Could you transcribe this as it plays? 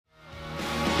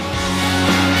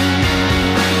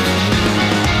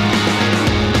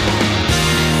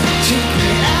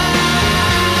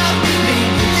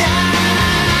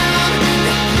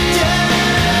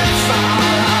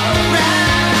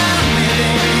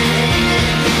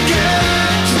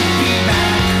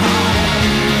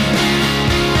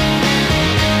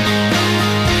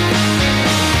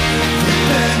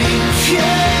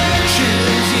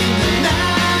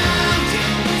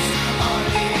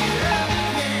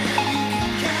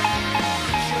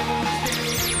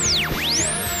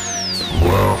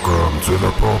to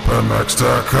the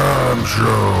PulpMX.com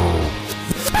show.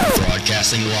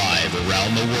 Broadcasting live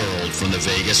around the world from the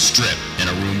Vegas Strip in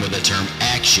a room where the term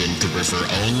action could refer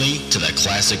only to the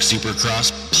classic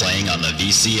Supercross playing on the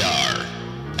VCR.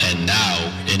 And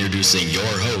now, introducing your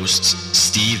hosts,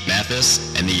 Steve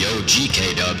Mathis and the OG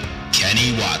K-Dub,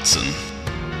 Kenny Watson.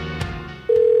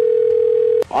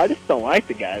 I just don't like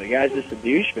the guy. The guy's just a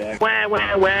douchebag. Wah,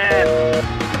 wah,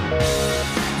 wah.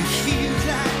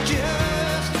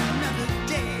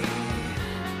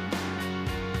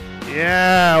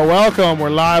 Yeah, welcome. We're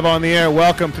live on the air.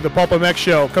 Welcome to the PulpMX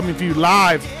show, coming to you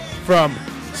live from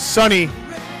sunny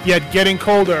yet getting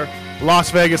colder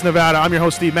Las Vegas, Nevada. I'm your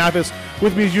host, Steve Mathis.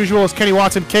 With me as usual is Kenny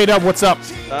Watson. K-Dub, what's up?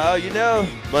 Oh,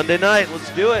 Monday night.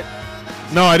 Let's do it.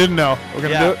 No, I didn't know. We're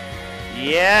going to do it?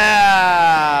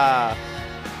 Yeah.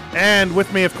 And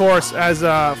with me, of course, as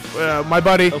my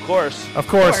buddy. Of course.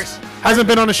 Hasn't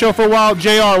been on the show for a while.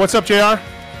 JR, what's up, JR?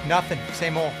 Nothing.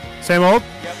 Same old. Same old?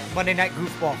 Yep. Monday night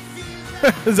goofball.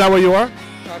 Is that what you are? No,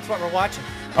 that's what we're watching.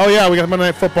 Oh, yeah, we got Monday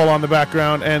Night Football on the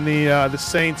background, and the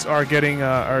Saints are getting,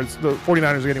 the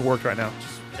 49ers are getting worked right now.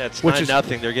 Yeah, it's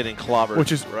 9-0. They're getting clobbered.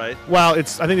 Which is, right? Well, I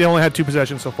think they only had 2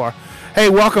 possessions so far. Hey,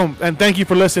 welcome, and thank you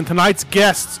for listening. Tonight's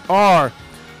guests are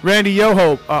Randy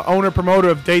Yoho, owner-promoter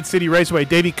of Dade City Raceway,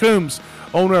 Davey Coombs,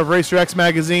 owner of Racer X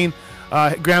Magazine,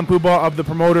 Grand Poobah of the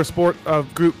promoter sport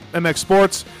group MX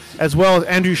Sports, as well as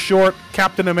Andrew Short,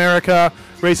 Captain America,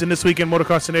 racing this weekend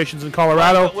Motocross the Nations in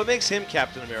Colorado. What makes him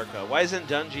Captain America? Why isn't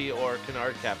Dungey or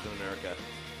Kennard Captain America?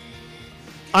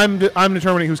 I'm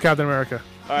determining who's Captain America.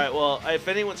 All right, well, if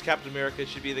anyone's Captain America, it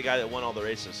should be the guy that won all the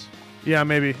races. Yeah,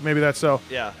 maybe that's so.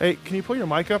 Yeah. Hey, can you pull your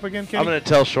mic up again, Kenny? I'm going to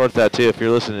tell Short that, too, if you're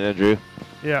listening, Andrew.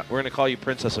 Yeah. We're going to call you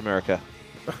Princess America.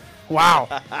 Wow.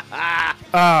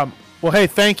 Well, hey,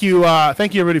 thank you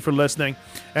everybody for listening.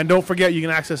 And don't forget, you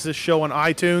can access this show on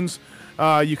iTunes.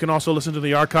 You can also listen to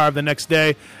the archive the next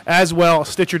day, as well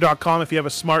Stitcher.com if you have a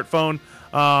smartphone.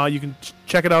 You can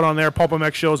check it out on there.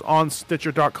 PulpMX shows on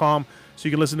Stitcher.com, so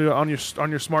you can listen to it on your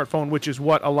smartphone, which is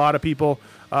what a lot of people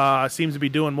seems to be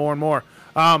doing more and more.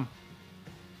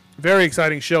 Very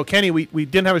exciting show. Kenny, we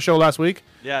didn't have a show last week.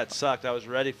 Yeah, it sucked. I was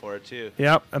ready for it, too.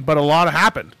 Yep, but a lot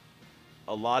happened.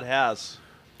 A lot has.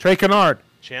 Trey Kennard,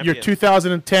 champion. your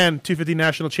 2010 250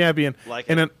 national champion,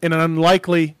 in an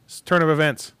unlikely turn of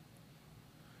events.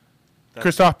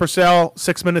 Christophe Purcell,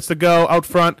 6 minutes to go, out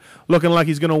front, looking like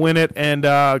he's going to win it, and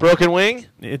broken wing.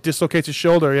 It dislocates his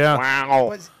shoulder. Yeah.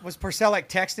 Wow. Was Purcell like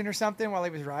texting or something while he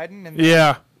was riding? And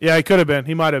yeah, he could have been.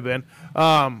 He might have been.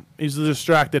 He's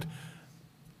distracted,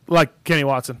 like Kenny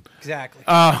Watson. Exactly.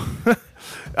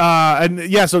 And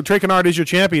yeah, so Trey Kennard is your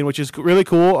champion, which is really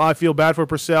cool. I feel bad for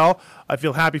Purcell. I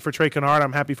feel happy for Trey Kennard.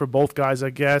 I'm happy for both guys, I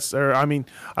guess. I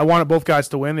wanted both guys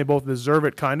to win. They both deserve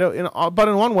it, kind of. But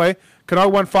in one way,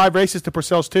 Kennard won 5 races to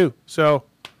Purcell's 2. So,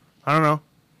 I don't know.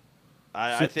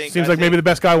 I think seems like maybe the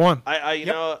best guy won. You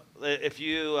know, if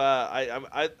you,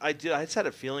 I just had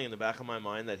a feeling in the back of my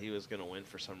mind that he was going to win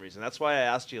for some reason. That's why I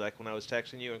asked you, like when I was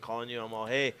texting you and calling you, I'm all,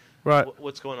 hey, right,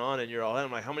 what's going on? And you're all,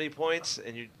 I'm like, how many points?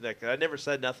 And you like, I never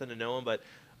said nothing to no one, but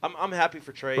I'm happy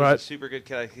for Trey. Right. He's a super good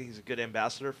kid. I think he's a good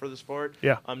ambassador for the sport.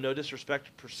 Yeah. No disrespect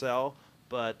to Purcell,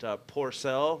 but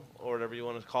Porcell or whatever you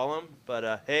want to call him.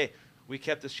 But hey, we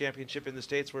kept this championship in the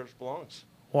States where it belongs.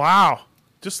 Wow.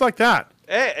 Just like that.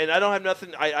 Hey, and I don't have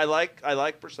nothing. I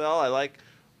like Purcell. I like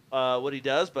what he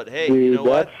does. But hey, Dude, you know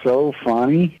what? That's so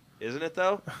funny. Isn't it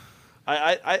though?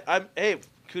 I'm hey,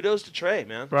 kudos to Trey,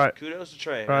 man. Right. Kudos to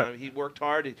Trey. Right. He worked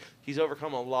hard. He's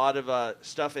overcome a lot of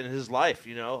stuff in his life.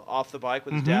 You know, off the bike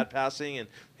with his dad passing and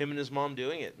him and his mom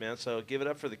doing it, man. So give it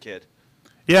up for the kid.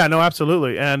 Yeah. No.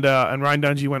 Absolutely. And Ryan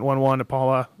Dungey went 1-1 to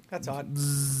Paula. That's odd.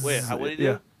 Wait, what did he do?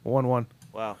 Yeah. 1-1.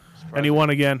 Wow. And he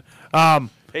won again.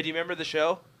 Hey, do you remember the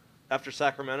show after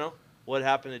Sacramento? What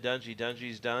happened to Dungey?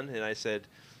 Dungey's done, and I said,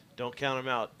 don't count him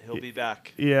out. He'll be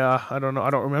back. Yeah, I don't know. I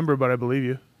don't remember, but I believe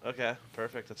you. Okay,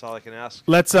 perfect. That's all I can ask.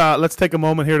 Let's take a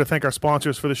moment here to thank our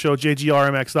sponsors for the show,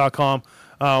 JGRMX.com,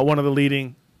 one of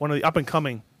the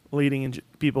up-and-coming leading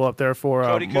people up there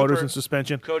for motors and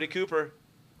suspension. Cody Cooper.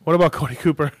 What about Cody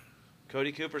Cooper?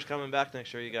 Cody Cooper's coming back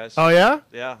next year, you guys. Oh, yeah?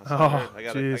 Yeah. I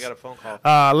got a phone call.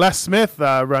 Les Smith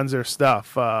runs their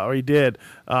stuff, or he did.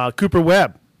 Cooper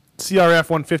Webb, CRF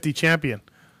 150 champion.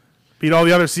 Beat all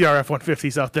the other CRF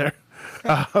 150s out there.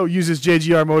 Uses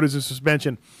JGR motors and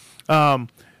suspension.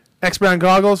 X-Brand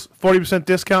Goggles, 40%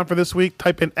 discount for this week.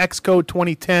 Type in Xcode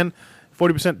 2010,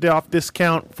 40% off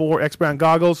discount for X-Brand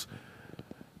Goggles.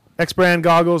 X-Brand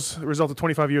Goggles, the result of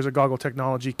 25 years of goggle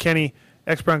technology. Kenny,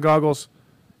 X-Brand Goggles,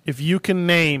 if you can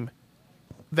name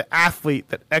the athlete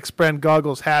that X-Brand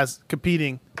Goggles has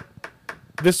competing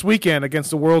this weekend against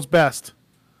the world's best,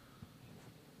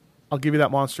 I'll give you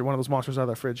that monster, one of those monsters out of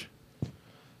that fridge.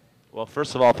 Well,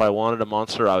 first of all, if I wanted a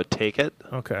monster, I would take it.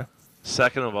 Okay.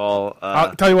 Second of all,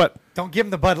 I'll tell you what. Don't give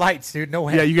him the Bud Lights, dude. No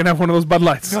way. Yeah, you can have one of those Bud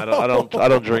Lights. I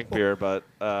don't drink beer, but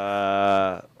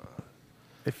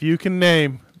if you can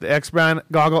name the X-Brand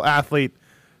goggle athlete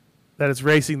that is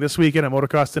racing this weekend at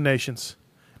Motocross the Nations.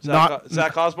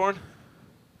 Zach Osborne.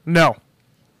 No.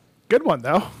 Good one,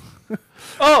 though.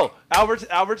 Oh, Albert.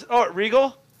 Oh,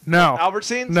 Regal. No.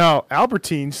 Albertines. No,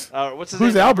 Albertines. What's his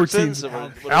Who's name? Albertines?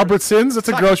 Whatever. Albertsons? That's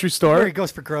a grocery Where store. he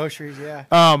goes for groceries, yeah.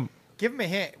 Give him a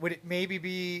hint. Would it maybe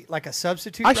be like a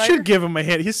substitute I rider? should give him a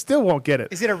hint. He still won't get it.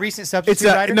 Is it a recent It's substitute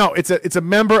rider? no. It's a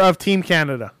member of Team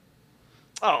Canada.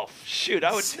 Oh shoot!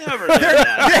 I would never know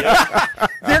that.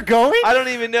 They're going? I don't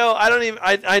even know.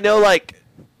 I know like.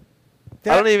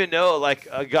 I don't even know like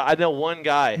a guy. I know one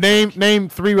guy. Name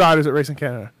 3 riders that race in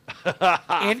Canada.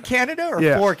 In Canada or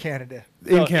Yeah. for Canada?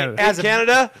 In Canada. In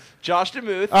Canada, Josh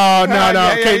DeMuth. Oh no.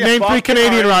 yeah, Okay, yeah. name Bob 3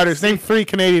 Canadian Kennard. riders. Name 3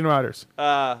 Canadian riders.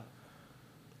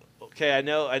 Okay, I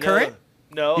know. Current?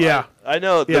 No. Yeah. I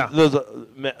know. Yeah. Those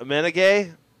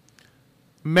Menegay,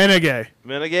 Menegay.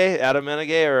 Adam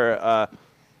Menegay, or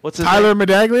what's his Tyler name?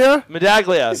 Medaglia.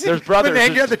 Medaglia. There's brothers.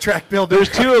 Menenga, the track builder. There's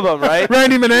 2 of them, right?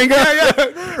 Randy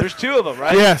Menenga. There's 2 of them,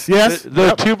 right? Yes. There's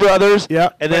Yep. 2 brothers.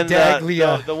 Yep. And then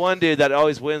Medaglia. the one dude that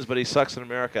always wins, but he sucks in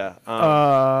America.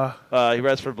 He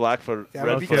rides for Blackfoot, That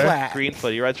would be Redfoot, Clack.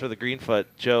 Greenfoot. He rides for the Greenfoot.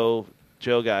 Joe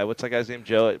guy. What's that guy's name?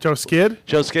 Joe Skid.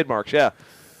 Joe Skidmarks. Yeah.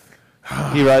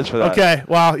 He rides for that. Okay.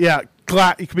 Well, yeah.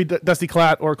 Klatt. It could be Dusty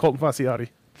Klatt or Colton Fasciotti.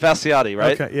 Fasciotti,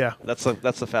 right? Okay. Yeah. That's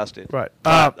the fast dude. Right.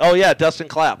 Oh yeah, Dustin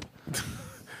Clapp.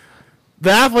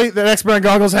 The athlete that X-Brand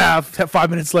goggles have 5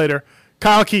 minutes later,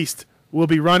 Kyle Keast, will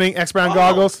be running X-Brand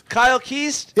goggles. Kyle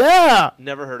Keast. Yeah.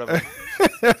 Never heard of him.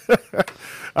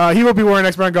 He will be wearing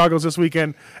X-Brand goggles this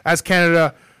weekend as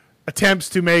Canada attempts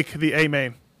to make the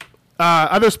A-main.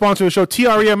 Other sponsor of the show,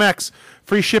 TREMX.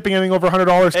 Free shipping, anything over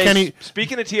 $100. Hey, Kenny.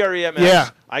 speaking of TREMS, Yeah.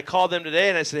 I called them today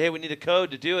and I said, hey, we need a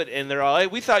code to do it. And they're all, hey,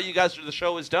 we thought you guys, the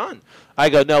show was done. I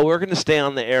go, no, we're going to stay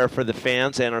on the air for the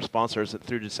fans and our sponsors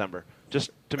through December, just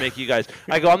to make you guys.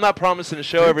 I go, I'm not promising a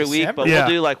show every week, but Yeah.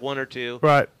 we'll do like 1 or 2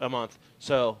 Right. a month.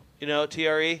 So,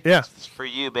 TRE? Yeah. It's for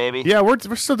you, baby. Yeah, we're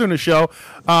still doing a show.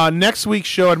 Next week's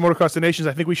show at Motocross the Nations,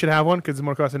 I think we should have one because it's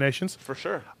Motocross the Nations. For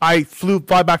sure. I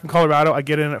fly back from Colorado. I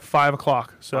get in at 5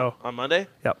 o'clock. So, On Monday?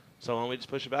 yep. So why don't we just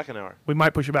push it back an hour? We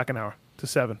might push it back an hour to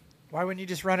 7. Why wouldn't you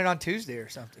just run it on Tuesday or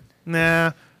something?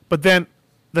 Nah. But then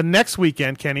the next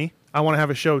weekend, Kenny, I want to have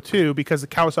a show too because the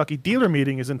Kawasaki dealer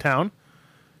meeting is in town.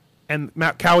 And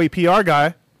Matt Cowie, PR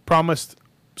guy,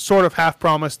 half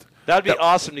promised. That'd be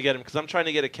awesome to get him because I'm trying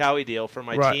to get a Cowie deal for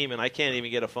my Right. team, and I can't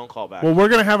even get a phone call back. Well, we're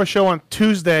going to have a show on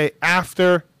Tuesday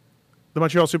after the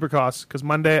Montreal Supercross because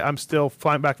Monday I'm still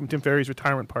flying back from Tim Ferry's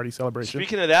retirement party celebration.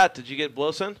 Speaking of that, did you get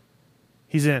Blosen?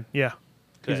 He's in, yeah.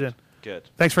 Good. He's in. Good.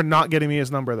 Thanks for not getting me his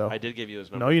number, though. I did give you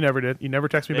his number. No, you never did. You never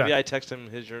texted me Maybe back. I text him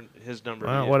his number.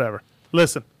 to Well, you. whatever.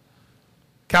 Listen,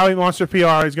 Cowie Monster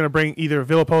PR is going to bring either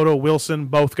Villapoto, Wilson,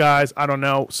 both guys. I don't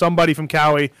know. Somebody from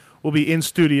Cowie will be in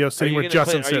studio sitting where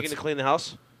Justin Are you going sits. to clean the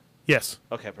house? Yes.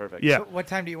 Okay, perfect. Yeah. What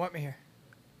time do you want me here?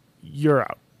 You're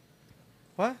out.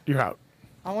 What? You're out.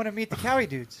 I want to meet the Cowie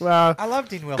dudes. Well, I love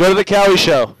Dean Wilson. Go to the Cowie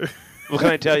show. What can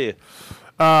I tell you?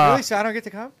 Really? So I don't get to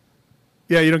come?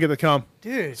 yeah, you don't get to come.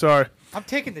 Dude, Sorry. I'm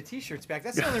taking the T-shirts back.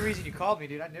 That's the only reason you called me,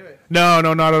 dude. I knew it. No,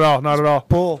 not at all. Not at all.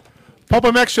 Bull. Pulp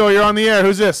MX Show, you're on the air.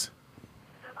 Who's this?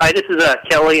 Hi, this is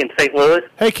Kelly in St. Louis.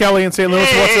 Hey, Kelly in St. Louis.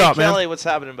 What's up, Kelly, man? what's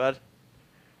happening, bud?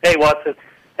 Hey, Watson.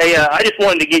 Hey, I just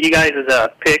wanted to get you guys'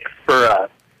 picks for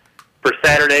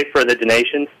Saturday for the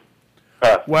donations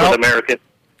for Well- the American.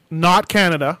 Not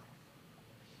Canada.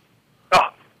 Oh,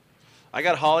 I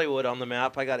got Hollywood on the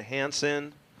map. I got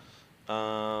Hanson,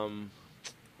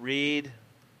 Reed.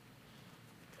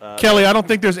 Kelly, I don't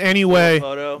think there's any way.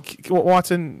 Photo.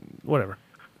 Watson, whatever.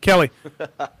 Kelly.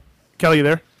 Kelly, you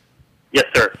there? yes,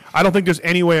 sir. I don't think there's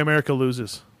any way America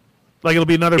loses. Like, it'll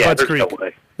be another Yeah, Bud's there's no Creek.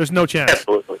 way. There's no chance.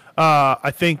 Absolutely.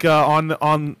 I think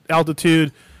on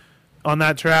altitude, on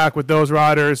that track with those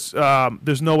riders,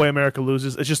 there's no way America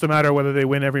loses. It's just a matter of whether they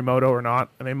win every moto or not,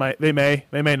 and they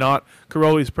may not.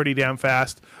 Caroli's pretty damn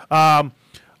fast. I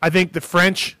think the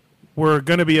French were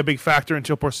going to be a big factor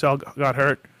until Porcel got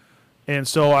hurt, and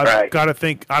so I've Right. got to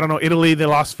think. I don't know. Italy, they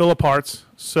lost Philip Hartz,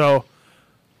 so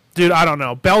dude, I don't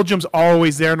know. Belgium's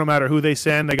always there, no matter who they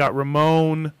send. They got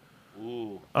Ramon.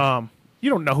 Ooh. You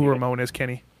don't know who Ramon is,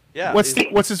 Kenny. Yeah. What's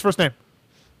his first name?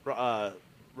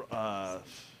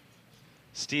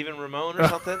 Stephen Ramon or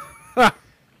something?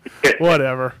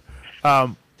 Whatever.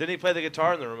 Didn't he play the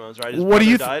guitar in the Ramones, right? His What do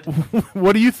you brother died?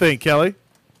 What do you think, Kelly?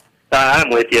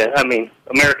 I'm with you. I mean,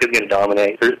 America's going to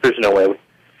dominate. There's no way.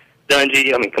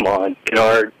 Dungy, I mean, come on.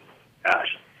 Kennard,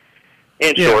 gosh.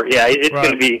 And Short, it's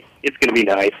going to be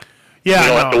nice. Yeah, we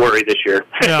don't have to worry this year.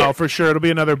 No, for sure. It'll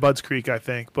be another Budds Creek, I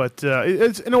think. But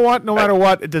it's, you know what? No matter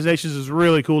what, Donations is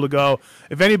really cool to go.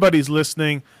 If anybody's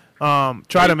listening,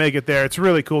 try to make it there. It's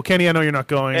really cool. Kenny, I know you're not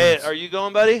going. Hey, are you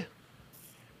going, buddy?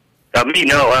 Me,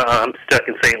 no. I'm stuck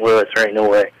in St. Louis. There ain't no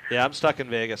way. Yeah, I'm stuck in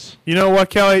Vegas. You know what,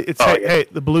 Kelly? It's Oh, hey,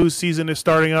 the blues season is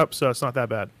starting up, so it's not that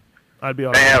bad. I'd be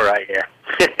all right. Yeah, right,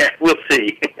 yeah. We'll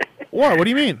see. What? What do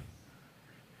you mean?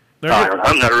 I don't know.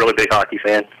 I'm not a really big hockey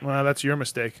fan. Well, that's your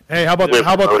mistake. Hey, how about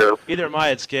Either am I.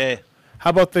 It's gay.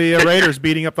 the Raiders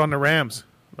beating up on the Rams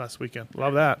last weekend?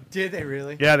 Love that. Did they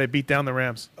really? Yeah, they beat down the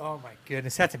Rams. Oh my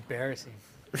goodness, that's embarrassing.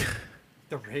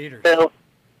 The Raiders. Well,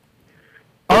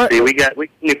 we'll see. We got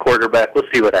new quarterback. We'll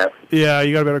see what happens. Yeah,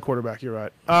 you got a better quarterback. You're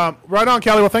right. Right on,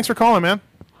 Kelly. Well, thanks for calling, man.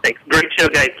 Thanks. Great show,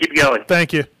 guys. Keep going.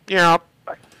 Thank you. Yeah.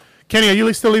 Bye. Kenny, are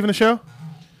you still leaving the show?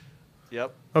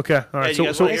 Yep. Okay. All right. Hey, you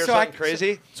guys want to hear so something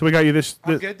crazy? So we got you this.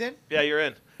 I'm good then? Yeah, you're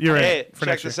in. You're in Hey, for check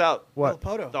next this year. out. What?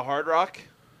 Poto. The Hard Rock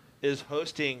is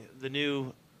hosting the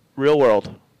new Real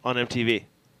World on MTV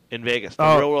in Vegas. The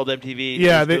Oh. Real World MTV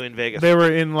Yeah, is doing Vegas. they were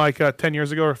in like 10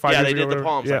 years ago or 5 yeah, years they ago. did the whatever.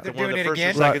 Palms, Yeah. like They're one of the doing it first and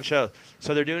again? second Right. shows.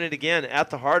 So they're doing it again at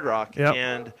the Hard Rock, Yep.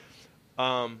 and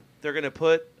they're going to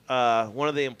put one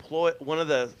of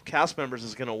the cast members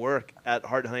is going to work at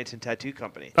Hart Huntington Tattoo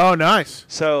Company. Oh, nice.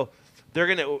 So they're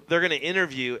gonna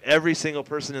interview every single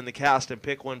person in the cast and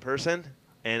pick one person,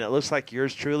 and it looks like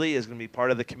yours truly is going to be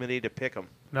part of the committee to pick them.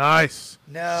 Nice.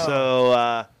 No.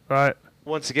 So Right.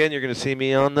 once again, you're going to see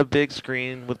me on the big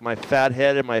screen with my fat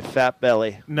head and my fat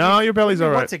belly. No, your belly's all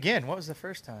right. Once again, what was the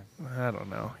first time? I don't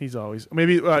know. He's always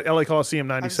maybe LA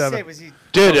Coliseum I was gonna say, '97. was he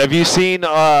Dude, have you seen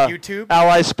YouTube?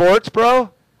 Ally Sports,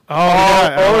 bro? Oh,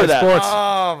 yeah, over LA that. Sports.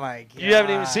 Oh my god! You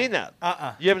haven't even seen that.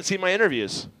 Uh-uh. You haven't seen my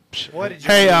interviews. What did you?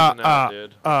 Hey,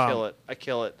 Dude. I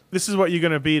kill it. This is what you're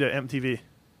gonna be to MTV.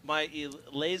 My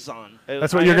liaison.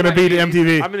 That's what you're gonna be to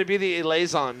MTV. I'm going to be the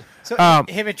liaison. So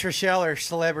him and Trishelle are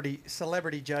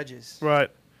celebrity judges. Right.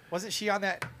 Wasn't she on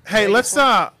that? Hey, Vegas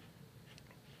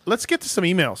let's get to some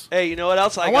emails. Hey, you know what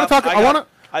else? I want to talk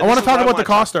about the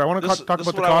Coster. I want to talk about the This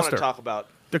is what I want Coster. to talk about.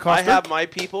 The Coster? I have my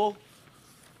people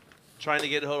trying to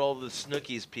get hold of the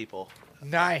Snooki's people. one?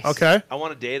 Nice. Okay. I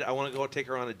want to date. I want to go take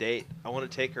her on a date. I want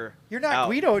to take her. You're not out.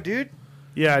 Guido, dude.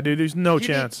 Yeah, dude. There's no You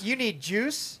chance. you need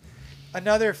juice,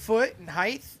 another foot in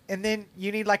height, and then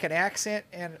you need like an accent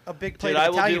and a big plate Dude, of I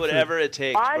will Italian do whatever it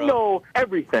takes, I bro. know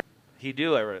everything. He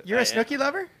do ever. You're a Snooki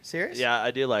lover? Serious? Yeah,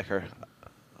 I do like her.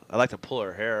 I like to pull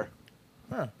her hair.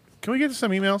 Can we get to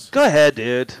some emails? Go ahead,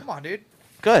 dude. Come on, dude.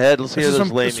 Go ahead. Let's This hear is those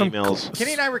from- lame this is from emails.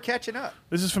 Kenny and I were catching up.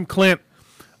 This is from Clint.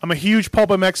 I'm a huge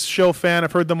Pulp MX show fan.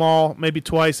 I've heard them all maybe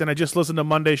twice, and I just listened to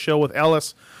Monday's show with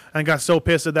Ellis and got so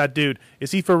pissed at that dude.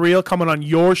 Is he for real coming on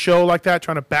your show like that,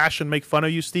 trying to bash and make fun of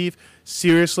you, Steve?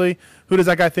 Seriously? Who does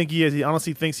that guy think he is? He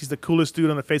honestly thinks he's the coolest dude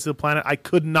on the face of the planet. I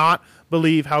could not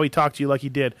believe how he talked to you like he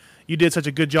did. You did such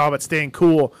a good job at staying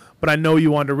cool, but I know you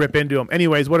wanted to rip into him.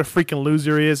 Anyways, what a freaking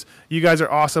loser he is. You guys are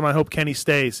awesome. I hope Kenny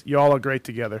stays. You all are great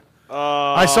together.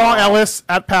 I saw Ellis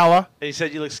at Pala. And he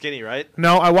said you look skinny, right?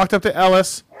 No, I walked up to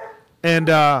Ellis, and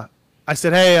I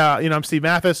said, hey, I'm Steve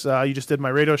Mathis. You just did my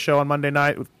radio show on Monday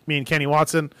night with me and Kenny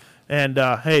Watson. And,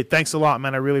 hey, thanks a lot,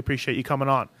 man. I really appreciate you coming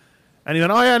on. And he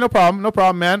went, oh, yeah, no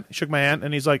problem, man. He shook my hand,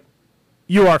 and he's like,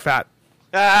 you are fat.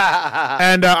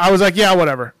 And I was like, yeah,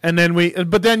 whatever. And then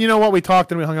but then, you know what? We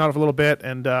talked, and we hung out for a little bit,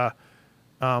 and, I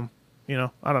don't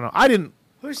know.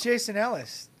 Who's Jason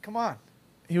Ellis? Come on.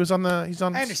 He's on. I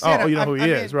understand. Oh, you know who he I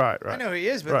is. mean, Right. I know who he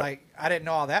is, but Right. like, I didn't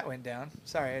know all that went down.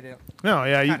 Sorry, I didn't. No,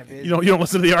 yeah, Kinda busy. you don't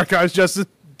listen to the archives, Justin.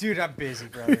 Dude, I'm busy,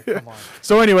 brother. Come on.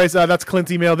 So, anyways, that's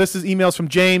Clint's email. This is emails from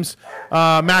James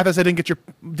Mathis. I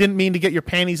didn't mean to get your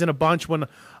panties in a bunch when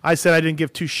I said I didn't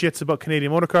give two shits about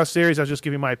Canadian Motocross Series. I was just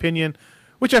giving my opinion,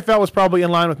 which I felt was probably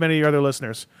in line with many of your other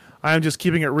listeners. I am just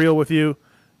keeping it real with you.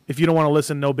 If you don't want to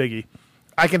listen, no biggie.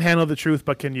 I can handle the truth,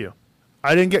 but can you?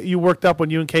 I didn't get you worked up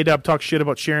when you and K-Dub talked shit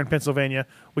about Sharon, Pennsylvania,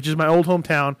 which is my old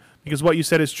hometown, because what you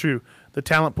said is true. The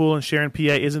talent pool in Sharon, PA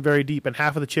isn't very deep, and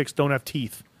half of the chicks don't have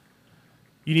teeth.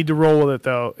 You need to roll with it,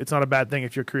 though. It's not a bad thing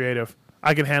if you're creative.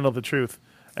 I can handle the truth.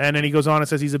 And then he goes on and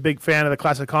says he's a big fan of the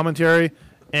classic commentary,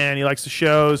 and he likes the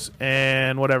shows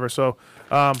and whatever. So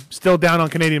still down on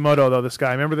Canadian Moto, though, this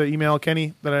guy. Remember the email,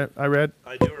 Kenny, that I read?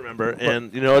 I do remember.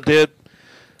 And you know what, dude?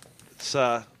 It's,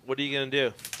 what are you going to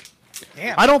do?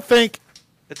 Damn. I don't think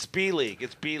It's B-League.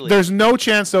 It's B-League. there's no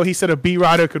chance, though, he said a B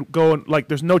rider could go and, like,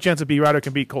 there's no chance a B rider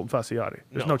can beat Colton Fasciotti.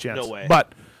 There's no chance. No way.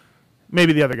 But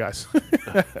Maybe the other guys.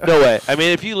 No way. I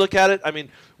mean, if you look at it, I mean,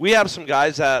 we have some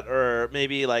guys that are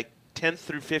maybe like 10th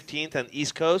through 15th on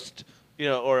East Coast,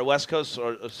 or West Coast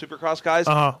or Supercross guys.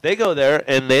 They go there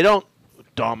and they don't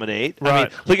dominate. Right. I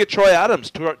mean, look at Troy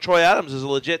Adams. Troy Adams is a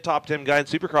legit top 10 guy in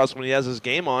Supercross when he has his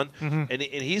game on, and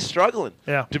he's struggling.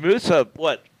 Yeah. DeMuth's a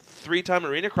 3-time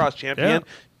Arena Cross champion.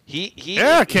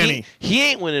 Yeah. Kenny. He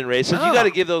ain't winning races. No. You got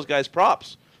to give those guys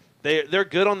props. They're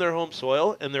good on their home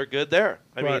soil and they're good there.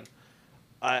 I mean,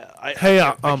 I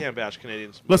can't bash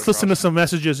Canadians. Let's listen to some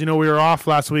messages. We were off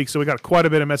last week, so we got quite a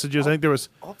bit of messages. I think there was.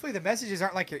 Hopefully, the messages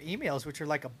aren't like your emails, which are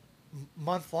like a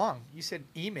month long. You said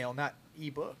email, not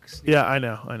ebooks. Yeah, I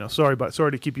know. Sorry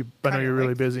to keep you. I know you're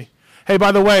really busy. Hey,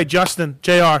 by the way, Justin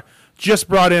Jr. just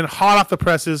brought in hot off the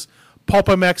presses Pulp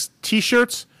MX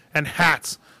T-shirts and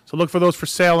hats. So look for those for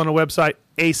sale on the website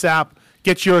ASAP.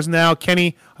 Get yours now,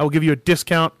 Kenny. I will give you a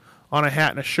discount on a hat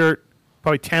and a shirt,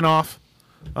 probably 10 off.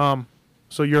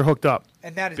 So you're hooked up.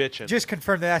 And that is Bitchin'. just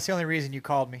confirmed that's the only reason you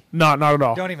called me. No, not at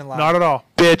all. Don't even lie. Not at all.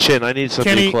 Bitchin'. I need some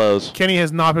new clothes. Kenny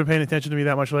has not been paying attention to me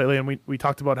that much lately, and we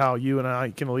talked about how you and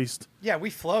I can at least. Yeah, we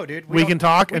flow, dude. We can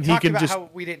talk, and he can about just. how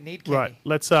we didn't need Kenny. Right.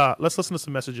 Let's listen to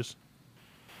some messages.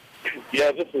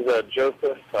 Yeah, this is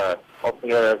Joseph, also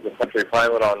known as the country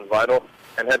pilot on Vital,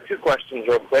 and had two questions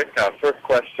real quick. First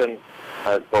question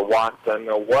for Watson.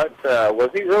 What was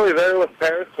he really there with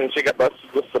Paris when she got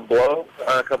busted with the blow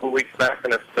a couple of weeks back?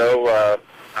 And if so,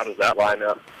 how does that line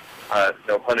up?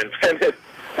 No pun intended.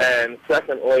 And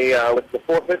secondly, with the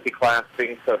 450 class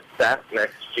being so stacked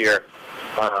next year,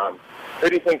 who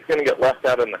do you think is going to get left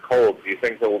out in the cold? Do you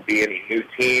think there will be any new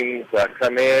teams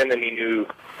come in, any new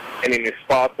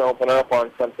spots open up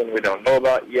on something we don't know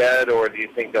about yet, or do you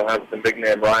think they'll have some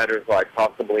big-name riders like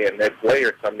possibly a Nick Way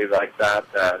or somebody like that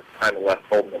kind of left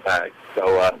holding the bag?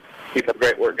 So keep up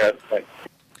great work, guys. Thanks.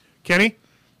 Kenny?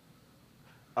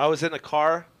 I was in a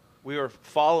car. We were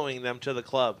following them to the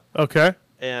club. Okay.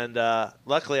 And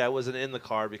luckily I wasn't in the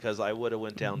car because I would have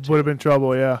went down too. Would have been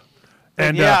trouble, yeah.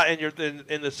 And you're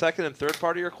in the second and third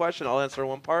part of your question, I'll answer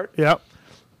one part. Yep.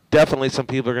 Definitely some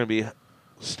people are going to be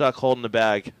stuck holding the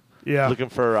bag. Yeah. Looking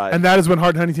for a ride. And that is when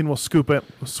Hart Huntington will swoop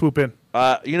in.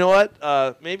 You know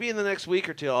what? Maybe in the next week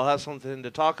or two, I'll have something to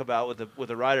talk about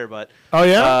with a rider. But oh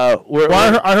yeah,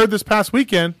 I heard this past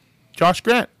weekend, Josh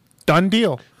Grant, done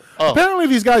deal. Oh. Apparently,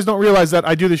 these guys don't realize that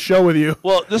I do this show with you.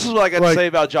 Well, this is what I got to say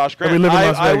about Josh Grant. We live in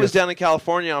Las I was Vegas. down in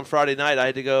California on Friday night. I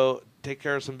had to go take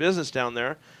care of some business down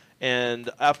there, and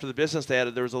after the business they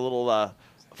had, there was a little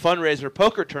fundraiser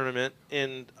poker tournament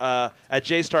at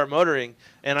J-Star Motoring,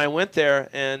 and I went there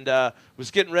and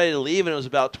was getting ready to leave, and it was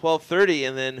about 12:30,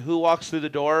 and then who walks through the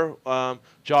door?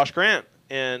 Josh Grant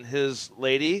and his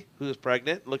lady, who was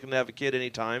pregnant, looking to have a kid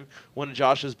anytime, one of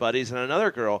Josh's buddies, and another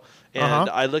girl. And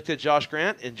I looked at Josh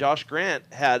Grant, and Josh Grant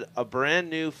had a brand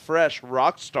new, fresh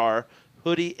Rockstar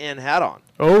hoodie and hat on.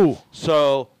 Oh.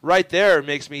 So right there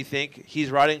makes me think he's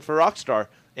riding for Rockstar,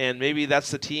 and maybe that's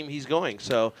the team he's going.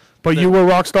 So. But you were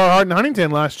Rockstar Hart and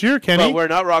Huntington last year, Kenny. But we're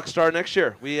not Rockstar next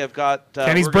year. We have got...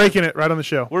 Kenny's breaking it right on the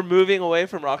show. We're moving away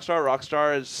from Rockstar.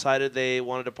 Rockstar has decided they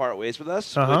wanted to part ways with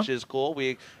us, which is cool.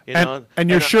 And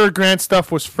you're sure Grant's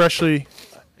stuff was freshly...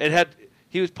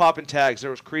 He was popping tags.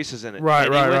 There was creases in it. Right,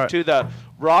 and right, he went to the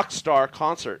Rockstar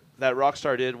concert that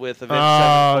Rockstar did with Avenged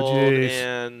Sevenfold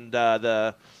and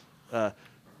the...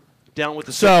 Down with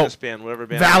the Sickness band, whatever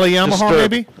band. Valley Yamaha,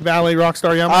 maybe? Valley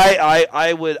Rockstar Yamaha?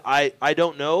 I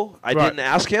don't know. I didn't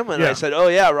ask him, and I said, oh,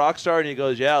 yeah, Rockstar. And he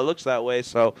goes, yeah, it looks that way.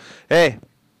 So, hey.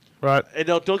 Right. And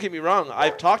don't get me wrong.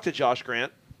 I've talked to Josh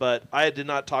Grant, but I did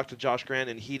not talk to Josh Grant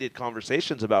in heated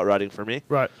conversations about riding for me.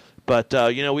 Right. But,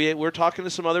 we're talking to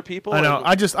some other people. I know.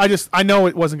 I know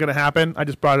it wasn't going to happen. I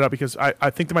just brought it up because I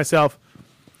think to myself,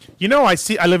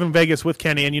 I live in Vegas with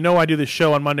Kenny, and I do this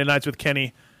show on Monday nights with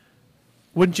Kenny.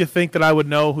 Wouldn't you think that I would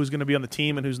know who's going to be on the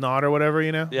team and who's not, or whatever?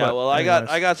 Yeah. But well, I got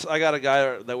a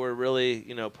guy that we're really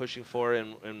pushing for,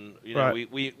 and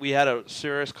we had a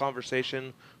serious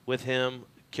conversation with him,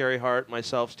 Kerry Hart,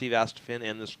 myself, Steve Astafin,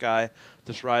 and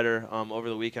this rider over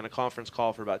the weekend. A conference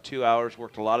call for about 2 hours.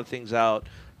 Worked a lot of things out.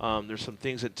 There's some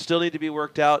things that still need to be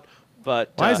worked out.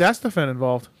 But why is Astafin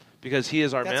involved? Because he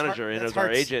is our manager and is our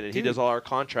agent, and he does all our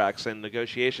contracts and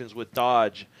negotiations with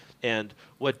Dodge. And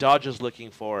what Dodge is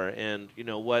looking for, and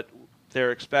what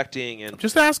they're expecting, and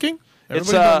just asking.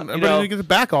 Everybody gets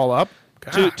back all up.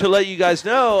 To let you guys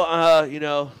know, Hart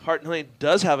and Huntington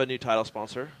does have a new title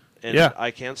sponsor, and I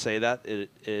can say that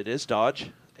it is Dodge,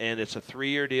 and it's a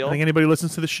 3-year deal. I think anybody who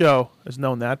listens to the show has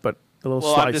known that, but The little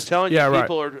Well, slice. I'm just telling you, yeah, right.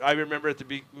 people are. I remember at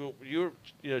the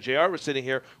Jr. was sitting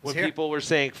here when people were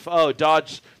saying, "Oh,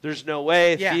 Dodge, there's no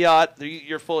way, Fiat,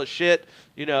 you're full of shit."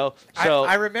 So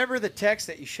I remember the text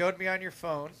that you showed me on your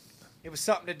phone. It was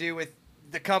something to do with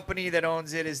the company that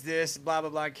owns it is this, blah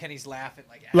blah blah. And Kenny's laughing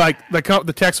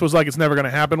the text was like, "It's never going to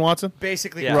happen, Watson."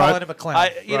 Basically, calling him a clown.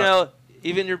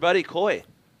 Even your buddy Coy.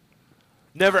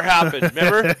 Never happened.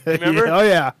 Remember? Oh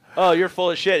yeah. Oh, you're full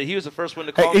of shit. He was the first one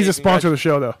to call me. He's a sponsor of the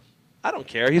show, though. I don't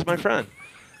care. He's my friend.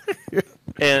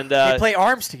 And they play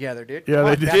arms together, dude. Yeah,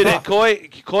 they did. And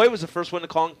Coy was the first one to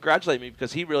call and congratulate me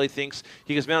because he really thinks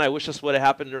he goes, man, I wish this would have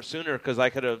happened sooner because I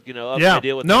could have, upped my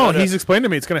deal with Toyota. He's explained to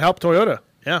me it's going to help Toyota.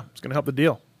 Yeah, it's going to help the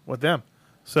deal with them.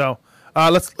 So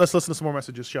let's listen to some more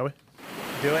messages, shall we?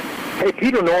 Do it. Hey,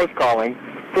 Peter Norris calling.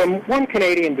 From one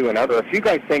Canadian to another, if you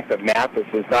guys think that Mathis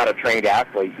is not a trained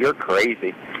athlete, you're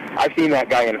crazy. I've seen that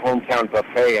guy in Hometown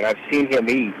Buffet, and I've seen him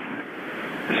eat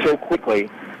so quickly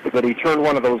that he turned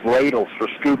one of those ladles for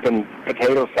scooping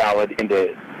potato salad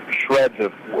into shreds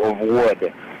of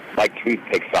wood, like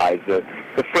toothpick size. The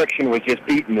friction was just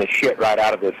beating the shit right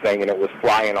out of this thing, and it was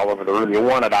flying all over the room. You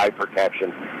wanted eye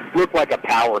protection. Looked like a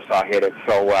power saw hit it,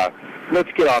 so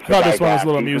let's get off the I guy thought this one was a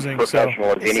little He's amusing.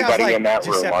 professional as anybody like in that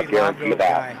room, I'll guarantee you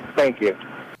that. Thank you.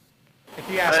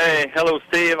 Hey, hello,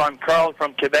 Steve. I'm Carl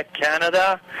from Quebec,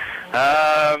 Canada.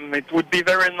 It would be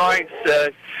very nice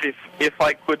if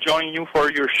I could join you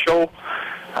for your show.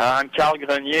 I'm Carl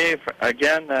Grenier,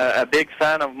 again, a big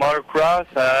fan of motocross.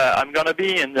 I'm going to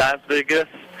be in Las Vegas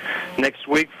next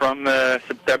week from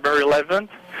September 11th.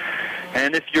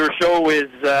 And if your show is,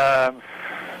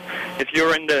 if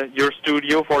you're in your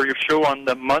studio for your show on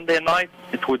the Monday night,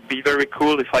 it would be very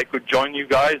cool if I could join you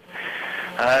guys.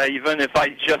 Even if I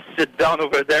just sit down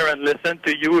over there and listen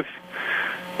to you,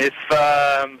 if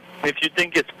you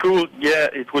think it's cool, yeah,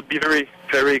 it would be very,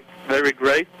 very, very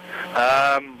great.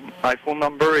 My phone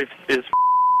number is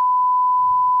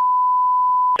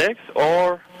 6,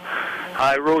 or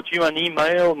I wrote you an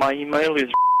email. My email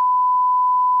is.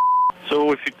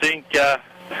 So if you think,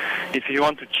 if you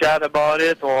want to chat about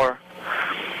it or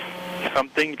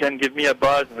something, you can give me a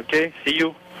buzz. Okay, see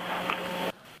you.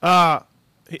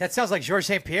 That sounds like Georges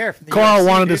St. Pierre from the Carl UFC,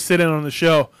 wanted dude. to sit in on the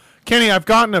show. Kenny, I've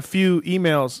gotten a few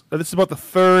emails. This is about the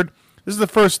third. This is the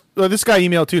first. This guy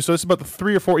emailed too, so this is about the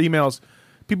 3 or 4 emails.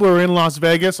 People who are in Las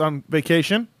Vegas on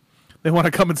vacation. They want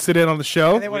to come and sit in on the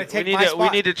show. And they want to take my We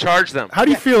spot. need to charge them. How do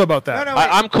you feel about that? No, wait.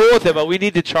 I'm cool with it, but we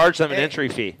need to charge them an entry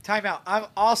fee. Time out.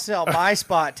 I'll sell my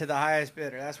spot to the highest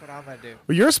bidder. That's what I'm going to do.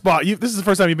 Well, your spot. This is the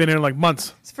first time you've been here in like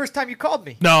months. It's the first time you called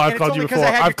me. No, And I've it's called only you 'cause before.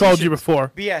 I had your I've called you t-shirts.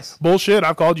 before. BS. Bullshit.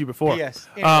 I've called you before. BS.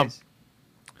 Anyways.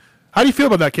 How do you feel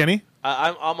about that, Kenny?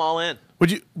 I'm all in. Would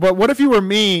you? But what if you were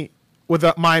me with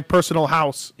my personal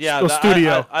house?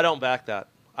 Studio. I don't back that.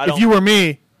 If you were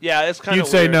me, yeah, it's kind of.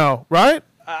 You'd say no, right?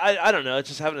 I don't know. It's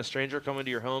just having a stranger come into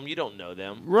your home. You don't know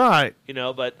them, right?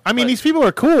 But I mean, these people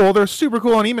are cool. They're super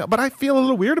cool on email, but I feel a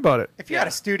little weird about it. If you had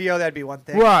a studio, that'd be one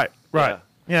thing. Right.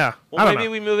 Yeah. Well, I don't maybe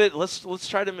know. we move it. Let's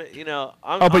try to.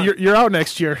 But you're out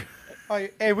next year. Oh,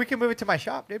 hey, we can move it to my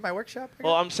shop, dude. My workshop.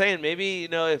 Well, I'm saying maybe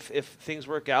if things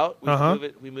work out,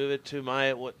 we move it to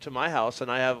my house,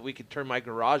 and we could turn my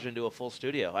garage into a full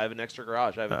studio. I have an extra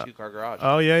garage. I have a 2-car garage.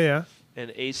 Oh yeah.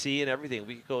 And AC and everything.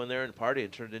 We could go in there and party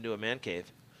and turn it into a man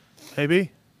cave.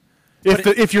 Maybe.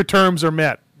 If your terms are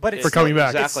met for coming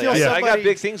back. Exactly. I got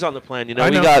big things on the plan. We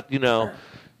know. got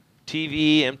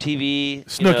TV, MTV,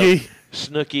 Snooki.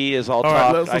 Snooki is all right,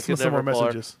 talk. let's I listen could to some never more pull her.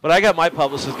 messages. But I got my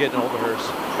publicist getting hold of hers.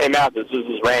 Hey, Mathis, this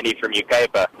is Randy from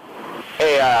Ukaipa.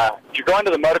 Hey, if you're going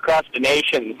to the Motocross of the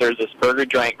Nations, there's this burger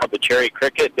joint called the Cherry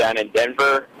Cricket down in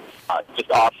Denver.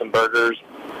 Just awesome burgers.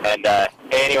 And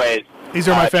anyways, these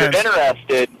are my if fans. you're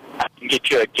interested, I can get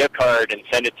you a gift card and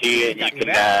send it to you, and you can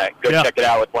go check it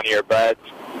out with one of your buds.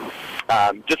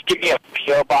 Just give me a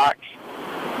P.O. box.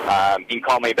 You can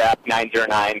call me back,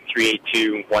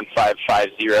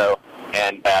 909-382-1550,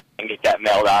 and I can get that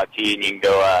mailed out to you, and you can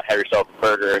go have yourself a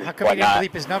burger and How come you didn't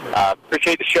bleep his number?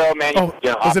 Appreciate the show, man. Oh,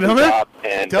 is it on there?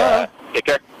 And Duh. take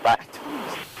care. Bye.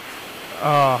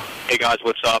 Hey guys,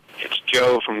 what's up? It's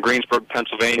Joe from Greensburg,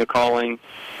 Pennsylvania calling.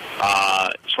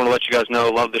 Just want to let you guys know,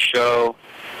 love the show.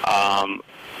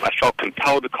 I felt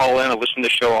compelled to call in. I listen to the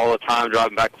show all the time,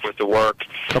 driving back and forth to work.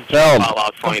 Compelled. Not a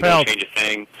lot of funny, don't change a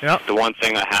thing. Yep. The one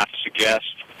thing I have to suggest,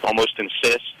 almost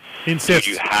insist, Insist.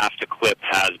 you have to clip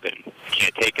Has-Been.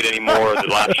 Can't take it anymore. The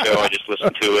last show, I just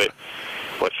listened to it.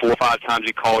 4 or 5 times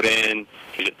he called in.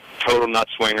 He's a total nut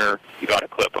swinger. You got to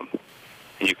clip him.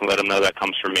 And you can let him know that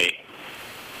comes from me.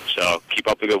 So keep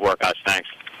up the good work, guys. Thanks.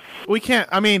 We can't.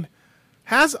 I mean,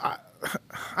 I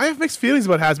have mixed feelings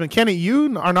about Has-Been. Kenny,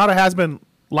 you are not a Has-Been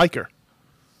disliker?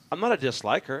 I'm not a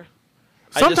disliker.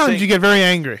 Sometimes you get very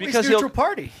angry. Because neutral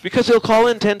party. Because he'll call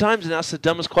in 10 times and ask the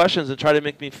dumbest questions and try to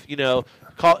make me,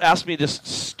 ask me just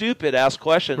stupid ass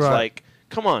questions like,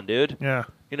 come on, dude. Yeah.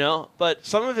 But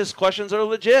some of his questions are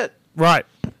legit. Right.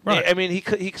 I mean,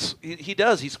 he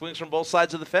does. He swings from both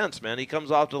sides of the fence, man. He comes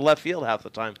off to left field half the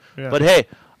time. Yeah. But hey,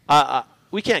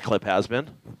 we can't clip has-been.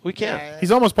 We can't. Yeah.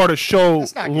 He's almost part of show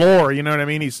lore. You know what I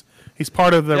mean? He's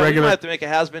part of the regular. We might have to make a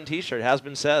has-been T-shirt.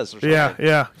 Has-been says. Or something.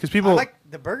 Yeah. Because people. I like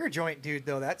the burger joint, dude.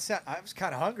 Though I was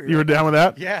kind of hungry. You were down with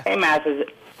that? Yeah. Hey, Masters.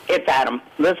 It's Adam.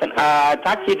 Listen, I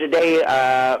talked to you today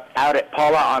out at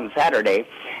Paula on Saturday,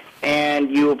 and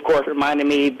you, of course, reminded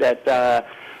me that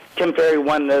Tim Ferry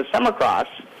won the Summercross.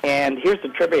 And here's the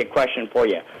trivia question for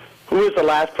you. Who was the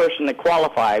last person to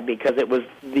qualify because it was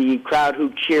the crowd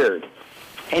who cheered?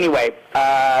 Anyway,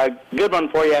 good one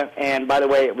for you. And, by the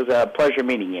way, it was a pleasure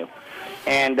meeting you.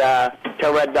 And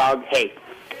tell Red Dog, hey,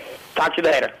 talk to you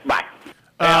later. Bye.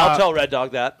 I'll tell Red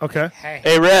Dog that. Okay.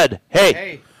 Hey, Red.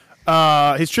 Hey.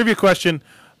 His trivia question,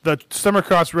 the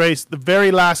Summercross race, the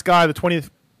very last guy, the 20th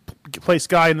place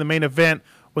guy in the main event,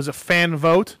 was a fan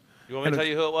vote. You want me to tell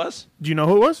you who it was? Do you know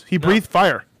who it was? He breathed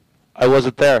fire. I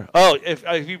wasn't there. Oh, if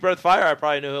you breathed fire, I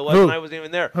probably knew who it was, and I wasn't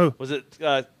even there. Who? Was it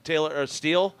Taylor or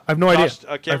Steele? I have no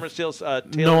idea. Cameron Steele's Taylor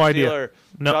no idea. Steele or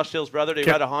Josh Steele's brother? Did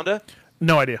he ride a Honda?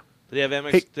 No idea. Did he have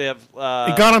MX?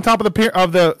 He got on top of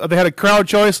they had a crowd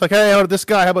choice, like, hey, how about this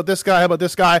guy? How about this guy? How about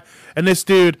this guy? And this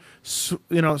dude,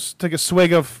 took a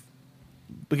swig of,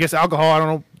 I guess, alcohol. I don't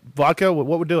know, vodka.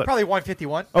 What would do it? Probably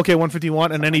 151. Okay,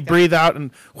 151, and then he breathed out,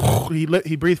 and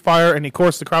he breathed fire, and of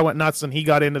course the crowd went nuts, and he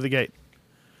got into the gate.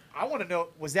 I want to know,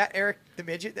 was that Eric the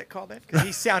Midget that called in? Because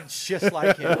he sounds just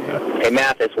like him. Dude. Hey,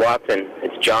 Mathis, Watson.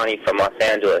 It's Johnny from Los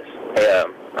Angeles. Hey,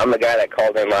 I'm the guy that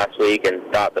called in last week and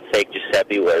thought the fake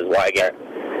Giuseppe was Wygant.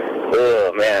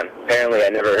 Oh, man. Apparently I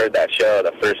never heard that show,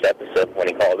 the first episode, when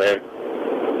he called in.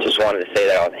 Just wanted to say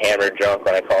that I was hammered drunk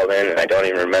when I called in, and I don't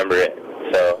even remember it.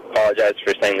 So, apologize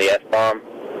for saying the F-bomb.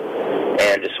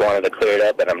 And just wanted to clear it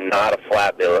up that I'm not a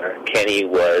flat biller. Kenny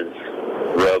was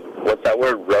what's that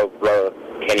word?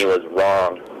 Kenny was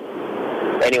wrong.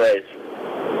 Anyways,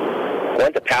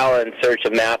 went to Pala in search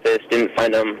of Mathis, didn't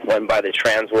find him, went by the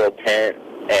Transworld tent,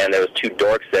 and there was two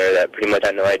dorks there that pretty much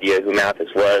had no idea who Mathis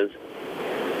was.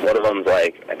 One of them's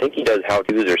like, I think he does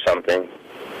how-tos or something.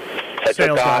 So I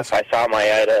took off, I saw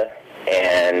Mayida,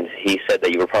 and he said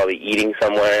that you were probably eating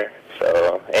somewhere.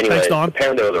 So anyways,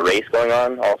 apparently there was a race going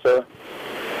on also.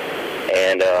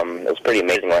 And it was pretty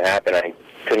amazing what happened. I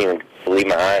couldn't even believe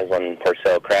my eyes when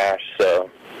Purcell crashed. So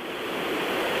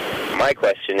my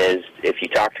question is, if you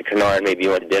talked to Kennard, maybe you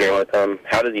went to dinner with him,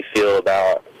 how does he feel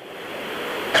about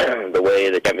the way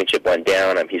the championship went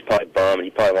down? I mean, he's probably bummed. He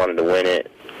probably wanted to win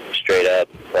it straight up,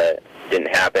 but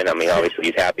didn't happen. I mean, obviously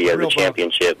he's happy as a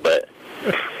championship, but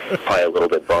probably a little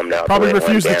bit bummed out. Probably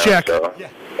refused the check. So,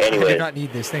 anyway, I do not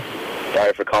need this. Thank you.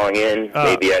 Sorry for calling in.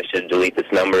 Maybe I should delete this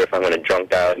number if I'm going to drunk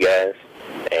dial you guys.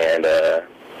 And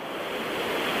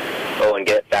and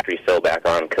get Factory Phil back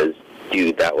on, because,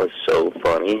 dude, that was so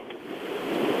funny.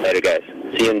 Later, guys.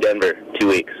 See you in Denver. 2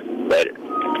 weeks. Later.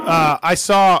 I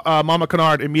saw Mama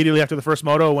Kennard immediately after the first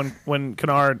moto when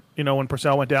Kennard, when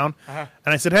Purcell went down. And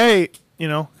I said, hey,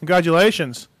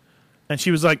 congratulations. And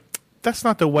she was like, that's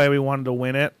not the way we wanted to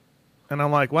win it. And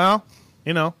I'm like, well,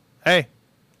 hey,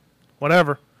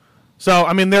 whatever. So,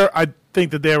 I mean, I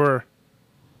think that they were,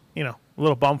 a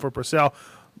little bummed for Purcell.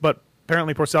 But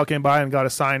apparently Purcell came by and got a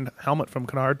signed helmet from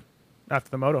Kennard after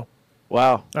the moto.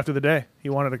 Wow. After the day. He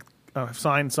wanted to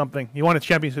sign something. He wanted a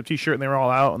championship T-shirt, and they were all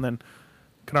out, and then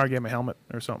Kennard gave him a helmet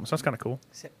or something. So that's kind of cool.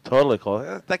 Totally cool.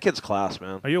 That kid's class,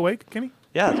 man. Are you awake, Kenny?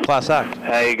 Yeah, it's class act.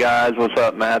 Hey, guys. What's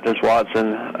up, Mathis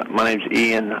Watson? My name's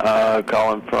Ian,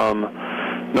 calling from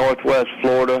Northwest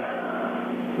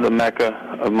Florida, the Mecca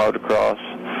of motocross.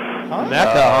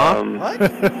 Mecca, huh? What?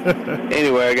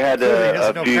 Anyway, I had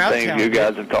a few things you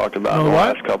guys have talked about in the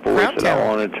last couple weeks that I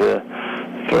wanted to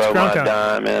throw my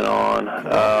dime in on.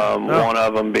 One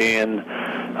of them being,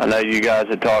 I know you guys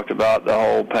had talked about the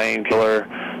whole painkiller.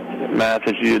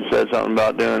 Mathis, you had said something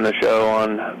about doing the show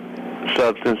on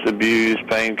substance abuse,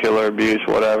 painkiller abuse,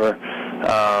 whatever.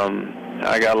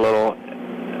 I got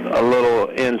a little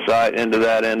insight into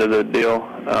that end of the deal.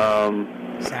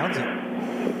 Sounds it.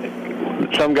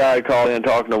 Some guy called in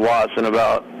talking to Watson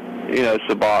about,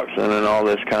 Suboxone and all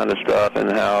this kind of stuff,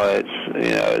 and how it's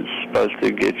supposed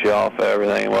to get you off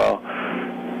everything. Well,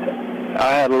 I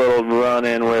had a little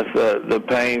run-in with the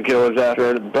painkillers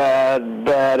after a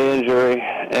bad injury,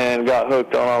 and got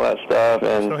hooked on all that stuff,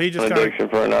 and so he just an addiction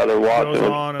for another.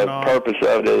 Watson, the purpose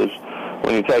of it is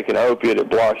when you take an opiate, it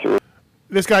blocks your...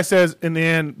 this guy says in the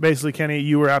end, basically, Kenny,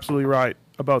 you were absolutely right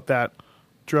about that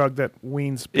drug that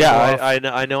weans people off.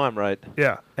 I know I'm right.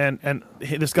 Yeah, and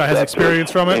this guy has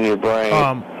experience from it. In your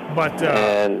brain.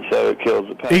 And so it kills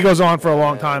the pain. He goes on for a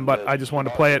long time, but I just wanted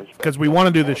to play it because we want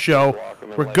to do this show.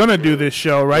 We're gonna do this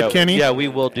show, right, Kenny? Yeah, we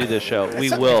will do this show.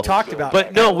 We will. We talked about.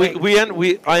 But no,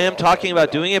 I am talking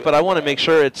about doing it, but I want to make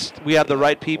sure we have the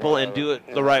right people and do it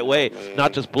the right way,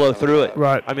 not just blow through it.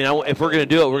 Right. I mean, if we're gonna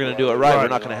do it, we're gonna do it right. We're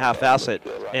not gonna half-ass it.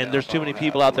 And there's too many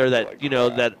people out there that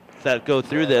that go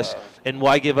through this. And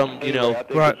why give them,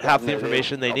 half the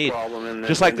information they need?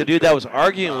 Just like the dude that was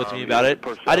arguing with me about it,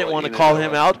 I didn't want to call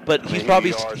him out, but he's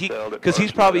probably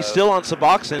still on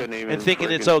Suboxone and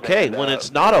thinking it's okay when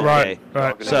it's not okay.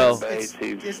 Right. So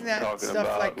isn't that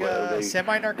stuff like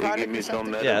semi-narcotic or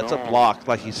something? Yeah, it's a block,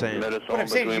 like he's saying. What I'm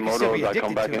saying, you can still be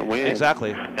addicted to it.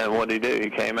 Exactly. And what did he do? He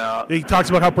came out. He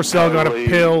talks about how Purcell got a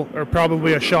pill or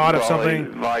probably a shot of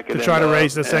something to try to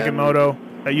raise the second moto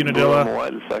at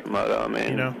Unadilla. The second moto, I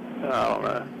mean, I don't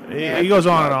know. He goes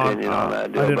on and on. I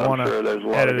didn't want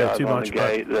to edit it too much.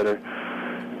 Gate that are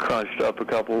crunched up a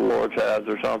couple of Lord's halves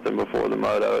or something before the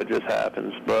moto. It just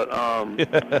happens. But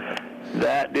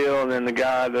that deal, and then the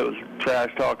guy that was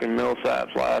trash talking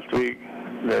Millsaps last week,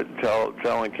 that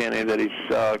telling Kenny that he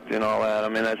sucked and all that. I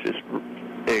mean, that's just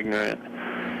ignorant.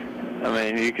 I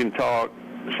mean, you can talk,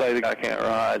 say the guy can't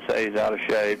ride, say he's out of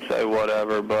shape, say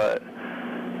whatever, but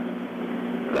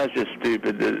that's just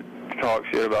stupid to talk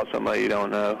shit about somebody you don't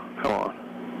know. Come on.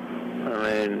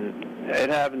 I mean, it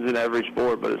happens in every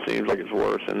sport, but it seems like it's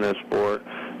worse in this sport.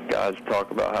 Guys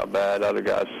talk about how bad other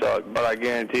guys suck. But I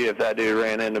guarantee if that dude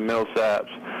ran into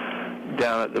Millsaps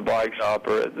down at the bike shop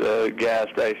or at the gas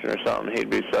station or something,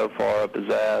 he'd be so far up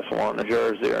his ass wanting a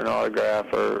jersey or an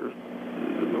autograph or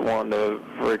wanting to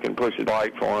freaking push his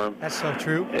bike for him. That's so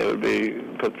true. It would be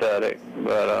pathetic.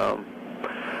 But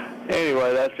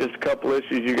anyway, that's just a couple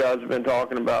issues you guys have been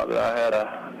talking about that I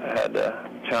had to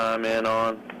chime in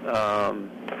on.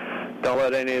 Don't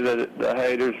let any of the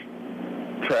haters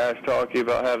trash talk you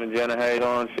about having Jenna Hayes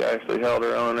on. She actually held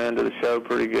her own end of the show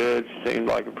pretty good. She seemed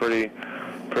like a pretty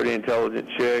intelligent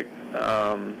chick.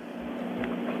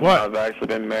 I've actually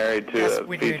been married to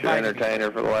a feature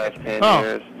entertainer for the last 10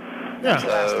 years. Yeah,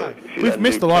 so we've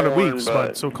missed a lot of weeks,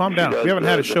 so calm down. We haven't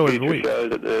had a show every week.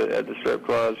 Shows at the strip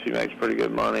clubs. She makes pretty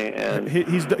good money, and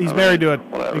he's married to an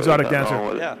exotic dancer.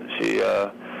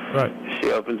 Yeah,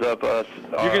 she opens up us.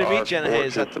 You're going to meet Jenna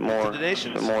Hayes at the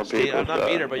Nations. Some more people. I'm not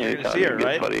meet her, but you're going to see her,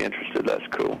 right? Anybody interested? That's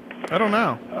cool. I don't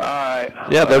know. All right.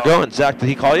 Yeah, they're going. Zach, did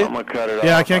he call you? I'm gonna cut it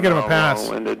yeah, off. I can't get him a pass.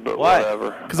 Why?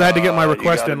 Because I had to get my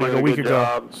request in like a week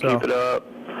ago. So. Keep it up.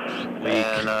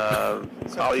 And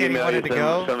I'll email you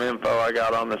some info I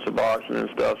got on the Suboxone and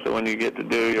stuff, so when you get to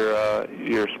do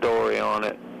your story on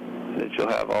it, that you'll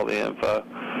have all the info.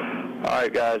 All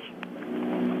right, guys.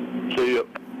 See you.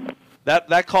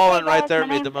 That call-in right there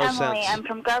made the most Emily. sense. I'm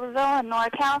from Garberville in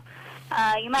NorCal.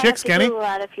 You might Chicks, have to Kenny? Google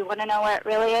that if you want to know where it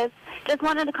really is. Just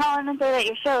wanted to call in and say that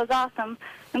your show is awesome.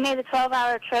 We made a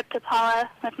 12-hour trip to Paula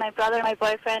with my brother and my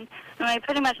boyfriend, and we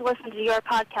pretty much listened to your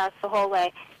podcast the whole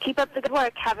way. Keep up the good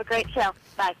work. Have a great show.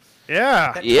 Bye.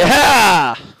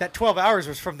 Yeah. That 12 hours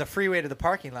was from the freeway to the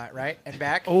parking lot, right? And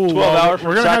back? Oh, 12 hours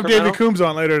we're going to have Davey Coombs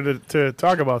on later to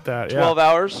talk about that. 12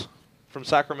 hours from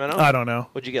Sacramento? I don't know.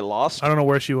 Would you get lost? I don't know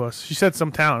where she was. She said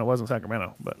some town. It wasn't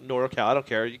Sacramento. But NorCal. I don't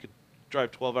care. You could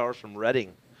drive 12 hours from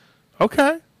Redding.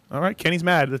 Okay. All right. Kenny's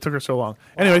mad. It took her so long.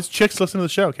 Wow. Anyways, chicks listen to the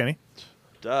show, Kenny.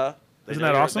 Duh. Isn't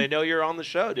that awesome? They know you're on the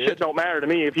show, dude. It don't matter to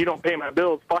me. If you don't pay my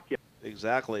bills, fuck you.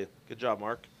 Exactly. Good job,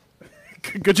 Mark.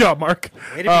 Good job, Mark.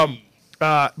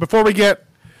 Before we get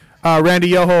Randy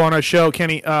Yoho on our show,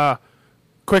 Kenny,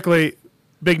 quickly,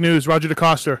 big news. Roger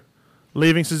DeCoster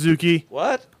leaving Suzuki.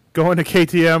 What? Going to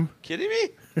KTM. Kidding me?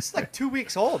 It's like 2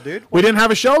 weeks old, dude. We didn't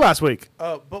have a show last week.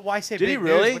 Oh, but why say Did big he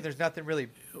really? news when there's nothing really?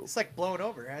 It's like blown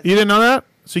over. You didn't know that?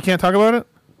 So you can't talk about it?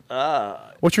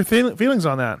 What's your feelings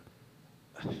on that?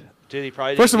 Dude, he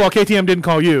probably First of all, KTM didn't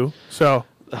call you, so.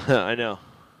 I know.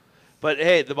 But,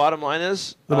 hey, the bottom line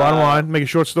is. The bottom line,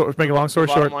 make a long story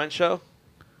short. Bottom line show.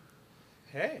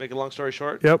 Hey. Make a long story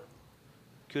short. Yep.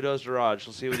 Kudos to Raj.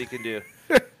 We'll see what he can do.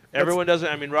 Everyone doesn't.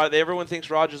 I mean, everyone thinks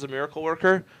Raj is a miracle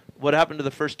worker. What happened to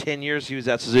the first 10 years he was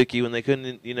at Suzuki when they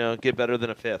couldn't, get better than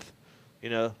a fifth?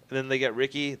 And then they get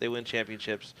Ricky, they win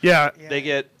championships. Yeah. They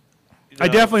get. I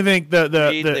definitely think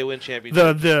they win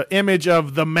championships. The image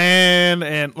of the man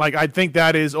and I think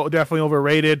that is definitely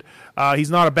overrated.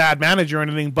 He's not a bad manager or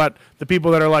anything, but the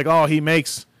people that are like, oh, he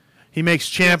makes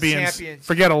champions.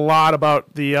 Forget a lot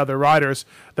about the other riders.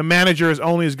 The manager is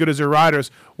only as good as their riders.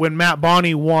 When Matt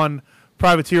Bonney won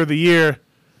Privateer of the Year,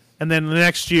 and then the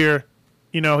next year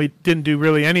he didn't do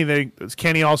really anything.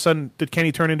 Kenny all of a sudden, did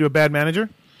Kenny turn into a bad manager?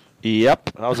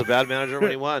 Yep, I was a bad manager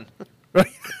when he won.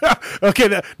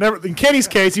 Okay, in Kenny's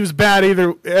case, he was bad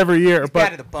every year. He's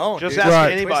bad to the bone. Just dude.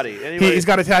 ask anybody. He's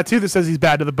got a tattoo that says he's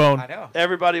bad to the bone. I know.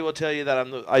 Everybody will tell you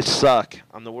that I suck.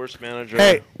 I'm the worst manager.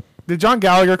 Hey, did John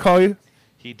Gallagher call you?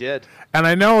 He did. And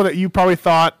I know that you probably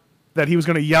thought that he was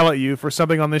going to yell at you for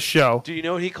something on this show. Do you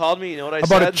know what he called me? You know what I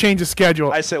said? About a change of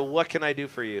schedule. I said, "What can I do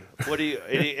for you? What do you?"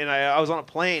 And I was on a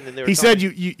plane, and they were. He said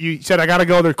you said I got to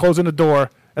go. They're closing the door,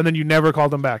 and then you never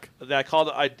called him back.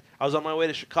 I was on my way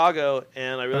to Chicago,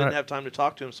 and I really didn't have time to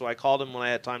talk to him, so I called him when I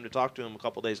had time to talk to him a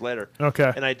couple days later.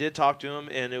 Okay. And I did talk to him,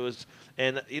 and it was,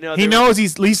 he knows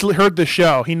he's at least heard the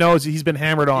show. He knows he's been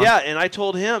hammered on. Yeah, and I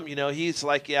told him, he's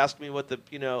like, he asked me what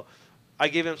I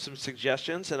gave him some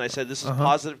suggestions, and I said, this is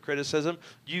positive criticism.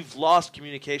 You've lost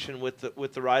communication with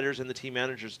the riders and the team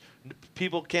managers.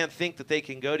 People can't think that they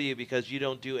can go to you because you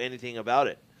don't do anything about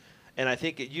it. And I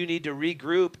think you need to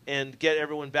regroup and get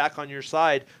everyone back on your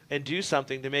side and do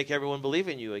something to make everyone believe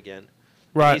in you again.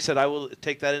 Right. And he said, I will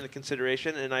take that into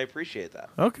consideration, and I appreciate that.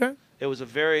 Okay. It was a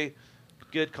very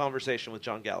good conversation with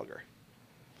John Gallagher.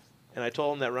 And I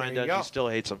told him that Ryan Dungey still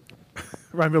hates him.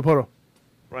 Ryan Villopoto.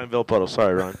 Ryan Villopoto.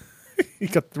 Sorry, Ryan. He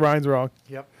got the Ryan's wrong.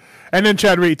 Yep. And then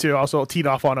Chad Reed, too, also teed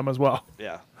off on him as well.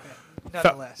 Yeah.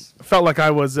 Nonetheless. Felt like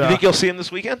I was... you think you'll see him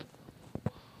this weekend?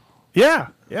 Yeah,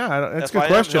 that's a good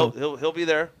question. He'll be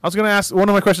there. I was going to ask, one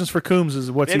of my questions for Coombs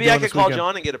is what's he doing Maybe I could this call weekend?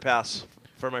 John and get a pass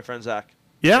for my friend Zach.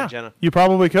 Yeah, and Jenna. you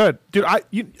probably could. Dude,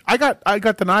 I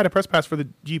got denied a press pass for the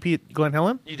GP at Glen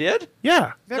Helen. You did?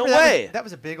 Yeah. Remember No way. That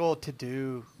was a big old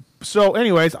to-do. So,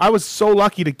 anyways, I was so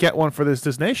lucky to get one for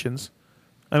this Nations.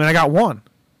 I mean, I got one.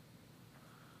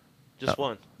 Just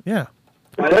one. Yeah.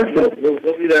 We'll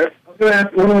be there.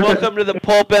 Welcome to the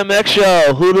Pulp MX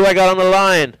show. Who do I got on the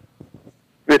line?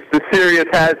 It's the serious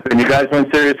has-been. You guys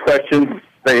want serious questions?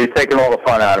 So you're taking all the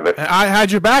fun out of it. I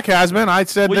had your back, Hasbin. I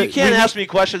said Well, that you can't ask me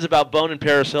questions about Bone and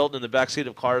Paris Hilton in the backseat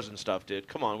of cars and stuff, dude.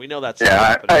 Come on, we know that's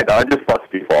Yeah, I know. I just bust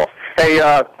people off. Hey,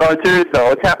 on serious though,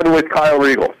 what's happening with Kyle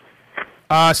Regal?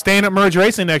 Staying at Merge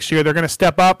Racing next year. They're going to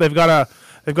step up. They've got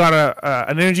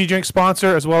an energy drink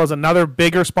sponsor as well as another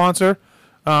bigger sponsor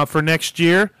for next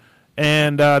year,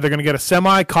 and they're going to get a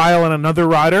semi, Kyle, and another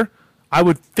rider. I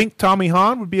would think Tommy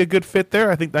Hahn would be a good fit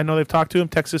there. I know they've talked to him,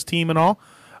 Texas team and all.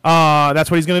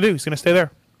 That's what he's going to do. He's going to stay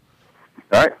there.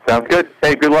 All right, sounds good.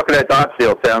 Hey, good luck with that Dodge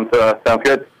deal. Sounds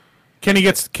good. Kenny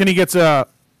gets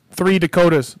 3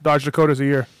 Dakotas, Dodge Dakotas a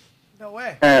year. No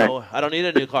way. No, I don't need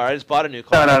a new car. I just bought a new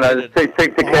car. No. Just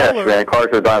take the cash, man. Cars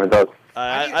are diamond dust.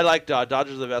 I like Dodge.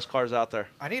 Dodgers are the best cars out there.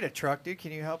 I need a truck, dude.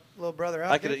 Can you help little brother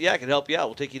out? I could help you out.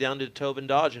 We'll take you down to Tobin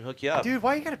Dodge and hook you up. Dude,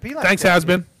 why you gotta be like Thanks, that?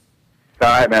 Hasbin. All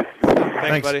right, man.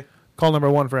 Thanks, buddy. Call number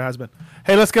 1 for Hasbin.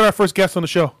 Hey, let's get our first guest on the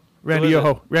show. Randy is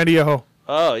Yoho. Randy Yoho.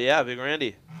 Oh, yeah, Big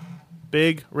Randy.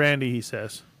 Big Randy, he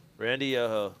says. Randy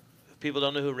Yoho. If people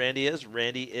don't know who Randy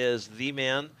is the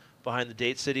man behind the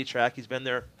Dade City track. He's been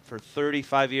there for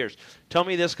 35 years. Tell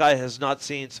me this guy has not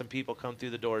seen some people come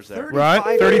through the doors there.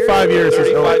 Right? 35 years.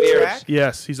 35 years.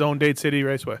 Yes, he's owned Dade City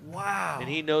Raceway. Wow. And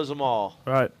he knows them all.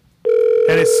 Right.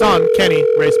 And his son, Kenny,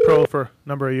 raced pro for a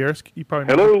number of years. You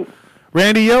probably know. Hello.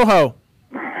 Randy Yoho.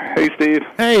 Hey, Steve.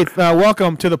 Hey,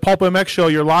 welcome to the Pulp MX show.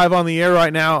 You're live on the air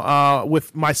right now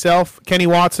with myself, Kenny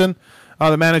Watson,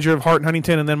 the manager of Hart and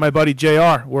Huntington, and then my buddy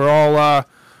JR. We're all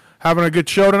having a good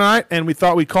show tonight, and we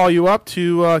thought we'd call you up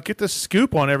to get the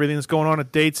scoop on everything that's going on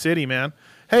at Dade City, man.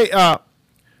 Hey,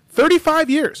 35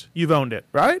 years you've owned it,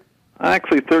 right?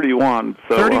 Actually, 31.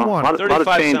 So 31. A lot of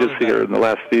changes here in the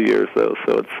last few years, though.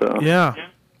 So it's yeah.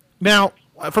 Now,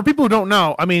 for people who don't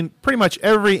know, I mean, pretty much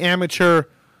every amateur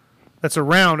that's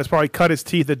around has probably cut his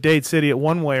teeth at Dade City at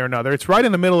one way or another. It's right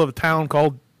in the middle of a town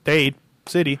called Dade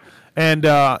City, and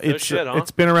it's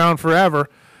been around forever.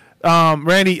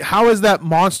 Randy, how is that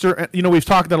monster? You know, we've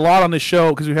talked a lot on this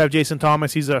show because we have Jason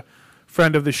Thomas. He's a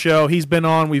friend of the show. He's been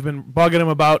on. We've been bugging him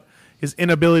about his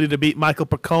inability to beat Michael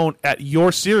Picone at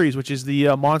your series, which is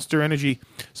the Monster Energy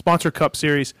Sponsor Cup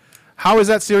Series. How is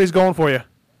that series going for you?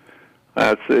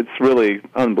 it's really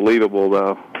unbelievable,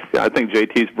 though. Yeah, I think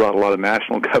JT's brought a lot of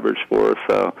national coverage for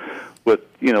us with,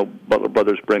 Butler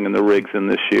Brothers bringing the rigs in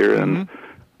this year, and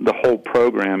the whole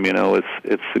program,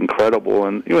 it's incredible.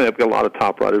 And, they've got a lot of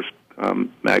top riders.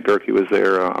 Matt Gerke was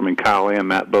there. Kyle and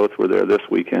Matt both were there this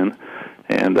weekend.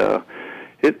 And I'm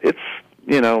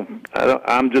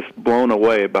just blown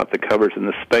away about the coverage and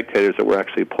the spectators that we're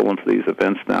actually pulling for these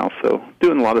events now. So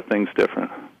doing a lot of things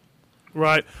different.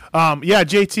 Right.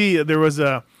 JT, there was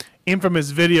a infamous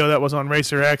video that was on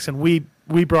Racer X, and we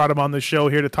brought him on the show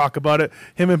here to talk about it.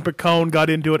 Him and Picone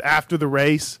got into it after the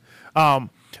race.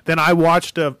 Then I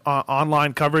watched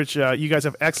online coverage. You guys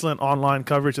have excellent online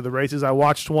coverage of the races. I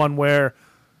watched one where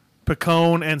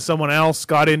Picone and someone else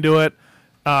got into it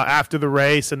after the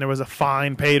race, and there was a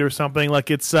fine paid or something. Like,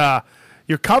 it's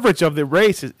your coverage of the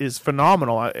race is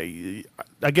phenomenal.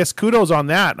 I guess kudos on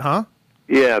that, huh?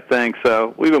 Yeah, thanks.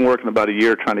 We've been working about a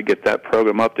year trying to get that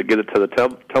program up to get it to the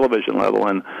television level,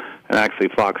 and actually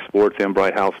Fox Sports and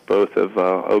Bright House both have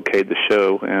okayed the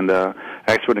show. And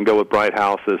actually we're going to go with Bright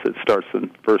House as it starts the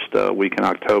first week in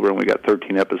October, and we got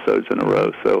 13 episodes in a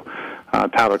row. So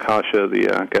Tyler Kasha,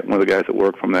 one of the guys that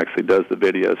work from him, actually does the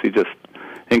videos. He just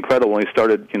incredible. He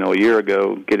started, a year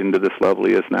ago, getting to this level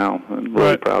he is now. I'm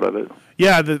really proud of it.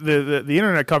 Yeah, the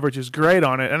internet coverage is great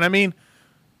on it. And I mean,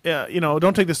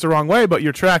 don't take this the wrong way, but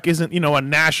your track isn't, a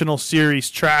national series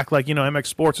track like, MX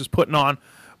Sports is putting on.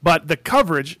 But the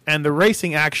coverage and the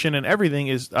racing action and everything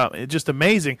is just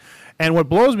amazing. And what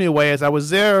blows me away is I was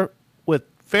there with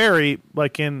Ferry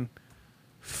like in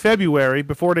February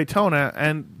before Daytona,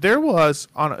 and there was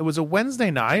it was a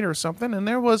Wednesday night or something, and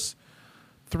there was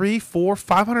 300, 400,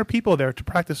 500 people there to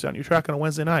practice on your track on a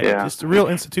Wednesday night. Yeah. It's a real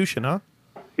institution, huh?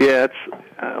 Yeah,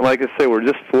 it's like I say, we're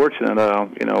just fortunate.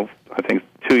 I think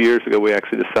 2 years ago we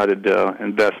actually decided to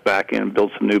invest back in,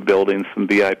 build some new buildings, some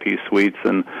VIP suites,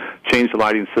 and change the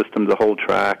lighting system to the whole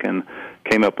track, and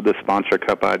came up with this Sponsor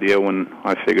Cup idea when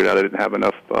I figured out I didn't have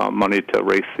enough money to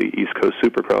race the East Coast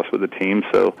Supercross with the team.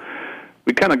 So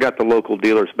we kind of got the local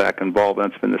dealers back involved.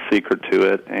 That's been the secret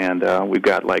to it, and we've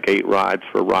got like 8 rides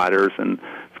for riders, and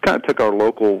we kind of took our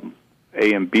local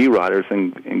A and B riders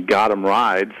and got them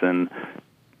rides and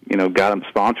got them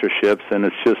sponsorships, and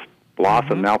it's just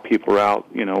blossomed. Mm-hmm. Now people are out,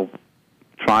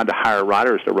 trying to hire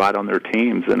riders to ride on their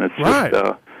teams, and it's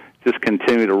just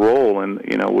continue to roll. And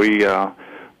we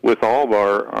with all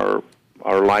of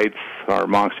our lights, our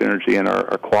Monster Energy, and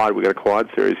our quad, we got a quad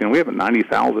series. We have a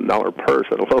 $90,000 purse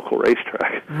at a local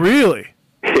racetrack. Really?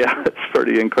 Yeah, it's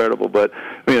pretty incredible. But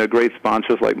great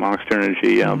sponsors like Monster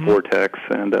Energy, Vortex,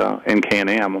 and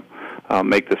Can-Am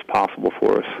make this possible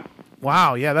for us.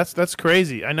 Wow, yeah, that's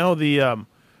crazy. I know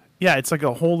it's like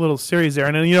a whole little series there,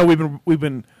 and then we've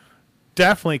been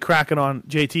definitely cracking on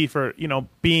JT for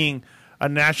being a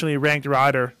nationally ranked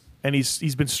rider, and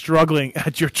he's been struggling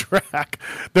at your track.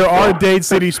 There are Dade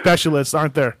City specialists,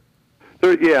 aren't there?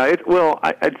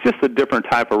 It's just a different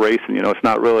type of racing. It's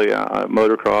not really a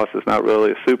motocross. It's not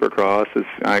really a supercross. It's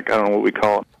I don't know what we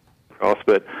call it, cross,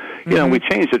 but we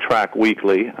change the track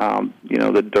weekly.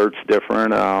 The dirt's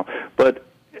different, but.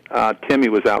 Timmy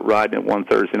was out riding at one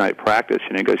Thursday night practice,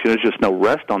 and he goes, there's just no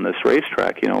rest on this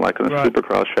racetrack. Like on a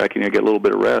supercross track, you get a little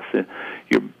bit of rest. And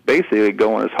you're basically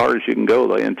going as hard as you can go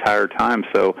the entire time.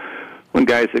 So when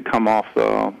guys that come off,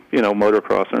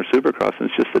 motocross or supercross,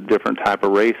 it's just a different type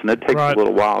of race, and it takes a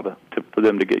little while for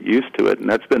them to get used to it. And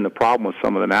that's been the problem with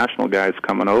some of the national guys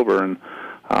coming over, and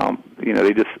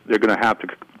they're going to have to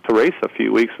race a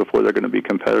few weeks before they're going to be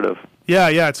competitive.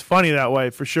 Yeah, it's funny that way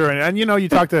for sure. And you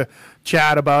talk to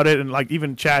Chad about it, and like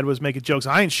even Chad was making jokes.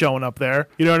 I ain't showing up there.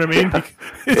 You know what I mean?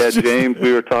 James,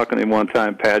 we were talking to him one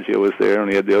time. Paggio was there, and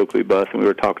he had the Oakley bus, and we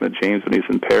were talking to James when he was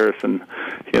in Paris, and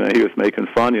he was making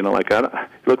fun. It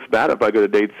looks bad if I go to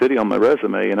Dade City on my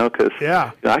resume, because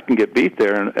I can get beat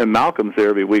there. And Malcolm's there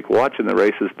every week watching the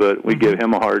races, but we give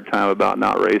him a hard time about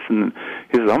not racing. And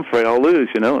he says, I'm afraid I'll lose.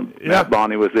 And Matt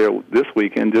Bonney was there this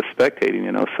weekend just spectating.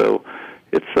 So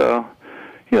it's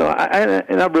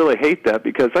I really hate that,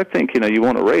 because I think you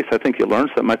want to race. I think you learn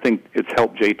something. I think it's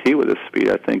helped JT with his speed.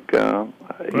 I think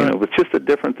it's just a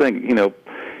different thing.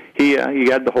 He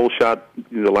had the whole shot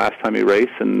the last time he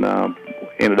raced, and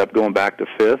ended up going back to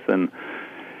 5th. And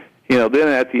then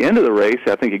at the end of the race,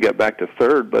 I think he got back to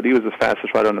 3rd, but he was the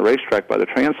fastest rider on the racetrack by the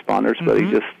transponders. But he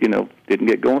just didn't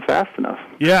get going fast enough.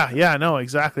 Yeah, no,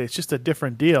 exactly. It's just a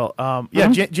different deal.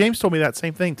 James told me that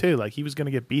same thing too. Like he was going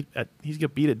to get beat at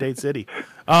Dade City.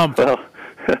 James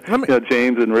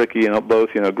and Ricky, both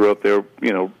grew up there,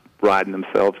 riding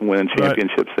themselves and winning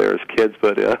championships there as kids.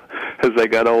 But as they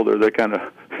got older, they kind of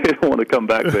don't want to come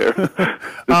back there.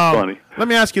 It's funny. Let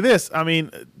me ask you this. I mean,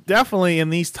 definitely in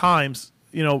these times,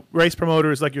 race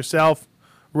promoters like yourself,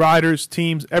 riders,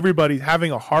 teams, everybody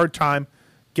having a hard time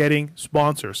getting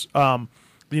sponsors.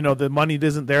 The money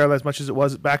isn't there as much as it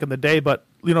was back in the day. But,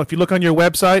 if you look on your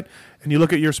website and you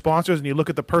look at your sponsors and you look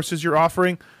at the purses you're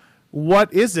offering,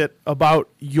 what is it about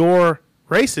your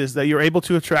races that you're able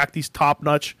to attract these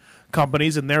top-notch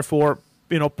companies and therefore,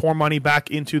 pour money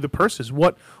back into the purses?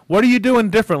 What are you doing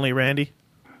differently, Randy?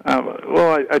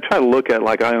 I try to look at,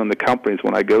 like, I own the companies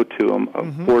when I go to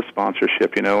them for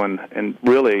sponsorship, and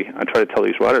really I try to tell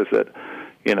these riders that,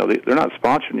 they're not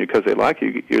sponsoring you because they like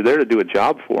you. You're there to do a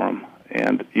job for them.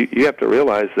 And you have to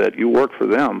realize that you work for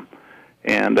them.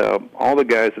 And all the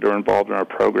guys that are involved in our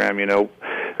program,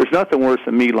 there's nothing worse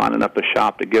than me lining up a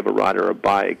shop to give a rider a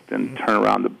bike, then turn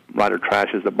around, the rider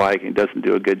trashes the bike and he doesn't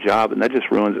do a good job, and that just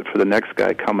ruins it for the next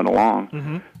guy coming along.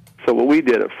 Mm-hmm. So what we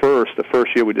did at first, the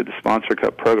first year we did the Sponsor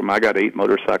Cup program, I got 8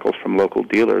 motorcycles from local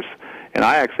dealers, and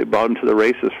I actually brought them to the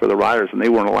races for the riders, and they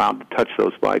weren't allowed to touch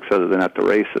those bikes other than at the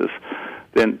races.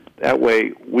 Then that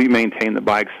way we maintained the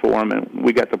bikes for them, and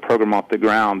we got the program off the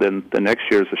ground. And the next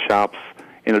year, the shops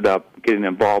ended up getting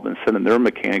involved and sending their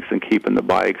mechanics and keeping the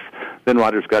bikes. Then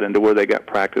riders got into where they got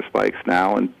practice bikes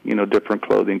now, and different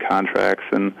clothing contracts,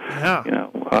 and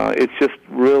it's just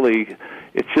really,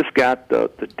 it's just got the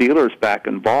dealers back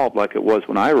involved like it was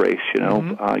when I raced,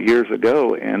 years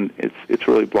ago, and it's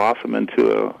really blossomed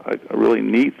into a really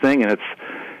neat thing, and it's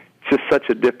just such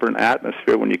a different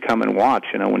atmosphere when you come and watch,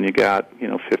 when you got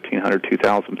 1,500,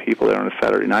 2,000 people there on a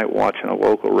Saturday night watching a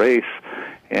local race.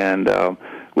 And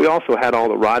we also had all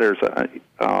the riders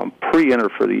pre-enter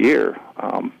for the year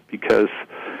because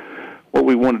what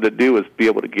we wanted to do is be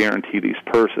able to guarantee these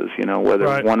purses,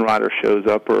 whether one rider shows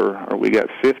up or we got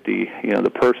 50,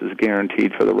 the purse is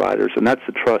guaranteed for the riders. And that's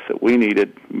the trust that we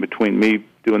needed between me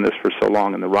doing this for so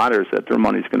long and the riders, that their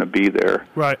money's going to be there.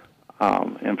 Right.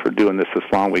 And for doing this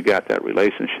long, we got that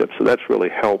relationship. So that's really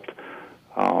helped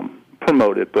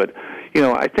promote it. But,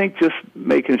 I think just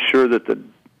making sure that the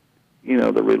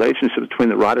relationship between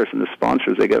the riders and the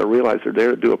sponsors, they got to realize they're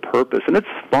there to do a purpose. And it's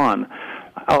fun.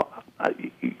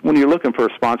 When you're looking for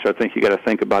a sponsor, I think you got to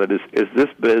think about it. Is this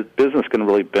business going to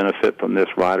really benefit from this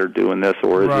rider doing this,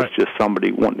 or is this just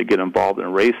somebody wanting to get involved in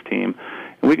a race team?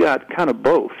 And we got kind of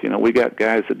both. We got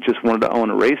guys that just wanted to own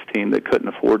a race team that couldn't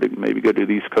afford to maybe go do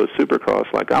the East Coast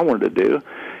Supercross like I wanted to do.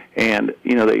 And,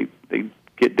 they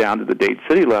get down to the Dade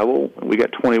City level. We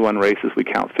got 21 races. We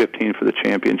count 15 for the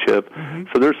championship. Mm-hmm.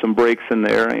 So there's some breaks in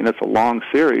there. It's a long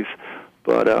series.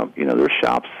 But, there's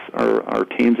shops or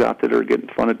teams out there that are getting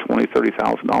funded $20,000,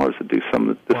 $30,000 to do some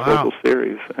of this local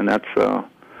series. And that's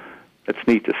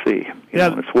neat to see.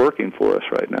 It's working for us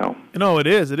right now. It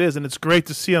is, and it's great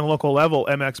to see on a local level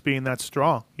MX being that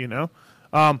strong. We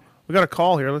got a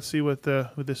call here. Let's see what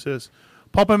who this is.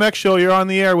 Pulp MX Show. You're on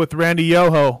the air with Randy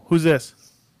Yoho. Who's this?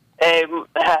 Hey,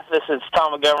 this is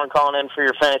Tom McGovern calling in for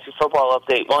your fantasy football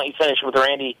update. Why don't you finish with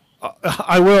Randy?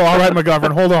 I will. All right,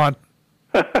 McGovern. Hold on.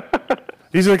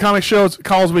 These are the comic shows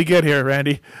calls we get here,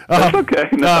 Randy. That's okay.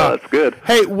 No, that's good.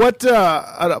 Hey, what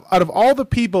out of all the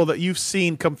people that you've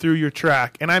seen come through your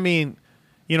track, and I mean,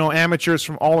 amateurs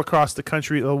from all across the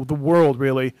country, the world,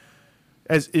 really,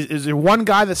 is there one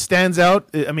guy that stands out?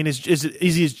 I mean, is it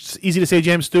easy to say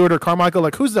James Stewart or Carmichael?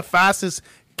 Like, who's the fastest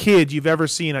kid you've ever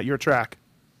seen at your track?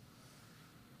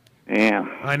 Yeah,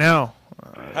 I know.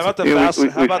 How about the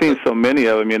we've seen so many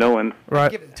of them, and and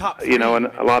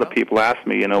a lot of people ask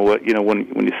me,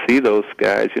 when you see those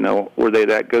guys, were they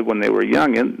that good when they were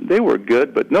young? And they were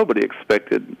good, but nobody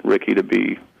expected Ricky to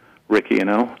be Ricky,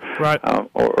 right?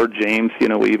 Or James,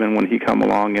 even when he come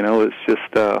along, it's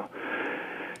just.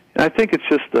 And I think it's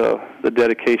just the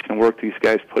dedication and work these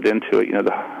guys put into it.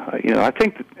 I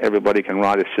think that everybody can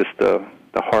ride. It's just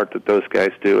the heart that those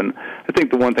guys do. And I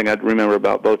think the one thing I'd remember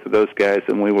about both of those guys,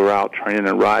 and we were out training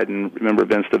and riding, remember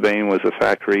Vince Devane was a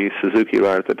factory Suzuki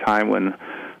rider at the time when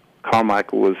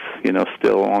Carmichael was,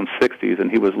 still on 60s,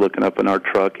 and he was looking up in our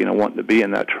truck, wanting to be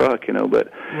in that truck,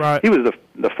 but he was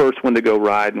the first one to go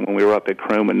riding when we were up at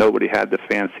Coombs, and nobody had the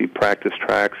fancy practice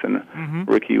tracks, and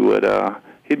Ricky would...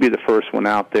 he'd be the first one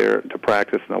out there to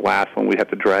practice, and the last one we'd have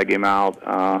to drag him out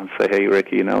and say, hey,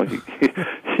 Ricky, you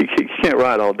can't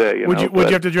ride all day. Would you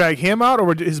have to drag him out, or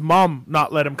would his mom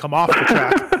not let him come off the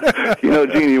track?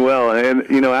 Jeannie well.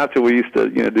 And, after we used to,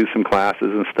 do some classes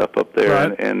and stuff up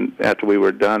there, and after we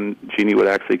were done, Jeannie would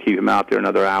actually keep him out there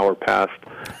another hour past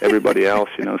everybody else,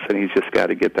 saying he's just got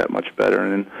to get that much better.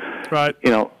 And,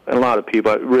 a lot of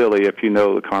people, really, if you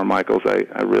know the Carmichaels,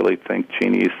 I really think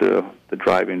Jeannie's the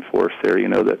driving force there,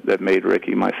 that made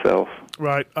Ricky myself.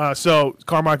 Right. So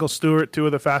Carmichael, Stewart, two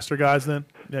of the faster guys then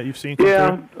that you've seen?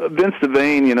 Vince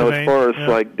Devane, as far as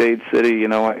like Dade City,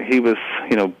 he was,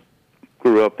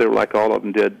 grew up there like all of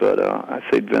them did, but I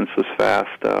say Vince was fast.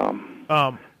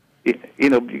 You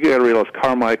got to realize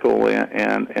Carmichael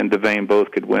and Devane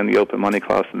both could win the open money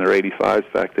class in their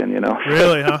 85s back then,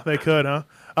 Really, huh? They could, huh?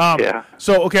 Yeah.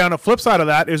 So, okay, on the flip side of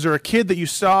that, is there a kid that you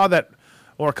saw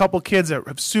or a couple kids that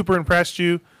have super impressed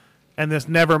you and this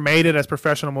never made it as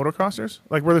professional motocrossers?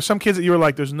 Like, were there some kids that you were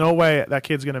like, there's no way that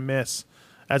kid's going to miss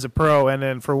as a pro, and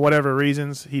then for whatever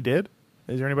reasons he did?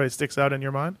 Is there anybody that sticks out in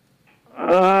your mind?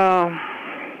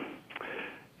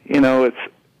 It's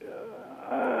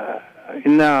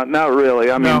no, not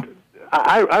really. I mean,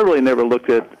 I really never looked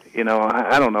at,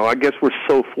 I don't know. I guess we're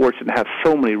so fortunate to have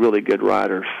so many really good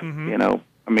riders. I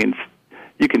mean,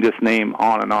 you can just name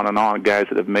on and on and on guys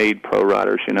that have made pro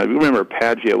riders. You remember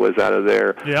Paggio was out of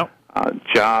there. Yep.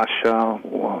 Josh,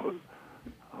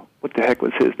 what the heck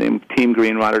was his name? Team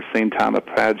Green Rider, same time as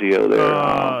Paggio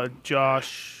there.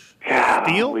 Josh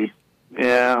Steele?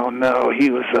 No, he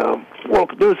was. Well,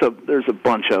 there's a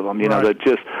bunch of them. That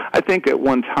just. I think at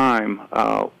one time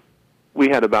we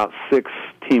had about 6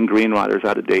 Team Green riders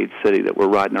out of Dade City that were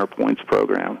riding our points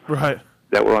program. Right.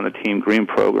 That were on the Team Green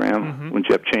program when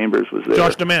Jeff Chambers was there.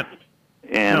 Josh DeMint.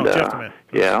 And Jeff DeMint.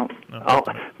 Yeah.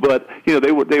 But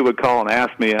they would call and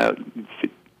ask me.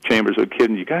 Chambers would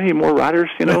kid, you got any more riders?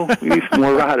 We need some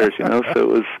more riders. So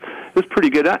it was pretty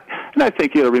good. And I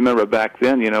think remember back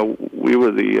then. We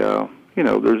were the.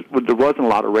 There wasn't a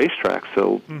lot of racetracks,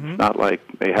 so it's not like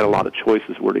they had a lot of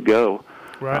choices where to go.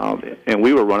 Right. And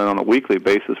we were running on a weekly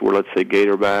basis where, let's say,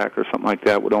 Gatorback or something like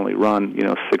that would only run,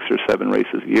 6 or 7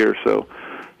 races a year. So,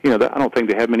 I don't think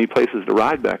they had many places to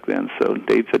ride back then. So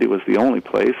Dade City was the only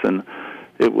place, and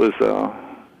it was,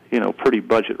 pretty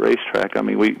budget racetrack. I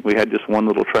mean, we had just one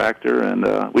little tractor, and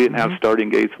we didn't have starting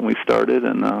gates when we started,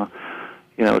 and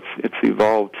it's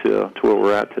evolved to where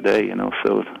we're at today.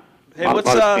 So hey, a lot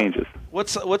of changes.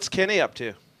 What's Kenny up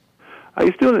to?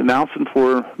 He's doing announcing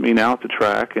for me now at the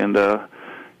track, and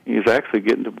he's actually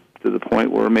getting to the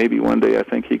point where maybe one day I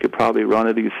think he could probably run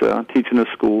it. He's teaching the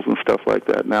schools and stuff like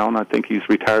that now, and I think he's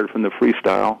retired from the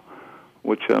freestyle,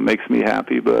 which makes me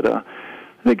happy. But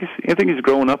I think he's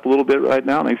growing up a little bit right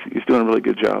now, and he's doing a really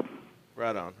good job.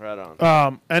 Right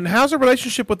on. And how's the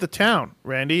relationship with the town,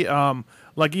 Randy?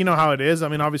 Like, how it is. I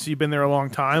mean, obviously you've been there a long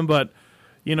time, but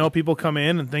people come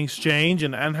in and things change,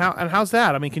 and how's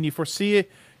that? I mean, can you foresee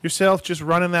yourself just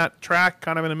running that track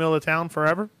kind of in the middle of town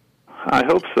forever? I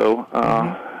hope so.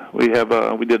 We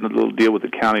did a little deal with the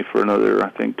county for another, I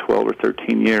think, 12 or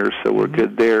 13 years, so we're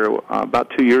good there.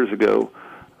 About 2 years ago,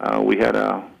 we had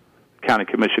a county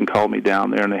commission call me down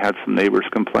there, and they had some neighbors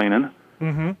complaining.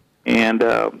 And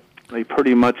they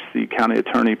the county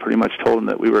attorney pretty much told them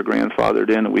that we were grandfathered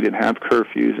in, and we didn't have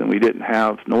curfews, and we didn't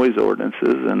have noise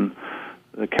ordinances, and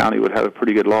the county would have a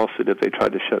pretty good lawsuit if they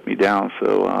tried to shut me down.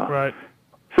 So, right.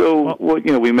 So,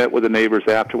 we met with the neighbors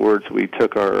afterwards. We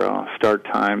took our start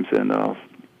times, and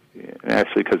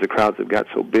actually, because the crowds have got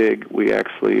so big, we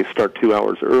actually start 2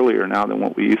 hours earlier now than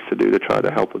what we used to do to try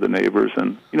to help with the neighbors.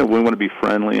 And, we want to be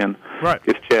friendly. And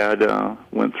if Chad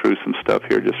went through some stuff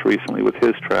here just recently with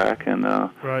his track, and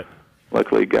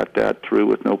luckily got that through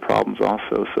with no problems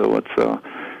also. So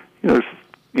it's,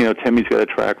 Timmy's got a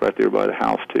track right there by the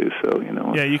house, too. So,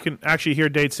 Yeah, you can actually hear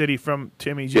Dade City from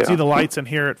Timmy's. You can see the lights and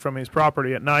hear it from his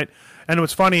property at night. And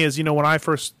what's funny is, when I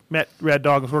first met Red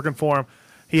Dog, I was working for him,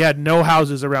 he had no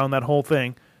houses around that whole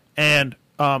thing. And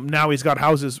now he's got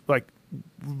houses, like,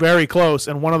 very close.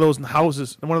 And one of those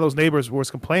neighbors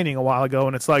was complaining a while ago.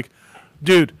 And it's like,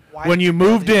 dude, when you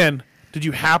moved in, did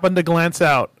you happen to glance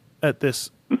out at this,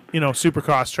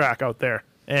 supercross track out there?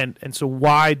 And so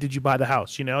why did you buy the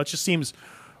house? It just seems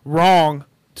wrong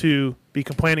to be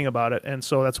complaining about it, and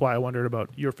so that's why I wondered about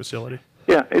your facility.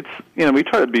 Yeah, it's we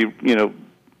try to be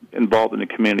involved in the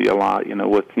community a lot,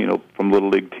 with from little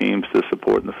league teams to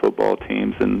supporting the football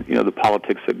teams, and the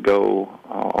politics that go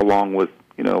along with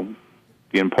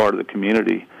being part of the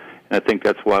community. And I think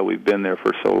that's why we've been there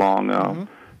for so long.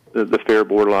 The fair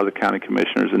board, a lot of the county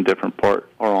commissioners in different part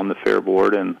are on the fair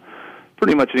board, and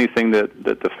pretty much anything that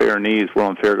the fair needs, we're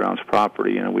on Fairgrounds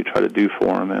property. We try to do for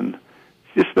them, and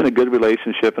it's just been a good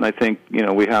relationship. And I think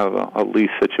we have a lease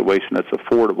situation that's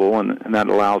affordable, and that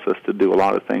allows us to do a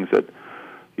lot of things that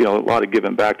a lot of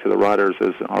giving back to the riders.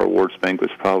 As our awards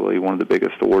banquet's probably one of the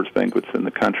biggest awards banquets in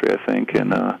the country, I think,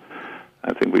 and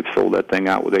I think we've sold that thing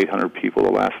out with 800 people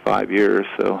the last 5 years.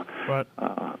 So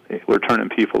we're turning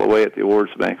people away at the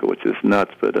awards banquet, which is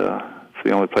nuts, but it's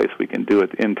the only place we can do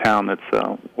it in town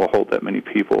that's will hold that many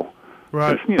people.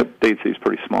 Right. Dade City's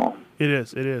pretty small. It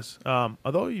is.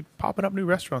 Although you're popping up new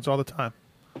restaurants all the time.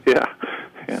 Yeah.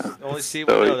 Only Steve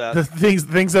will know that. The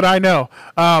things that I know.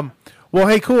 Well,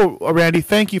 hey, cool, Randy.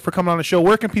 Thank you for coming on the show.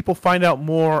 Where can people find out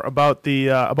more about the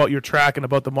about your track and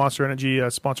about the Monster Energy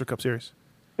Sponsor Cup Series?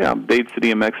 Yeah,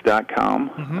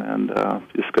 DadeCityMX.com, and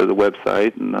just go to the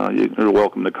website, and you're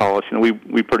welcome to call us.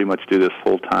 We pretty much do this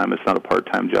full time. It's not a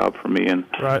part-time job for me, and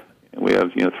we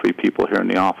have 3 people here in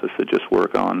the office that just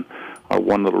work on our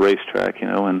one little racetrack.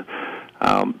 And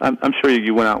I'm sure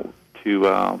you went out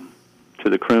to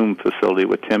the Coombs facility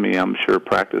with Timmy. I'm sure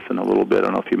practicing a little bit. I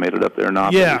don't know if you made it up there or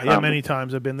not. Yeah, many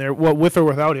times I've been there. Well, with or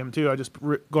without him too. I just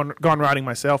gone riding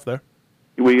myself there.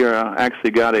 We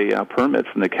actually got a permit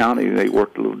from the county. They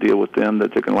worked a little deal with them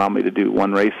that they can allow me to do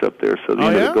one race up there. So the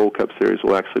end of the Gold Cup Series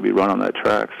will actually be run on that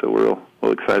track. So we're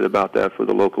real excited about that for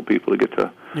the local people to get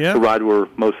to ride where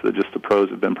most of just the pros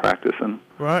have been practicing.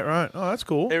 Right. Oh, that's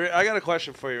cool. Hey, I got a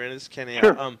question for you, Randy. This is Kenny.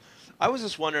 Sure. I was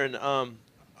just wondering,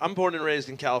 I'm born and raised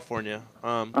in California.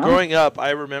 Growing up,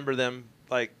 I remember them,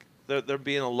 like, there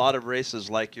being a lot of races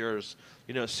like yours,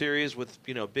 series with,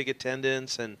 big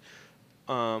attendance and,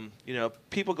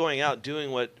 people going out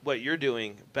doing what you're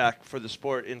doing back for the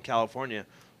sport in California.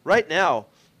 Right now,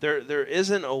 there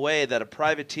isn't a way that a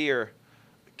privateer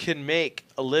can make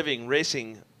a living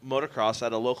racing motocross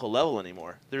at a local level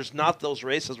anymore. There's not those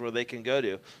races where they can go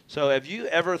to. So have you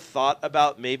ever thought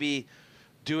about maybe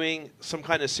doing some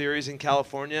kind of series in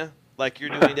California like you're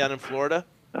doing down in Florida?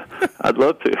 I'd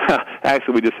love to.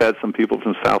 Actually, we just had some people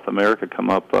from South America come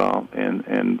up,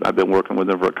 and I've been working with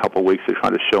them for a couple of weeks to try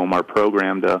to show them our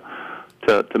program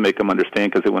to make them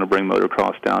understand, because they want to bring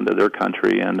motocross down to their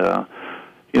country. And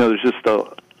there's just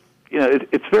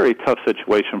it's a very tough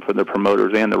situation for the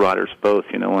promoters and the riders both.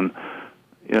 And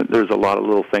there's a lot of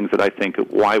little things that I think of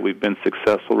why we've been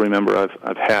successful. Remember,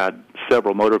 I've had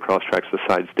several motocross tracks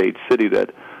besides Dade City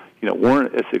that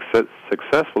weren't as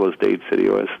successful as Dade City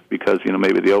was, because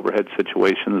maybe the overhead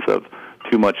situations of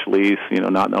too much lease,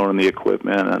 not owning the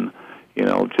equipment, and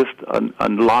just a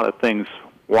lot of things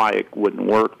why it wouldn't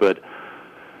work. But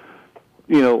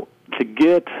to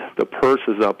get the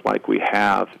purses up like we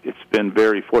have, it's been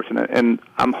very fortunate, and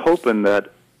I'm hoping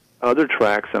that other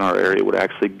tracks in our area would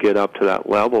actually get up to that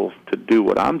level to do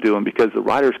what I'm doing, because the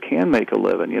riders can make a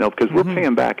living, because we're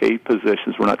paying back 8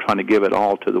 positions. We're not trying to give it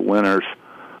all to the winners,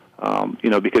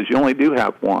 because you only do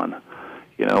have one,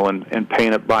 and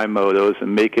paying it by motos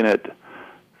and making it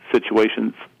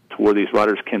situations to where these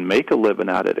riders can make a living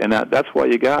at it. And that's why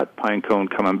you got Pinecone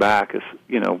coming back, is,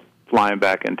 flying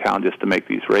back in town just to make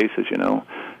these races,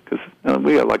 because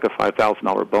we got like a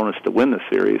 $5,000 bonus to win the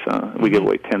series. We give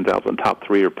away $10,000. Top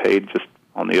 3 are paid just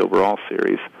on the overall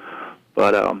series.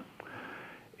 But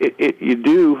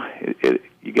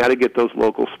you got to get those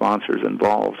local sponsors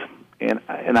involved, and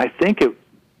I think they're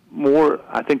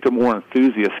more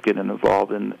enthusiasts getting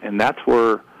involved, and that's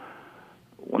where,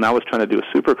 when I was trying to do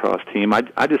a Supercross team,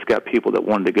 I just got people that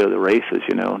wanted to go to the races,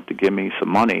 to give me some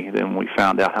money. Then we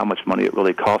found out how much money it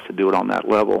really costs to do it on that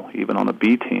level, even on a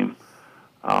B team.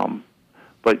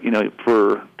 But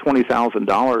for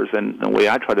 $20,000, and the way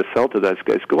I try to sell to those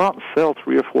guys, go out and sell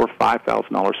 $3,000 or $4,000 or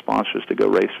 $5,000 sponsors to go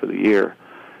race for the year.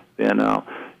 Then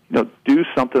do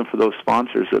something for those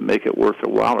sponsors that make it worth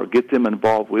their while, or get them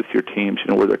involved with your teams,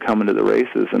 where they're coming to the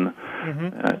races. And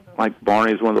like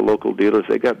Barney's one of the local dealers.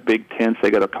 They got big tents. They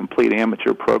got a complete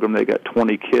amateur program. They got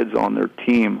 20 kids on their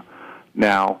team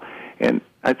now. And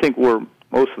I think where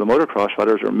most of the motocross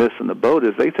riders are missing the boat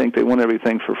is they think they want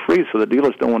everything for free, so the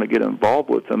dealers don't want to get involved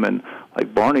with them. And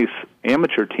like Barney's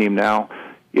amateur team now,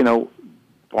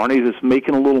 Barney's is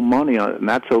making a little money on it, and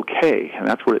that's okay, and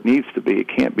that's what it needs to be. It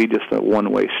can't be just a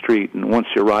one-way street. And once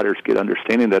your riders get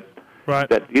understanding that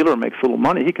that dealer makes a little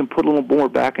money, he can put a little more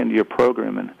back into your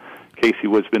program. And Casey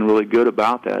Wood's been really good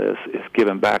about that, is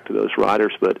giving back to those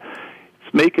riders. But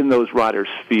it's making those riders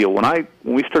feel. When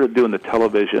we started doing the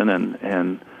television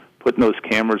and putting those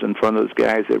cameras in front of those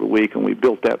guys every week, and we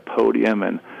built that podium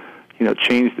and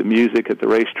changed the music at the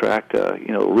racetrack to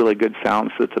a really good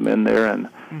sound system in there, and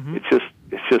it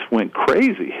just went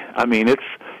crazy. I mean,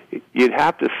 you'd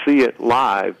have to see it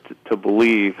live to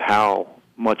believe how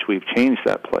much we've changed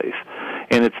that place.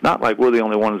 And it's not like we're the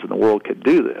only ones in the world could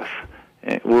do this.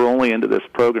 And we're only into this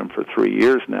program for 3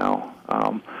 years now.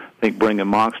 I think bringing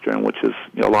Monster in, which is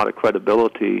a lot of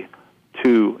credibility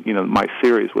to my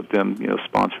series with them,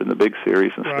 sponsoring the big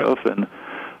series and stuff.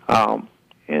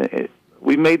 And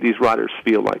we made these riders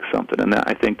feel like something, and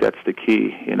I think that's the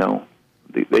key.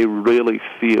 They really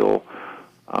feel,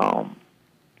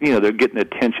 they're getting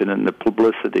attention and the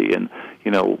publicity, and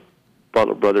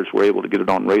Butler Brothers were able to get it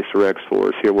on Racer X for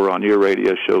us. Here we're on your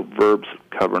radio show, Verb's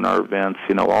covering our events.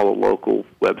 All the local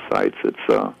websites.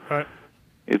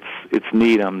 It's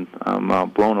neat. I'm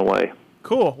blown away.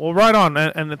 Cool. Well, right on,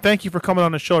 and thank you for coming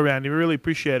on the show, Randy. We really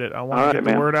appreciate it. I want to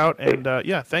get the word out, and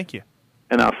thank you.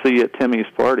 And I'll see you at Timmy's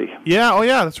party. Yeah,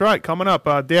 that's right. Coming up,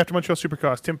 day after Montreal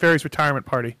Supercross, Tim Ferry's retirement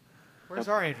party. Where's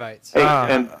our invites? Hey,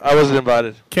 and I wasn't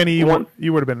invited. Kenny, you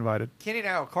would have been invited. Kenny and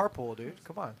I will carpool, dude.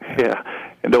 Come on. Yeah,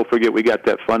 and don't forget we got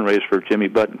that fundraiser for Jimmy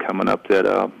Button coming up.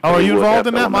 Are you involved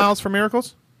in that, Miles for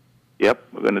Miracles? Yep,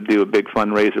 we're going to do a big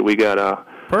fundraiser. We got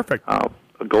perfect.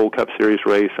 a Gold Cup Series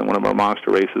race and one of our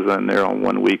monster races on there on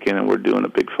one weekend, and we're doing a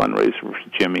big fundraiser for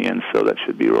Jimmy, and so that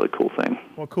should be a really cool thing.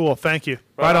 Well, cool. Thank you.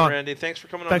 Right on, Randy. Thanks for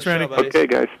coming on the Randy. show, buddy. Okay,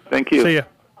 guys. Thank you. See ya.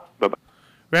 Bye-bye.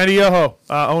 Randy Yoho,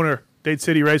 owner, Dade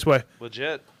City Raceway.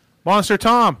 Legit. Monster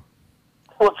Tom.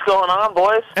 What's going on,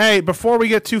 boys? Hey, before we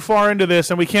get too far into this,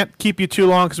 and we can't keep you too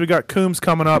long because we got Coombs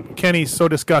coming up. Kenny's so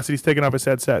disgusted he's taking off his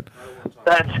headset.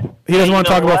 He doesn't want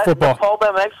to talk about football. The Pulp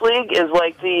MX League is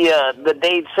like the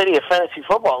Dade City of fantasy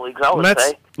football leagues, I would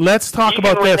say. Let's talk about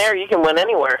You can win this. there, you can win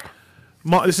anywhere.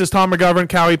 This is Tom McGovern,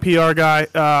 Cowie PR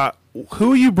guy.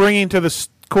 Who are you bringing to the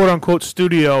quote-unquote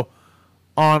studio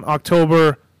on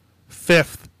October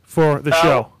 5th for the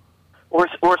show?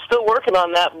 We're still working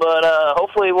on that, but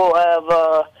hopefully we'll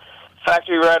have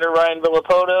factory rider Ryan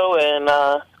Villapoto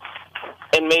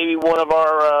and maybe one of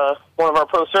our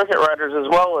pro circuit riders as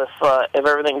well if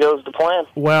everything goes to plan.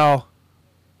 Well,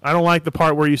 I don't like the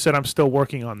part where you said I'm still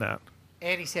working on that.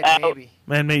 And he said maybe.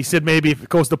 Man, he said maybe if it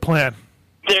goes to plan.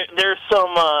 There's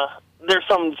some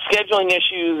scheduling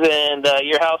issues, and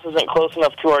your house isn't close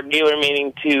enough to our dealer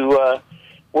meeting to.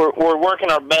 We're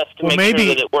working our best to make sure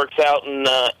that it works out,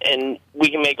 and we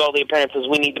can make all the appearances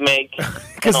we need to make,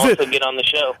 and also get on the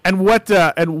show. And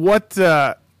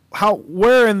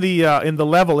where in the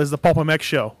level is the Pulp MX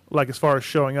show? Like as far as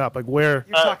showing up, like where?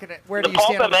 Where the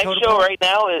Pulp MX show right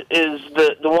now is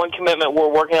the one commitment we're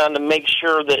working on to make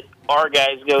sure that our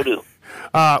guys go to.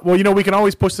 Well, we can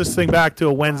always push this thing back to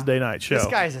a Wednesday night show. This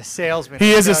guy's a salesman.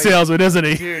 He is a salesman, isn't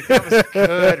he? Dude, that was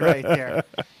good right there.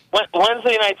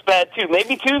 Wednesday night's bad too.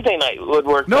 Maybe Tuesday night would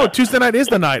work. No, Tuesday night is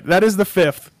the night. That is the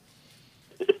 5th.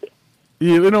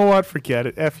 You know what? Forget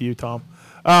it. F you, Tom.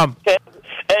 Okay.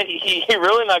 Hey, you're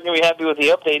really not going to be happy with the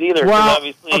update either. Well,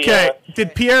 obviously, okay.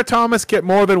 Did Pierre Thomas get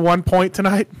more than 1 point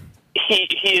tonight? He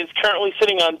is currently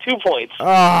sitting on 2 points.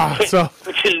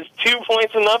 Which is 2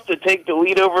 points enough to take the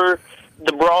lead over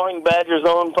the Brawling Badgers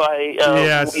owned by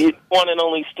one and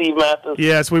only Steve Mathis.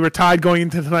 Yes, we were tied going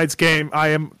into tonight's game.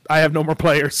 I have no more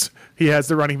players. He has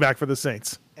the running back for the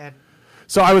Saints.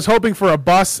 So I was hoping for a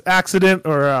bus accident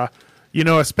or a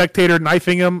spectator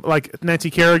knifing him like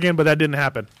Nancy Kerrigan, but that didn't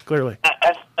happen, clearly.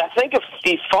 I think if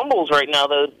he fumbles right now,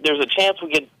 though, there's a chance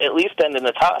we could at least end in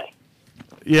a tie.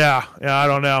 Yeah, I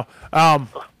don't know.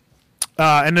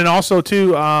 And then also,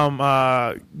 too,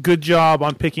 good job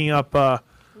on picking up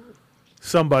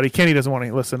somebody. Kenny doesn't want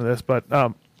to listen to this, but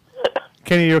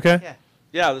Kenny, you okay?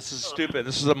 Yeah, this is stupid.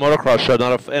 This is a motocross show,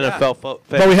 not an NFL.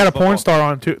 But we had a porn star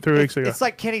on 3 weeks ago. It's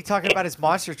like Kenny talking about his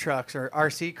monster trucks or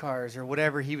RC cars or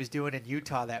whatever he was doing in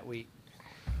Utah that week.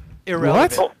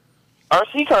 Irrelevant. What?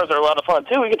 RC cars are a lot of fun,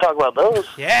 too. We can talk about those.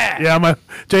 Yeah. Yeah, my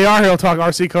JR here will talk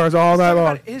RC cars all night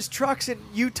long. His trucks in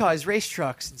Utah, his race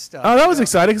trucks and stuff. Oh, that was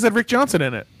exciting because it had Rick Johnson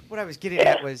in it. What I was getting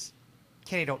at was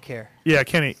Kenny don't care. Yeah,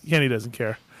 Kenny doesn't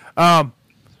care.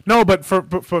 No, but for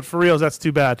reals, that's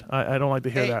too bad. I don't like to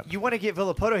hear that. You want to get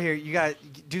Villapoto here, you got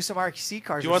to do some RC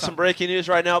cars. Do you want some breaking news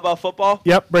right now about football?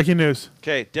 Yep, breaking news.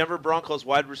 Okay, Denver Broncos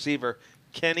wide receiver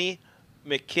Kenny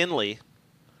McKinley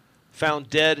found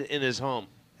dead in his home.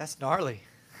 That's gnarly.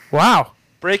 Wow.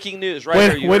 Breaking news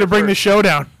right here. Way to bring the show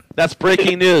down. That's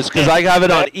breaking news because I have it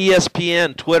on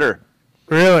ESPN Twitter.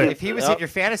 Really? If he was in your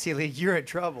fantasy league, you're in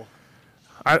trouble.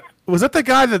 Was that the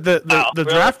guy that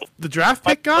the draft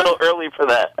pick guy? A little early for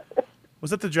that. Was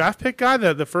that the draft pick guy,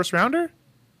 the first rounder?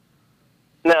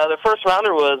 No, the first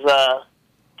rounder was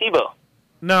Tebow.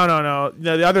 No.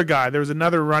 The other guy. There was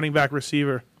another running back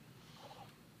receiver.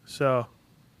 So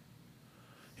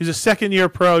he's a second-year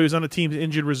pro. He was on the team's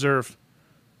injured reserve.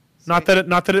 Not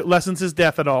that it lessens his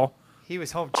death at all. He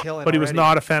was home chilling. But he was already.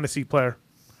 not a fantasy player.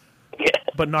 Yeah.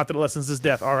 But not that it lessens his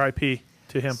death. R.I.P.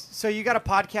 to him. So you got a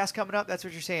podcast coming up? That's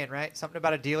what you're saying, right? Something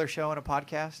about a dealer show and a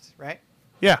podcast, right?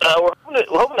 Yeah. We're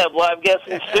hoping to have live guests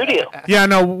in the studio. Yeah,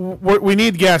 no, we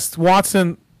need guests.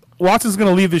 Watson's going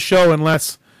to leave the show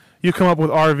unless you come up with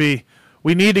RV.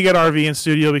 We need to get RV in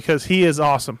studio because he is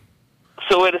awesome.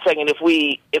 So wait a second. If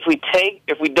we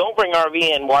don't bring RV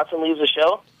in, Watson leaves the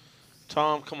show.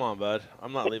 Tom, come on, bud.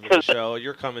 I'm not leaving the show.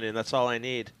 You're coming in. That's all I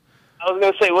need. I was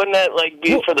going to say, wouldn't that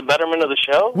be for the betterment of the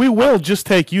show? We will just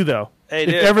take you though. Hey, if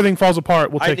dude, everything falls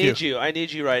apart, we'll take you. I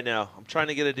need you right now. I'm trying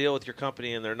to get a deal with your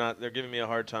company, and they're giving me a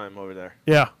hard time over there.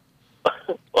 Yeah.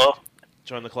 Well,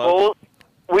 join the club. Well,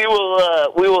 we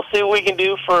will see what we can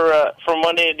do for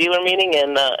Monday at dealer meeting,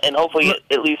 and hopefully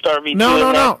at least RV.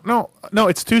 No.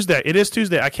 It's Tuesday. It is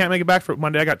Tuesday. I can't make it back for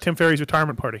Monday. I got Tim Ferry's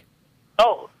retirement party.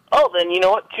 Oh, then you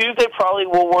know what? Tuesday probably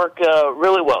will work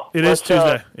really well. It is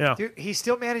Tuesday. Yeah. Dude, he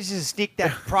still manages to sneak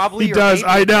that probably. He does.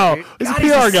 I know. Dude. He's God, a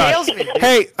PR guy. salesman, dude.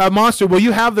 Hey, Monster, will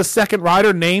you have the second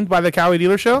rider named by the Cowie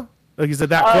Dealer Show? Like, is it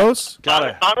that close?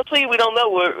 Honestly, we don't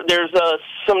know. There's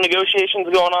some negotiations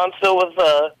going on still with.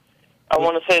 I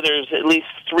want to say there's at least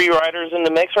 3 riders in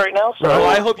the mix right now. So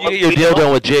I hope you get your deal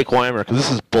done with Jake Weimer, because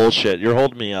this is bullshit. You're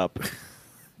holding me up.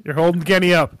 You're holding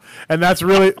Kenny up, and that's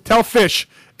really tell Fish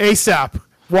ASAP.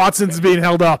 Watson's being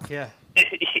held up. Yeah.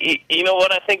 You know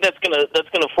what? I think that's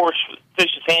gonna force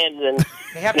Fish's hand, and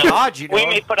they have to dodge. We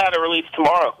may put out a release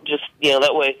tomorrow, just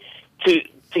that way to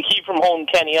keep from holding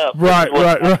Kenny up. Right.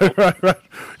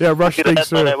 Yeah, rush things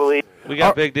through. I believe. We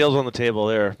got big deals on the table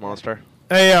there, Monster.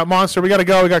 Hey, Monster, we got to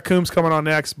go. We got Coombs coming on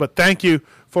next, but thank you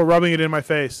for rubbing it in my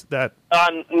face that.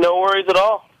 No worries at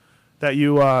all. That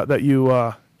you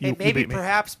Hey, maybe,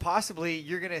 perhaps, possibly,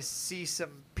 you're going to see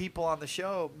some people on the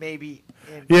show, maybe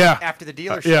after the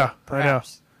dealership. Yeah,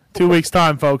 perhaps. I know. 2 weeks'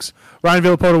 time, folks. Ryan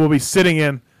Villapota will be sitting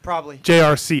in probably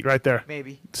JR's seat right there.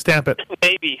 Maybe. Stamp it.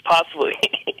 Maybe, possibly.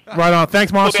 Right on.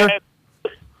 Thanks, Monster. Okay.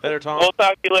 Later, Tom. We'll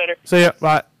talk to you later. See ya.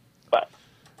 Bye. Bye.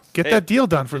 Get that deal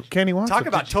done for Kenny Watson. Talk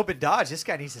about Tobin Dodge. This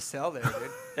guy needs to sell there,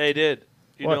 dude. Hey, dude.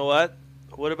 You What? know what?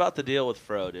 What about the deal with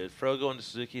Fro, dude? Fro going to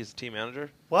Suzuki as team manager?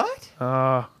 What?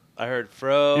 I heard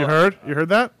Fro. You heard? You heard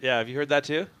that? Yeah, have you heard that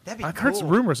too? That'd be I've heard some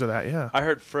rumors of that, yeah. I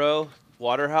heard Fro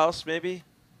Waterhouse, maybe?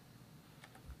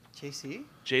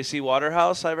 JC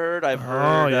Waterhouse, I've heard. I've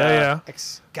heard. yeah.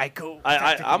 Ex-Geico.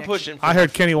 I'm pushing. I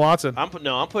heard Kenny Watson. I'm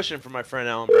pushing for my friend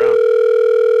Alan Brown.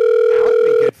 That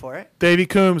would be good for it. Davey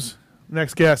Coombs,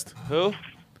 next guest. Who?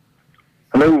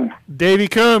 Hello. Davey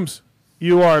Coombs.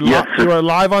 You are Yes, sir. you are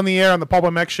live on the air on the Pulp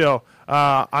MX show.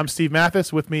 I'm Steve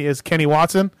Mathis. With me is Kenny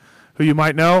Watson, who you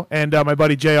might know, and my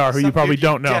buddy JR, who you probably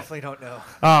don't know. Definitely don't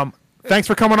know. Thanks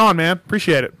for coming on, man.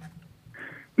 Appreciate it.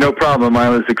 No problem. I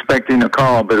was expecting a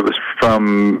call, but it was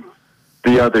from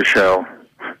the other show,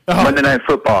 Monday Night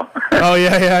Football. Oh,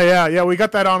 yeah. We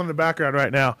got that on in the background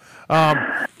right now.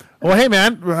 Well, hey,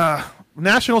 man,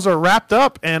 Nationals are wrapped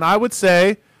up, and I would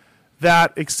say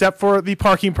that except for the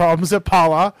parking problems at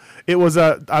Paula, it was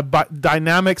a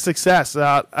dynamic success.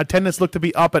 Attendance looked to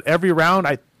be up at every round.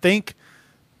 I think,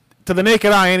 to the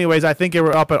naked eye anyways, I think they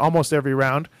were up at almost every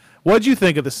round. What did you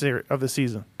think of the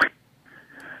season?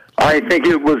 I think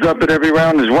it was up at every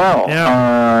round as well.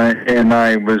 Yeah. And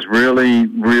I was really,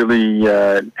 really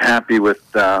happy with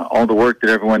all the work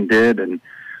that everyone did and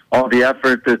all the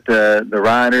effort that the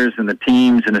riders and the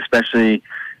teams, and especially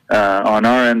on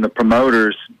our end, the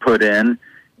promoters put in.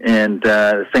 And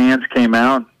the fans came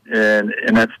out, and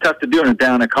that's tough to do in a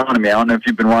down economy. I don't know if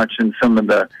you've been watching some of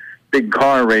the big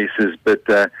car races, but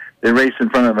they race in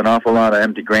front of an awful lot of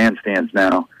empty grandstands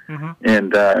now. Mm-hmm.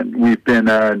 And we've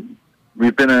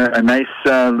been a nice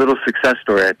little success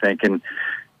story, I think, and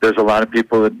there's a lot of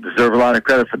people that deserve a lot of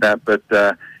credit for that. But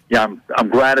yeah, I'm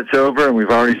glad it's over, and we've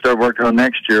already started working on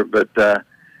next year. But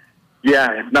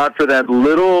yeah, if not for that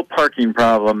little parking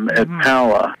problem at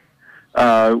Pala,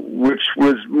 which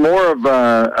was more of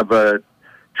a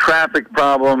traffic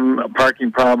problem, a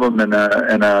parking problem, and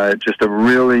just a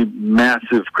really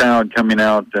massive crowd coming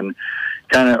out and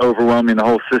kind of overwhelming the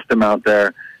whole system out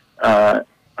there.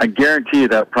 I guarantee you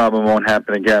that problem won't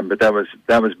happen again, but that was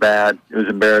bad. It was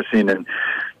embarrassing, and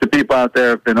the people out there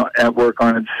have been at work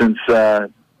on it since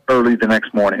early the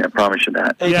next morning. I promise you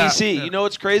that. Hey, DC, you know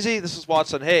what's crazy? This is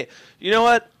Watson. Hey, you know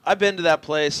what? I've been to that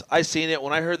place. I seen it.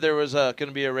 When I heard there was going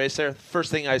to be a race there, the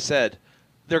first thing I said,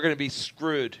 they're going to be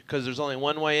screwed because there's only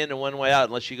one way in and one way out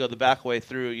unless you go the back way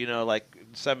through, like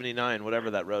 79, whatever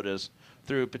that road is,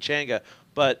 through Pachanga.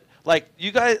 But like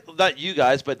not you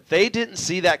guys, but they didn't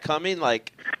see that coming.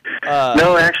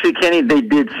 No, actually, Kenny, they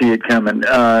did see it coming.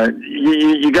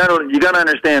 You got to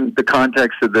understand the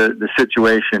context of the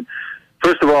situation.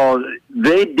 First of all,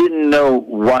 they didn't know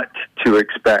what to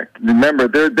expect. Remember,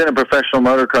 there had been a professional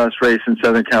motocross race in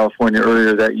Southern California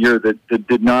earlier that year that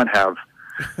did not have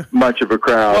much of a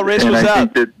crowd. What race and was I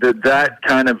that? think that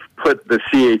kind of put the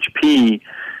CHP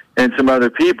and some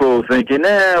other people thinking,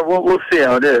 we'll see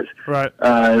how it is. Right.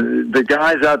 The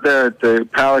guys out there at the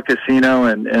Pala Casino,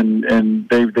 and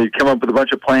they come up with a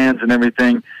bunch of plans and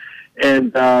everything.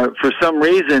 And for some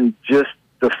reason, just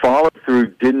the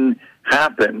follow-through didn't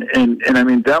happen. And I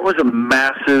mean, that was a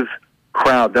massive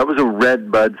crowd. That was a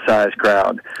Red Bud-sized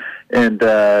crowd. And,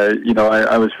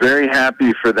 I was very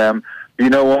happy for them. But you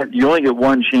know what? You only get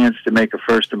one chance to make a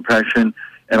first impression,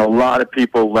 and a lot of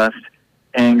people left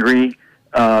angry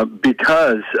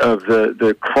because of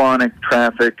the chronic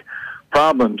traffic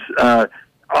problems.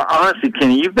 Honestly,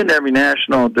 Kenny, you've been to every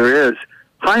national there is.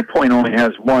 High Point only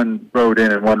has one road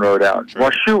in and one road out. Sure.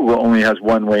 Washoe only has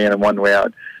one way in and one way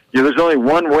out. There's only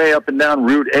one way up and down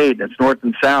Route 8, and it's north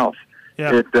and south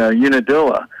at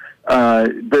Unadilla.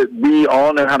 But we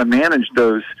all know how to manage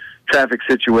those traffic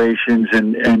situations,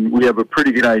 and we have a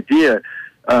pretty good idea.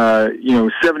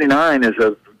 79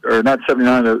 or not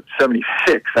 79,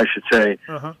 76, I should say,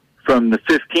 from the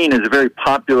 15 is a very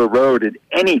popular road at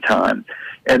any time.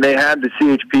 And they had the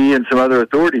CHP and some other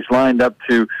authorities lined up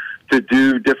to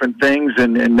do different things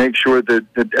and make sure that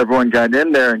everyone got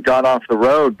in there and got off the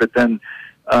road. But then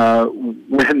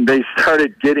when they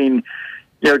started getting,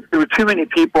 there were too many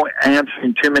people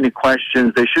answering too many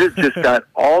questions. They should have just got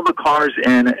all the cars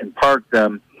in and parked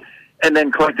them and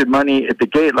then collected money at the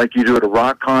gate like you do at a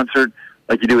rock concert,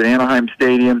 like you do at Anaheim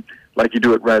Stadium, like you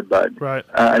do at Redbud. Right.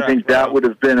 I think that would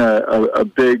have been a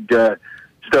big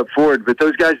step forward. But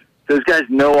those guys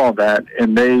know all that,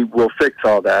 and they will fix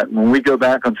all that. When we go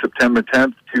back on September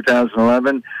 10th,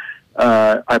 2011,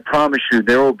 I promise you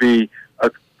there will be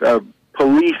a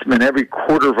policeman every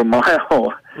quarter of a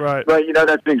mile. Right. But,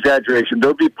 that's an exaggeration.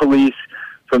 There'll be police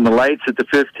from the lights at the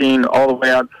 15 all the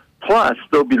way out. Plus,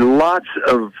 there'll be lots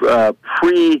of routes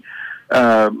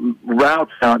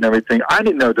out and everything. I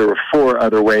didn't know there were 4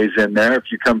 other ways in there.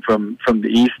 If you come from the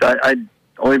east, I'd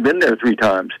only been there 3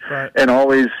 times, and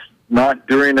always not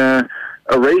during a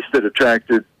race that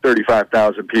attracted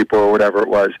 35,000 people or whatever it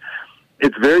was.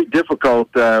 It's very difficult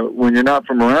when you're not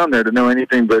from around there to know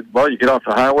anything but, you get off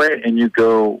the highway and you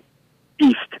go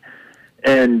east,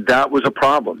 and that was a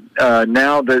problem.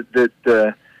 Now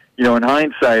that in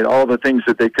hindsight, all the things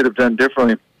that they could have done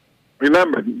differently.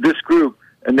 Remember, this group,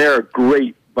 and they're a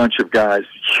great bunch of guys,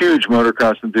 huge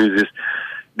motocross enthusiasts.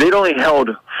 They'd only held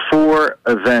 4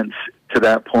 events to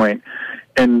that point,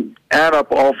 and add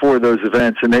up all 4 of those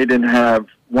events, and they didn't have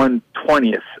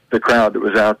 1/20th the crowd that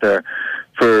was out there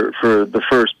for the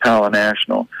first Pala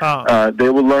National. They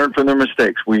will learn from their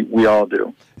mistakes. We all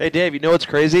do. Hey, Dave, you know what's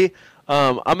crazy?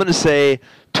 I'm going to say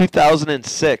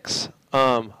 2006.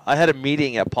 I had a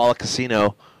meeting at Pala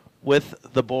Casino with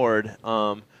the board,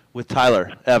 with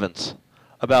Tyler Evans.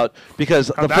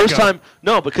 Because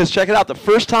check it out, the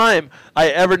first time I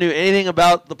ever knew anything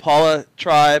about the Pala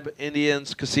tribe,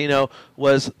 Indians, casino,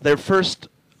 was their first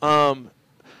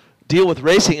deal with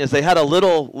racing is they had a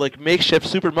little makeshift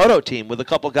supermoto team with a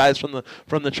couple guys from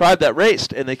the tribe that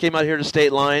raced, and they came out here to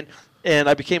State Line, and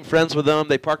I became friends with them.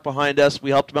 They parked behind us.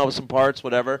 We helped them out with some parts,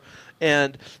 whatever.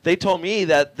 And they told me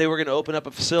that they were going to open up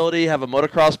a facility, have a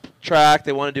motocross track.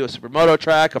 They want to do a supermoto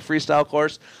track, a freestyle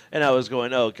course. And I was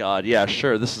going, oh, God, yeah,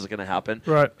 sure, this is going to happen.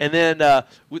 Right. And then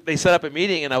they set up a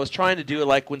meeting, and I was trying to do it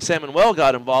like when Sam Manuel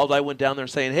got involved. I went down there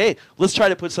saying, hey, let's try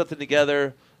to put something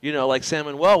together, like Sam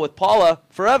Manuel with Paula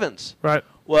for Evans. Right.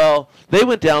 Well, they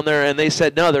went down there, and they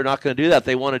said, no, they're not going to do that.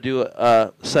 They want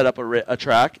to set up a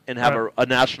track and have a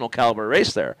national caliber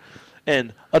race there.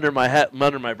 And under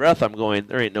my breath, I'm going,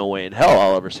 there ain't no way in hell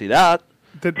I'll ever see that.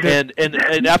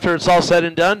 And after it's all said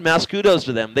and done, mass kudos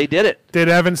to them. They did it. Did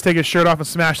Evans take his shirt off and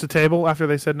smash the table after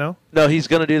they said no? No, he's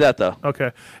going to do that, though.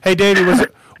 Okay. Hey, Davey,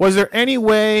 was there any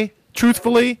way,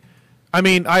 truthfully, I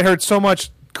mean, I heard so much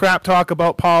crap talk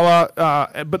about Paula,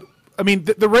 but, I mean,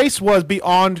 the race was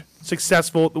beyond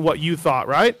successful, what you thought,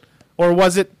 right? Or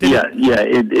was it? It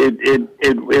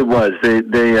was. They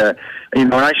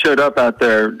when I showed up out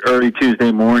there early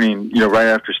Tuesday morning, right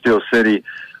after Steel City,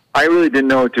 I really didn't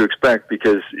know what to expect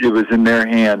because it was in their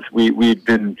hands. We'd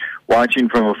been watching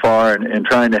from afar and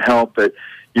trying to help, but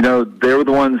they were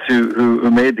the ones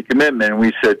who made the commitment. And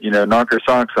we said, knock our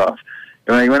socks off.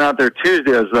 And when I went out there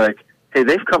Tuesday, I was like, hey,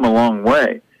 they've come a long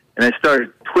way. And I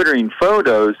started twittering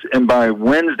photos, and by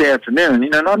Wednesday afternoon,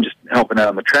 I'm just helping out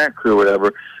on the track crew or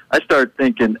whatever, I started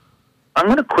thinking, I'm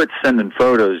going to quit sending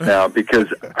photos now because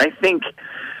I think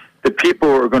the people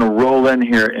are going to roll in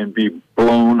here and be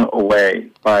blown away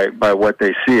by what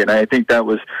they see. And I think that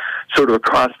was sort of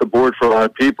across the board for a lot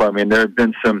of people. I mean, there have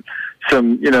been some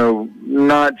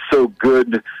not so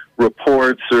good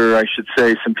reports, or I should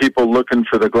say some people looking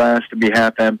for the glass to be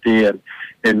half empty and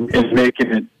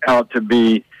making it out to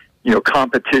be,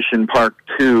 competition Park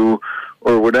 2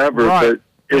 or whatever. Right.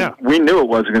 But we knew it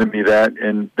wasn't going to be that,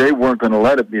 and they weren't going to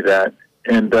let it be that.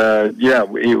 And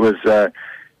it was a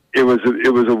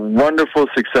wonderful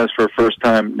success for a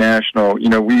first-time national.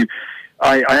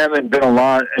 I haven't been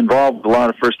involved with a lot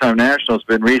of first-time nationals,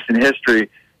 but in recent history,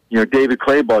 David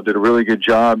Clayball did a really good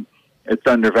job at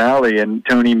Thunder Valley, and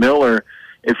Tony Miller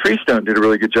at Freestone did a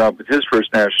really good job with his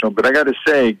first national. But I got to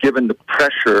say, given the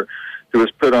pressure that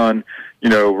was put on,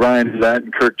 Ryan Lett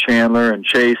and Kirk Chandler and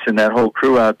Chase and that whole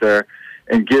crew out there,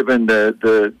 and given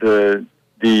the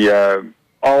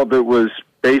all of it was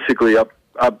basically up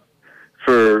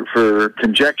for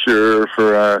conjecture,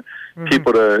 for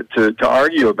people to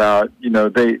argue about.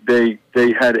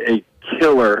 They had a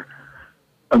killer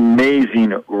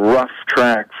amazing rough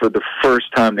track for the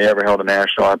first time they ever held a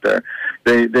national out there.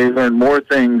 They learned more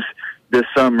things this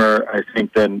summer, I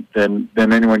think, than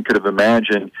anyone could have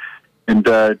imagined. And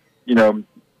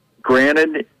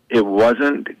granted, it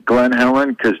wasn't Glen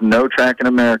Helen, because no track in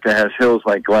America has hills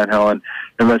like Glen Helen,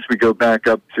 unless we go back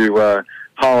up to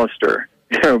Hollister.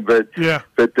 But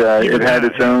it had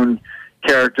its own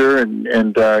character, and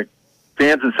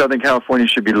fans in Southern California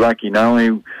should be lucky. Not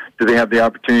only do they have the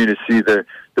opportunity to see the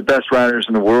best riders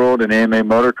in the world in AMA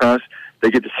motocross,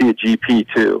 they get to see a GP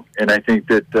too. And I think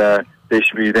that they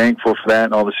should be thankful for that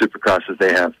and all the supercrosses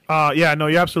they have.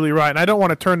 You're absolutely right. And I don't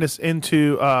want to turn this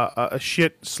into a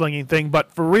shit-slinging thing,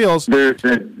 but for reals... There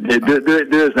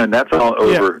is none. That's all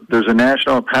over. Yeah. There's a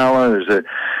National Pala,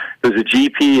 there's a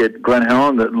GP at Glen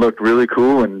Helen that looked really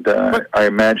cool, and I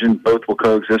imagine both will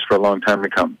coexist for a long time to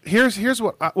come. Here's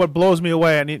what blows me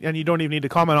away, and you don't even need to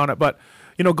comment on it, but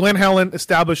Glen Helen,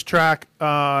 established track,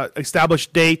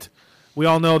 established date. We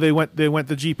all know they went the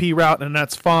GP route, and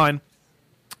that's fine.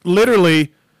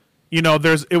 Literally,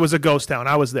 it was a ghost town.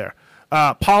 I was there.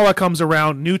 Paula comes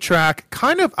around, new track,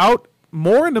 kind of out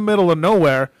more in the middle of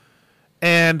nowhere,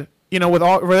 and with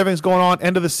everything's going on,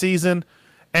 end of the season.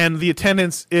 And the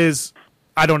attendance is,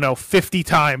 50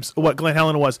 times what Glen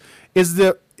Helen was. Is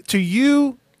it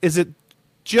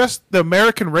just the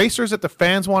American racers that the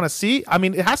fans want to see? I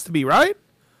mean, it has to be, right?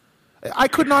 I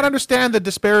could not understand the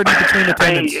disparity between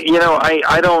attendance.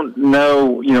 I don't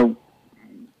know.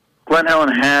 Glen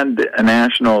Helen had a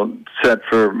national set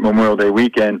for Memorial Day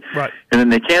weekend, right, and then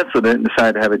they canceled it and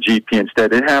decided to have a GP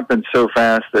instead. It happened so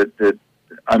fast that it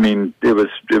was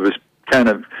kind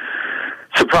of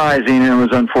surprising, and it was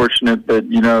unfortunate, but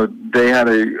they had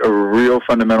a real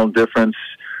fundamental difference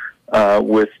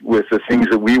with the things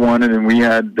that we wanted, and we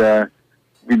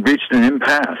reached an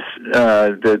impasse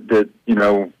that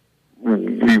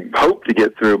we hoped to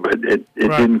get through, but it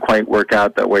didn't quite work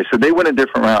out that way. So they went a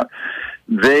different route.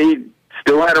 They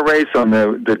still had a race on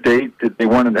the date that they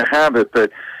wanted to have it,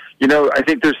 but I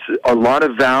think there's a lot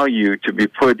of value to be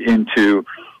put into,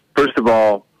 first of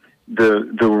all, the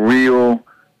real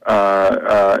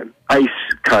ice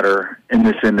cutter in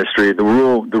this industry, the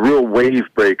real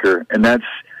wave breaker, and that's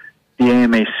the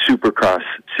AMA Supercross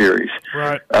series.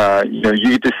 Right. You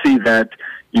get to see that,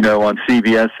 on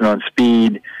CBS and on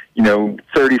Speed,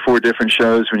 34 different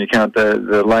shows when you count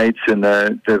the lights and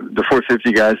the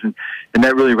 450 guys, and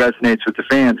that really resonates with the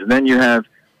fans. And then you have,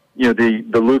 the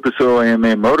Lucas Oil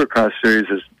AMA Motocross series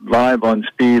is live on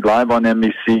Speed, live on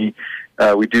NBC.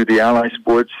 We do the Ally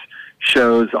Sports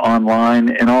shows online,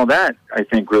 and all that I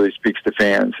think really speaks to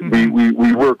fans. Mm-hmm.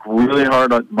 We work really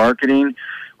hard on marketing.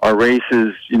 Our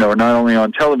races, are not only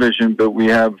on television, but we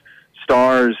have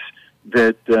stars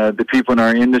that the people in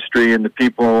our industry and the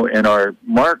people in our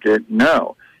market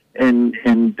know. And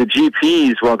the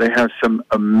GPs, while they have some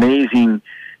amazing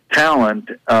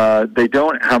talent, they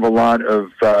don't have a lot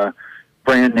of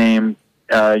brand name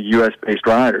U.S.-based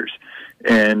riders.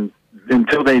 And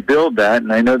until they build that,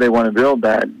 and I know they want to build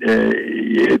that,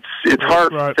 it's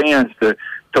hard for fans to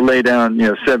lay down,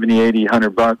 $70, $80,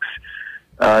 $100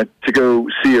 to go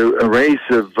see a race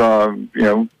of,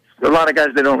 a lot of guys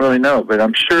they don't really know. But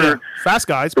I'm sure fast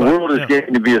guys. The world is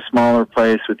getting to be a smaller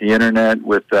place with the internet.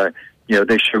 With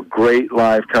they show great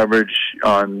live coverage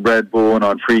on Red Bull and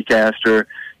on Freecaster,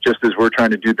 just as we're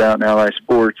trying to do that in Ally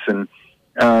Sports, and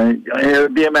it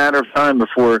would be a matter of time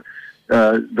before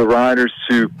the riders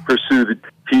who pursue the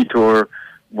P Tour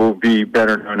will be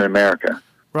better known in America.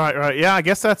 Right. Yeah, I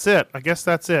guess that's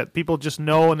it. People just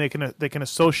know, and they can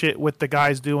associate with the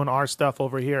guys doing our stuff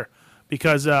over here.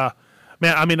 Because, man,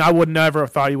 I mean, I would never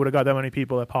have thought you would have got that many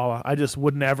people at Paula. I just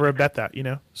would never have bet that,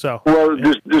 So. Well,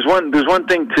 there's one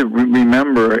thing to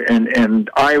remember, and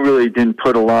I really didn't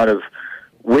put a lot of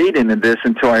weight into this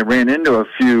until I ran into a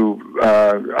few.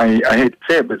 I hate to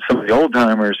say it, but some of the old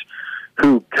timers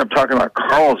who kept talking about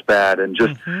Carlsbad and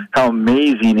just how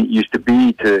amazing it used to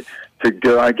be to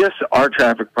go. I guess our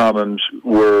traffic problems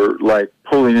were like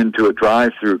pulling into a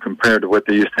drive-through compared to what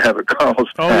they used to have at Carlsbad.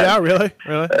 Oh yeah, really?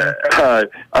 I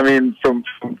mean, from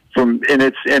in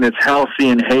its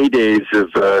halcyon heydays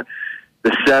of the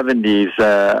 70s,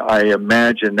 I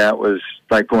imagine that was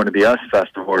like going to the US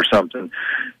Festival or something.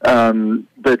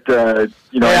 But I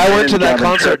went to that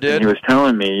concert, dude. He was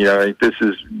telling me, this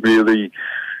is really,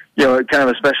 kind of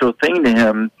a special thing to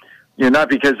him. Not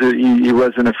because he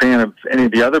wasn't a fan of any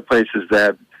of the other places that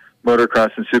have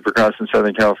motocross and supercross in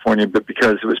Southern California, but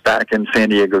because it was back in San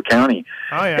Diego County.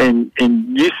 Oh, yeah. And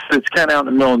it's kind of out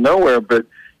in the middle of nowhere, but,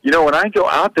 when I go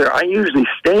out there, I usually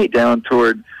stay down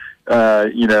toward,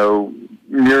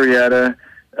 Murrieta,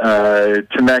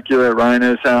 Temecula,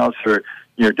 Rhino's house, or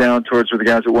down towards where the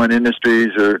guys at One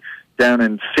Industries or down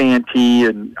in Santee,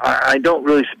 and I don't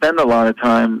really spend a lot of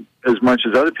time as much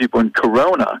as other people in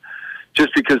Corona, just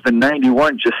because the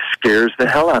 91 just scares the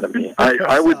hell out of me.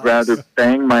 I would rather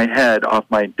bang my head off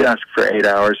my desk for 8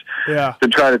 hours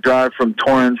than try to drive from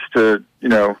Torrance to,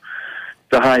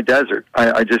 the high desert.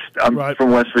 I'm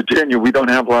from West Virginia. We don't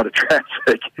have a lot of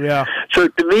traffic. Yeah. So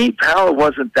to me, Pala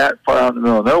wasn't that far out in the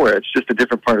middle of nowhere. It's just a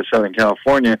different part of Southern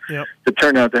California that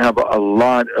turned out to have a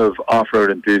lot of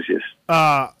off-road enthusiasts.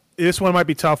 This one might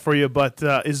be tough for you, but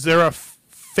is there a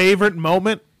favorite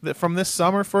moment from this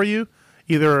summer for you,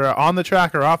 either on the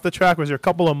track or off the track? Was there a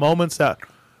couple of moments that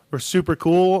were super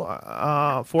cool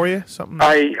for you? Something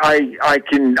I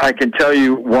can tell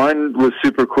you one was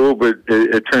super cool, but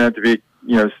it turned out to be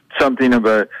something of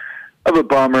a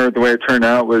bummer. The way it turned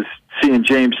out was seeing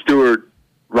James Stewart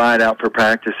ride out for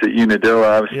practice at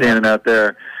Unadilla. I was standing out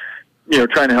there,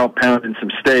 trying to help pound in some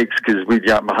stakes because we'd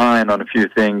gotten behind on a few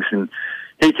things, and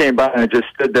he came by and I just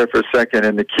stood there for a second,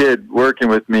 and the kid working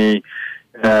with me,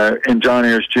 and John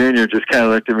Ayers Jr. just kind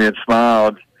of looked at me and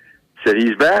smiled, said,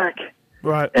 "He's back."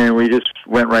 Right. And we just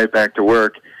went right back to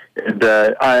work. And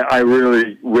I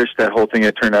really wish that whole thing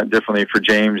had turned out differently for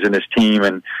James and his team.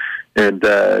 And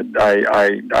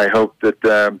I hope that,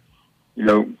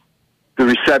 the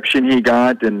reception he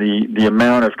got and the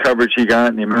amount of coverage he got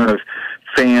and the amount of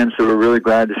fans that were really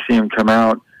glad to see him come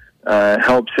out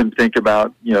helps him think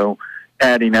about,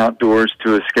 adding outdoors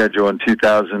to his schedule in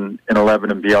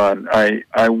 2011 and beyond. I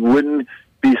wouldn't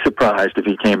be surprised if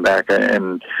he came back.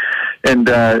 And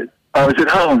I was at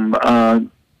home the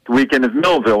weekend of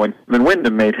Millville when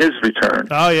Wyndham made his return.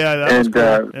 Oh yeah, that was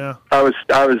cool. Yeah. I was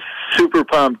super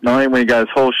pumped, not only when he got his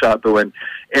whole shot, but when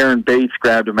Aaron Bates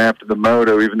grabbed him after the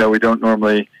moto, even though they don't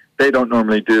normally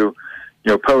do,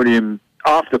 podium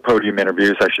off the podium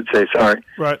interviews, I should say. Sorry.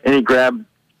 Right. And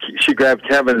she grabbed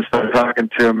Kevin and started talking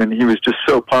to him, and he was just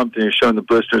so pumped, and he was showing the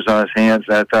blisters on his hands.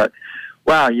 And I thought,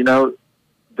 wow,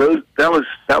 that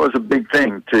was a big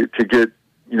thing to get.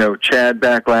 Chad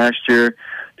back last year,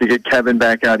 to get Kevin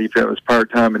back out, even if it was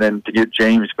part-time, and then to get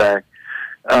James back.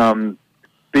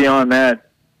 Beyond that,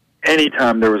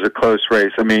 anytime there was a close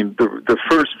race, I mean, the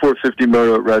first 450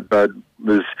 moto at Redbud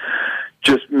was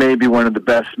just maybe one of the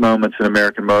best moments in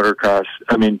American motocross.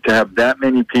 I mean, to have that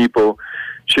many people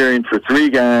cheering for three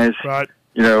guys,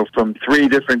 from three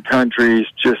different countries,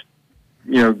 just,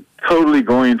 totally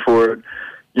going for it,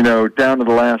 down to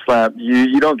the last lap.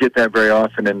 You don't get that very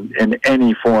often in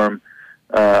any form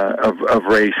of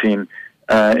racing.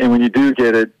 And when you do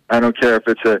get it, I don't care if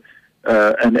it's an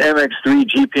MX3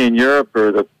 GP in Europe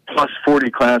or the plus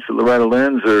 40 class at Loretta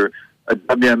Lynn's or a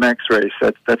WMX race.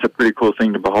 That's a pretty cool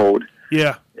thing to behold.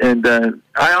 Yeah. And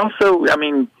I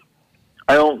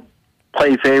don't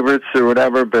play favorites or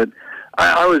whatever, but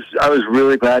I was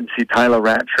really glad to see Tyler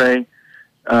Rattray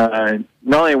not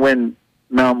only win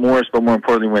Mount Morris, but more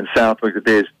importantly, when Southwick, the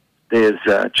day his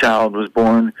child was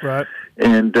born. Right.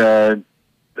 And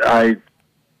I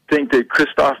think that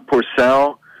Christophe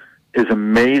Pourcel is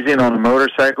amazing on a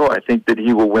motorcycle. I think that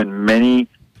he will win many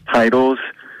titles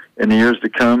in the years to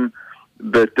come.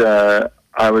 But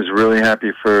I was really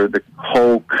happy for the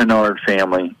whole Kennard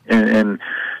family, and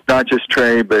not just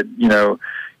Trey, but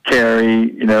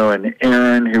Carrie, and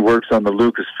Aaron, who works on the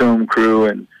Lucasfilm crew,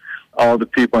 and all the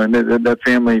people, and that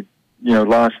family.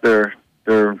 Lost their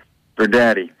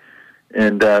daddy,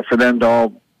 and for them to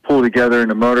all pull together in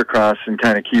a motocross and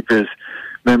kind of keep his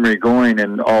memory going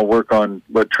and all work on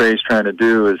what Trey's trying to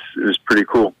do is pretty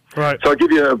cool. Right. So I'll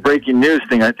give you a breaking news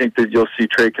thing. I think that you'll see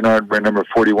Trey Kennard wear number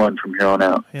 41 from here on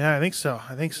out. Yeah, I think so.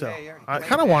 I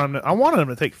kind of want him. I wanted him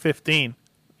to take 15.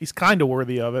 He's kind of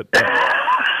worthy of it. But,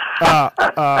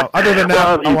 other than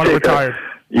that, I want him retired.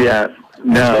 Yeah,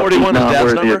 no, 41 he's not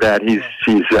worthy number? of that. He's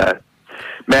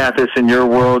Mathis, in your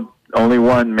world, only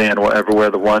one man will ever wear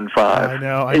the 1-5. I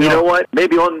know. And you know what?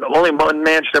 Maybe only one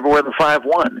man should ever wear the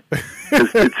 5-1.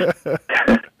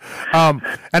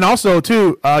 And also,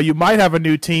 too, you might have a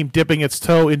new team dipping its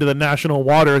toe into the national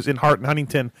waters in Hart and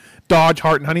Huntington. Dodge,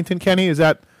 Hart and Huntington, Kenny? Is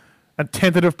that a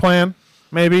tentative plan,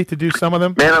 maybe, to do some of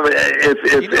them? Man,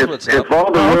 if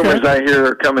all the rumors I hear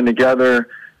are coming together,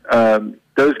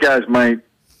 those guys might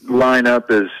line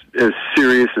up as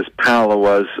serious as Paola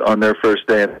was on their first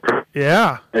day.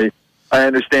 Yeah. I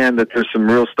understand that there's some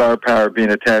real star power being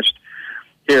attached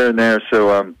here and there,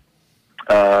 so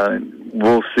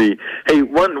we'll see. Hey,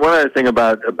 one other thing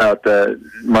about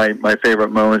my favorite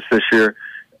moments this year.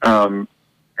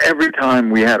 Every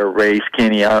time we had a race,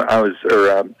 Kenny,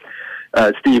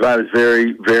 Steve, I was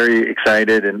very, very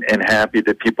excited and happy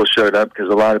that people showed up, because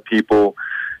a lot of people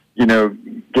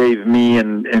gave me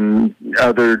and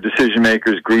other decision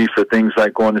makers grief for things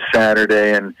like going to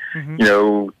Saturday and,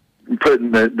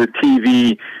 putting the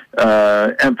TV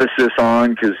emphasis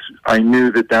on, because I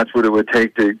knew that that's what it would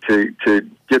take to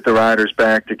get the riders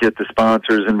back, to get the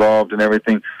sponsors involved and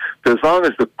everything. But as long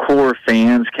as the core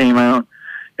fans came out,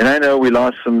 and I know we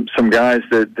lost some guys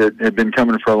that had been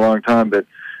coming for a long time, but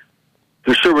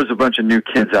there sure was a bunch of new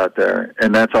kids out there,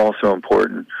 and that's also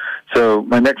important. So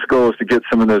my next goal is to get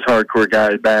some of those hardcore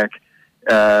guys back.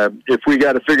 If we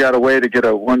got to figure out a way to get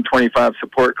a 125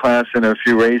 support class in a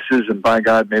few races, and by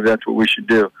God, maybe that's what we should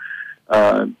do.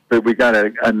 But we got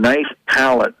a nice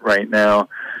palette right now,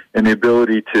 and the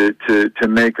ability to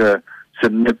make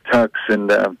some nip tucks,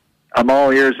 and I'm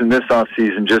all ears in this off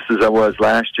season, just as I was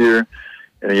last year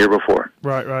and the year before.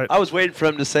 Right. I was waiting for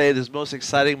him to say his most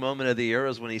exciting moment of the year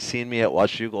was when he seen me at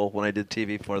Washougal when I did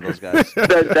TV for those guys.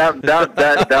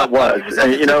 that was.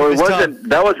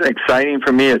 That wasn't exciting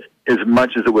for me as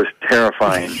much as it was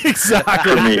terrifying.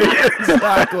 Exactly. For me.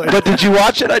 Exactly. But did you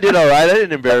watch it? I did all right. I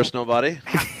didn't embarrass nobody.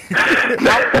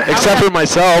 Except for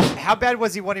myself. How bad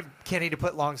was he wanting Kenny to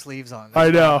put long sleeves on? I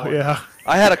know, yeah.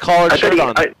 I had a collared shirt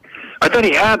on. I thought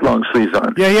he had long sleeves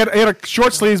on. Yeah, he had a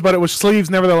short sleeves, but it was sleeves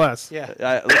nevertheless. Yeah.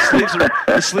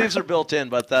 The sleeves are built in,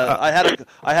 but I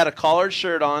had a collared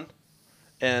shirt on,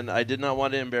 and I did not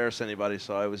want to embarrass anybody,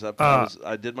 so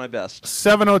I did my best.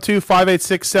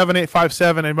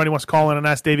 702-586-7857. Anybody wants to call in and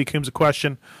ask Davey Coombs a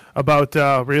question about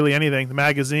really anything, the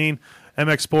magazine,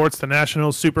 MX Sports, the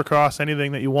Nationals, Supercross,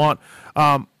 anything that you want.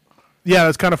 Yeah,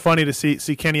 it's kind of funny to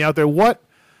see Kenny out there.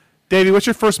 Davey, what's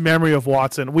your first memory of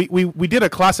Watson? We did a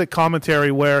classic commentary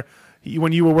where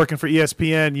when you were working for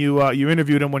ESPN, you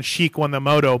interviewed him when Sheik won the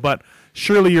moto, but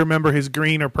surely you remember his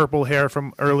green or purple hair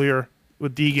from earlier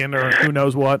with Deegan or who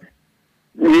knows what.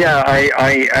 Yeah,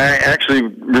 I actually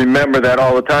remember that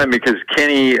all the time, because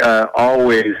Kenny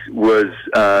always was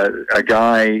a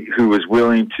guy who was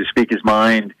willing to speak his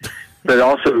mind, but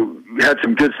also had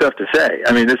some good stuff to say.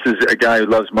 I mean, this is a guy who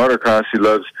loves motocross, who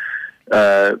loves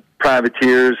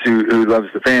privateers, who loves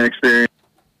the fan experience,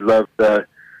 who loves the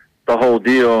whole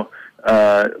deal.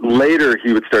 Later,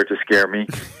 he would start to scare me,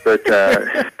 but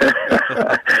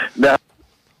now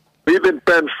we've been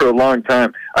friends for a long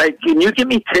time. Can you give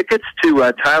me tickets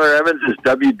to Tyler Evans'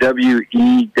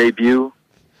 WWE debut?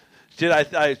 Dude,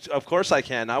 I of course I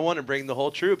can. I want to bring the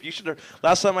whole troop. You should.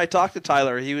 Last time I talked to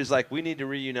Tyler, he was like, "We need to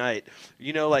reunite."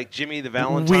 Like Jimmy the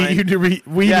Valentine. We need to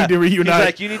reunite. He's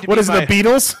like, you need to what is it, the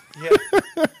Beatles? Yeah.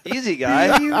 Easy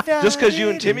guy. Just because you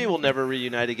and Timmy will never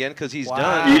reunite again because he's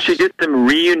done. You should get them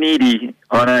reunity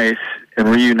on ice and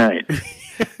reunite.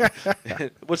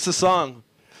 What's the song?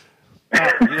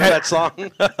 You know that song?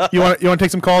 You want to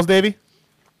take some calls, Davey?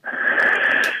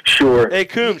 Sure. Hey,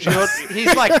 Coombs. You know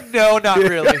he's like, no, not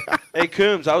really. Hey,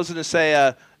 Coombs, I was going to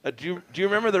say, do you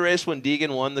remember the race when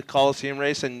Deegan won the Coliseum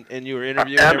race and you were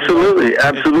interviewing Absolutely.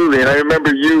 And I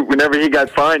remember you, whenever he got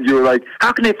fined, you were like,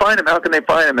 how can they find him? How can they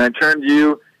find him? And I turned to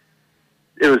you,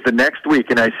 it was the next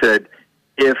week, and I said,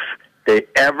 if they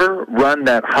ever run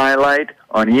that highlight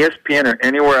on ESPN or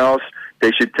anywhere else,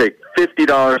 they should take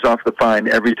 $50 off the fine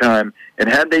every time. And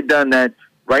had they done that,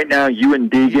 right now, you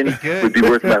and Deegan would be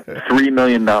worth about $3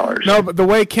 million. No, but the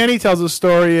way Kenny tells the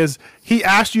story is he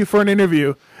asked you for an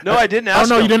interview. No, I didn't ask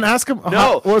him. Oh, no, you didn't ask him?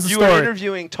 No, what was the you story? were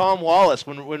interviewing Tom Wallace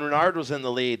when Renard was in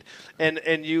the lead, and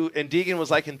Deegan was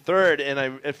like in third,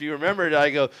 and if you remember,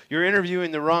 I go, you're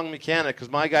interviewing the wrong mechanic because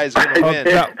my guy's going to win.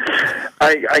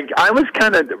 I was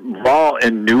kind of raw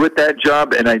and new at that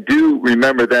job, and I do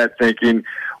remember that thinking,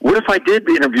 what if I did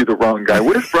interview the wrong guy?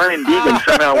 What if Brian Deegan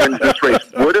somehow wins this race?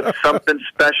 What if something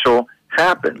special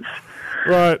happens?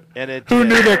 Right. And it Who did.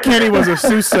 knew that Kenny was a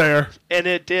soothsayer? And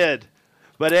it did.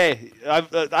 But hey,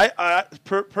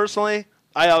 personally,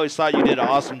 I always thought you did an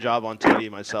awesome job on TV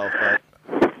myself. But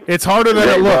it's harder than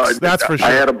it looks, that's for sure.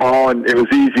 I had a ball, and it was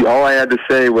easy. All I had to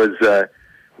say was,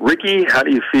 Ricky, how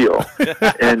do you feel?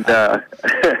 And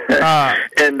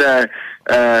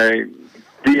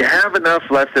do you have enough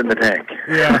left in the tank?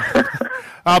 Yeah.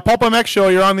 Pulp MX Show,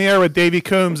 you're on the air with Davey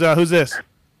Coombs. Who's this?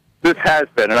 This has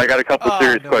been, and I got a couple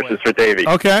serious questions for Davey.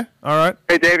 Okay, all right.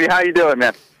 Hey, Davey, how you doing,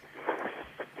 man?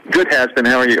 Good, has been.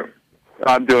 How are you?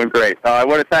 I'm doing great. I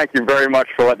want to thank you very much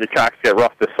for letting the tracks get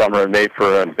rough this summer and made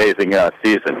for an amazing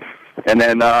season. And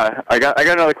then I got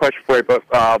another question for you, but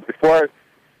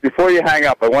before you hang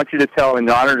up, I want you to tell, in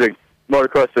honor of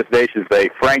Motocross Destinations Day,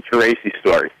 Frank Geraci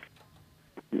story.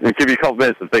 I'll give you a couple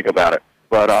minutes to think about it.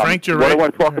 But what I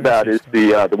want to talk about is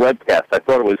the webcast. I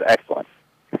thought it was excellent.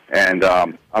 And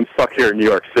I'm stuck here in New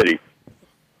York City.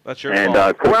 That's your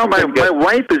fault. Well, my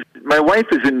wife is My wife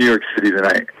is in New York City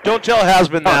tonight. Don't tell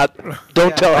Hasbin that.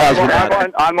 Don't tell Hasbin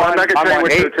that. I'm not going to tell you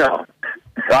which hotel.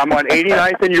 I'm on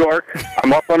 89th in York.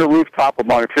 I'm up on the rooftop. I'm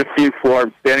on the 15th floor.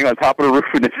 I'm standing on top of the roof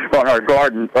on our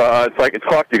garden. So I can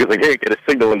talk to you because I can't get a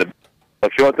signal in the.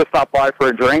 If you want to stop by for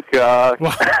a drink, you're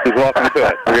welcome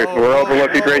to it. We're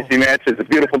overlooking Gracie Mansion. It's a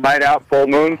beautiful night out, full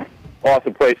moon.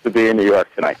 Awesome place to be in New York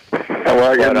tonight.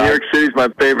 Well, yeah, New York City's my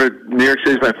favorite. New York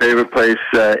City's my favorite place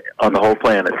on the whole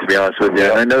planet, to be honest with you.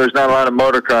 And I know there's not a lot of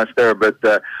motocross there, but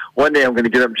one day I'm going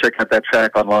to get up and check out that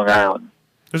track on Long Island.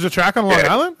 There's a track on Long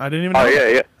Island? I didn't even know.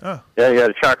 Yeah.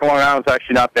 The track on Long Island's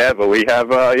actually not bad, but we have,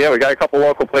 we got a couple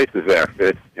local places there.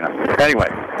 Anyway,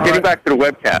 getting back to the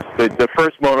webcast, the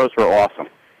first motos were awesome.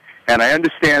 And I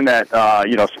understand that,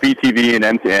 Speed TV and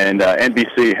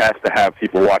NBC has to have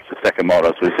people watch the second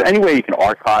moto. So is there any way you can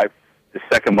archive the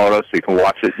second moto so you can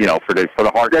watch it, for the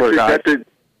hardcore guys?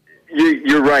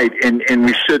 You're right, and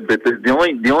we should. But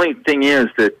the only thing is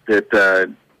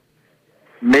that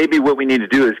maybe what we need to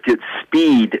do is get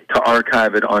Speed to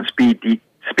archive it on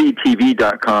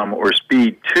speedtv.com or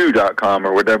speed2.com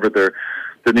or whatever the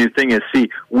new thing is. See,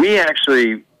 we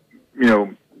actually,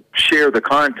 share the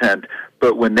content,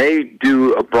 but when they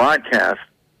do a broadcast,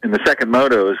 and the second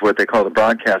moto is what they call the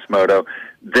broadcast moto,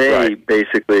 they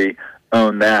basically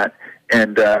own that.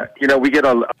 And, we get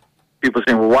a lot of people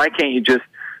saying, well, why can't you just,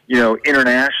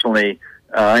 internationally,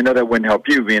 I know that wouldn't help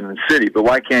you being in the city, but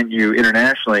why can't you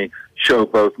internationally show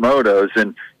both motos?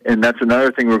 And that's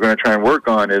another thing we're going to try and work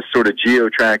on is sort of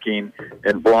geo-tracking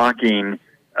and blocking.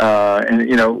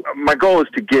 My goal is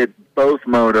to get both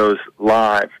motos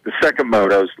live, the second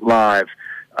motos live.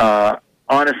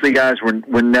 Honestly, guys,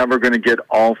 we're never going to get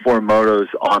all four motos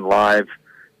on live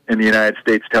in the United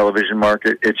States television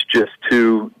market. It's just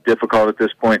too difficult at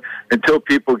this point. Until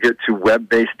people get to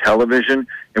web-based television,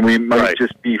 and we might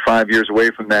just be 5 years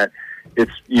away from that,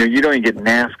 it's you don't even get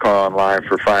NASCAR on live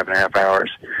for 5.5 hours.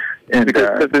 And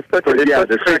the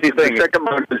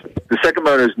second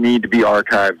motos need to be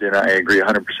archived, and I agree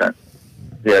 100%.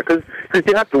 Yeah, because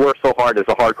you have to work so hard as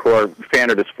a hardcore fan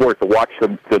of the sport to watch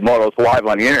the motos live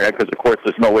on the internet, because, of course,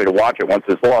 there's no way to watch it once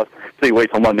it's lost. So you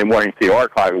wait till Monday morning to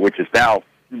archive it, which is now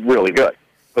really good.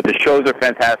 But the shows are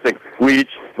fantastic. Weege,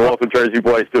 the local Jersey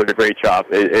boys, doing a great job.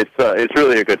 It's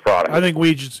really a good product. I think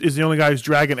Weege is the only guy who's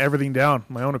dragging everything down,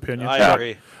 my own opinion. I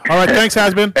agree. All right, thanks,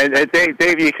 Hasbin. And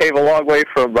Davey, you came a long way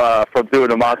from doing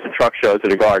the monster truck shows in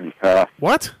the garden.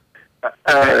 What?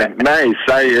 Nice.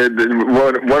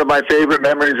 One of my favorite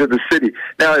memories of the city.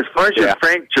 Now, as far as your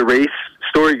Frank Gerace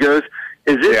story goes,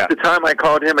 is this the time I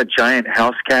called him a giant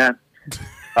house cat?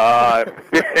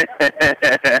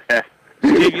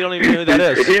 You don't even know who that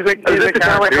is. He's a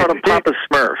time I called him Papa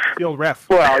Smurf. The old ref.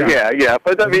 Well, yeah.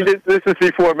 But, I mean, this is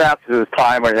before Maps'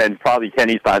 time and probably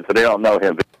Kenny's time, so they don't know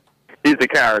him. But he's a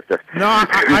character. No,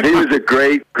 he was a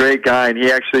great guy, and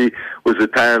he actually was a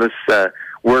tireless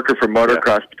worker for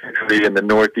motocross, particularly in the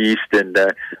Northeast, and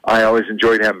I always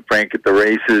enjoyed having Frank at the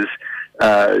races.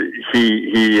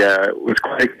 He was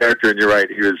quite a character, and you're right,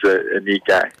 he was a neat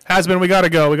guy. Hasbin, we got to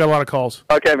go. We got a lot of calls.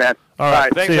 Okay, man. All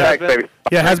right. Thanks, baby.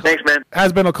 Yeah, thanks, man.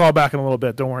 Hasbin will call back in a little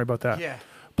bit. Don't worry about that. Yeah.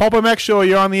 Pulp MX Show,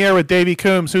 you're on the air with Davey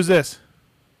Coombs. Who's this?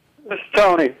 This is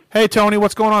Tony. Hey, Tony,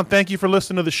 what's going on? Thank you for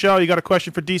listening to the show. You got a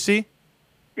question for DC?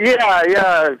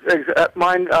 Yeah.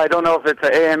 Mine, I don't know if it's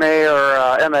an AMA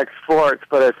or MX Sports,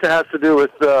 but it has to do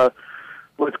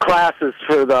with classes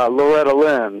for the Loretta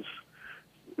Lynn's.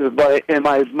 But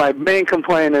my main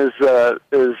complaint is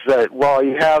that while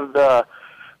you have a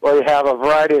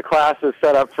variety of classes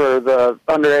set up for the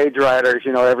underage riders,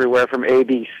 everywhere from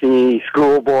ABC,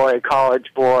 schoolboy, college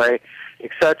boy,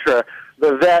 etc.,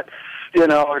 the vets,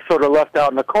 are sort of left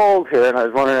out in the cold here. And I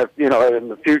was wondering if, in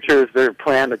the future, is there a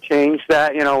plan to change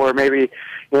that, where maybe,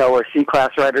 where C-class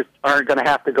riders aren't going to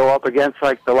have to go up against,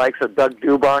 like, the likes of Doug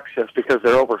Dubox just because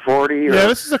they're over 40? Or... Yeah,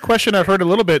 this is a question I've heard a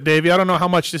little bit, Davey. I don't know how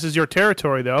much this is your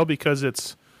territory, though, because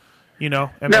it's,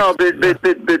 MX, No, but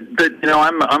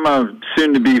I'm a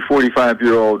soon-to-be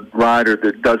 45-year-old rider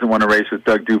that doesn't want to race with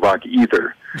Doug Duboc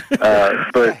either.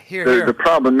 But the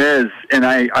problem is, and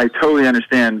I totally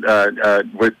understand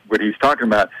what he's talking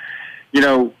about.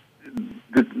 The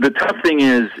tough thing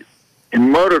is, in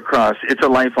motocross, it's a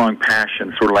lifelong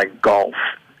passion, sort of like golf.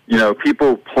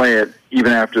 People play it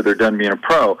even after they're done being a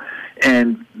pro.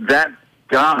 And that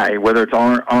guy, whether it's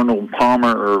Arnold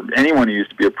Palmer or anyone who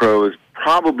used to be a pro, is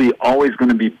probably always going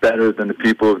to be better than the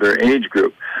people of their age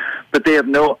group. But they have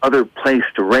no other place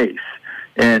to race.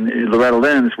 And in Loretta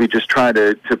Lynn's, we just try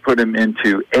to put them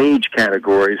into age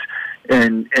categories.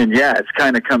 And it's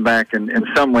kind of come back in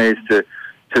some ways to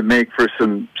make for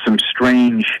some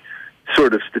strange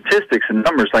sort of statistics and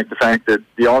numbers, like the fact that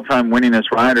the all-time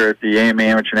winningest rider at the AMA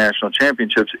Amateur National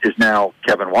Championships is now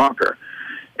Kevin Walker.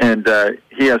 And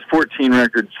he has 14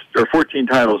 records, or 14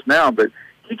 titles now, but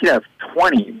he could have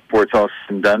 20 before it's all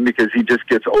said and done because he just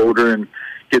gets older and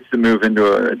gets to move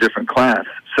into a different class.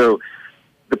 So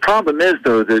the problem is,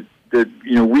 though, that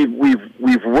you know,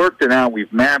 we've worked it out,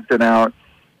 we've mapped it out,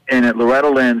 and at Loretta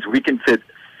Lynn's we can fit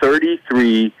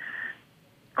 33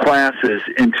 classes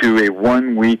into a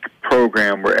 1-week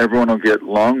program where everyone will get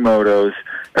long motos,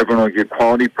 everyone will get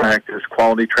quality practice,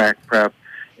 quality track prep,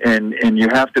 and you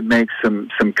have to make some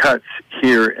cuts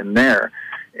here and there.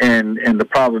 And the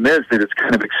problem is that it's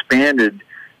kind of expanded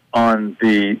on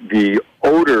the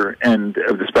older end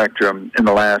of the spectrum in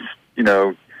the last, you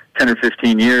know, 10 or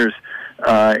 15 years,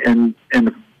 and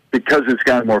because it's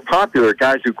gotten more popular,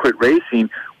 guys who quit racing,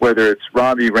 whether it's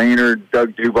Robbie Rayner,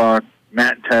 Doug Dubach,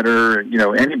 Matt Tedder, you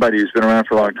know, anybody who's been around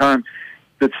for a long time,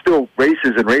 that still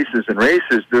races and races and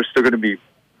races, they're still going to be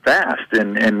fast.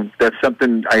 And that's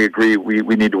something I agree we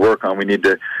need to work on. We need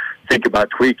to think about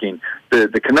tweaking.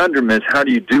 The conundrum is, how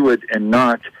do you do it and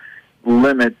not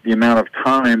limit the amount of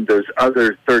time those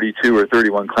other 32 or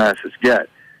 31 classes get?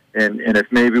 And if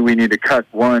maybe we need to cut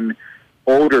one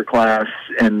older class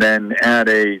and then add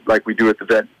like we do at the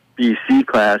Vet BC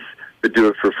class, but do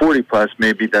it for 40 plus,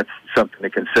 maybe that's something to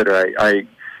consider. I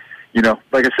you know,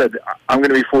 like I said, I'm going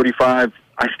to be 45.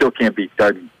 I still can't beat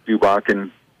Doug Dubach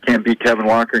and can't beat Kevin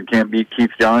Walker and can't beat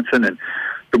Keith Johnson. And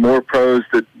the more pros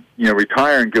that, you know,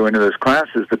 retire and go into those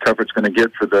classes, the tougher it's going to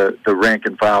get for the rank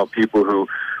and file people who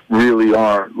really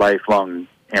are lifelong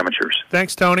amateurs.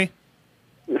 Thanks, Tony.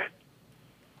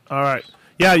 All right.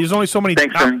 Yeah, there's only so many.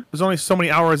 There's only so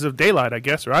many hours of daylight, I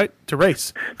guess, right, to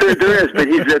race. There is, but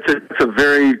that's a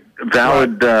very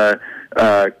valid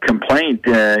complaint.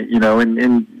 You know,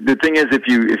 and the thing is, if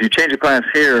you change the class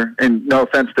here, and no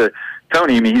offense to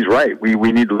Tony, I mean, he's right.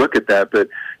 We need to look at that, but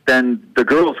then the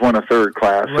girls want a third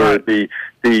class, or the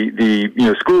you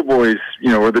know, schoolboys, you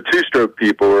know, or the two-stroke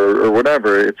people, or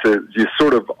whatever. You're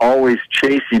sort of always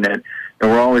chasing it,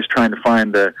 and we're always trying to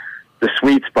find the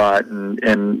sweet spot,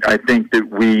 and I think that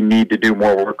we need to do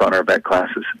more work on our vet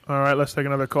classes. All right, let's take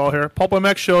another call here. Pulp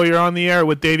MX Show, you're on the air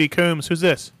with Davey Coombs. Who's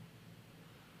this?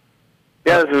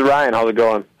 Yeah, this is Ryan. How's it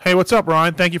going? Hey, what's up,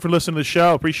 Ryan? Thank you for listening to the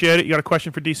show. Appreciate it. You got a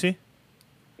question for DC?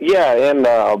 Yeah, and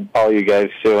all you guys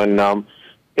too. And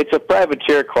it's a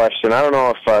privateer question. I don't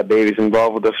know if Davey's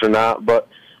involved with this or not, but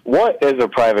what is a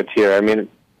privateer? I mean,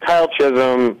 Kyle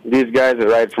Chisholm, these guys that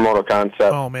ride for Moto Concept.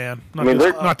 Oh man,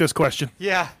 not this question.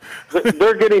 Yeah,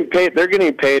 they're getting paid. They're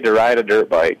getting paid to ride a dirt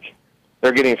bike.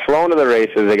 They're getting flown to the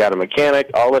races. They got a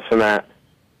mechanic, all this and that.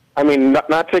 I mean,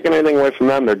 not taking anything away from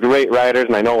them. They're great riders,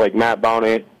 and I know like Matt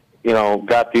Bowney, you know,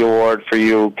 got the award for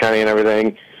you, Kenny, and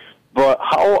everything. But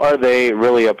how are they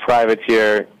really a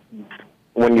privateer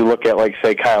when you look at, like,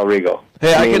 say, Kyle Rigo?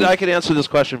 Hey, I can answer this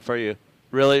question for you.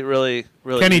 Really, really,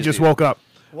 really. Kenny easy. just woke up.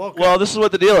 Well, this is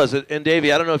what the deal is. And,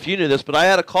 Davey, I don't know if you knew this, but I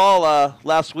had a call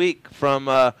last week from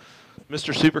Mr.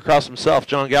 Supercross himself,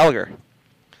 John Gallagher.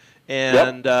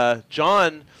 And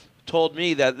John told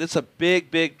me that it's a big,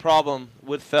 big problem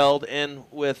with Feld and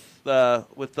with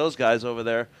those guys over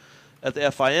there at the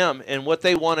FIM. And what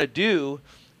they want to do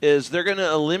is they're going to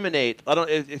eliminate,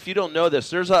 if you don't know this,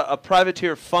 there's a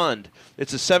privateer fund.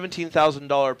 It's a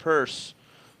 $17,000 purse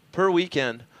per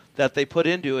weekend that they put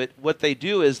into it. What they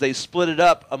do is they split it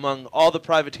up among all the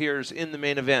privateers in the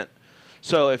main event.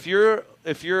 So if you're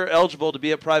eligible to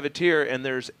be a privateer and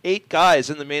there's 8 guys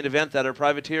in the main event that are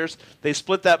privateers, they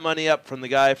split that money up from the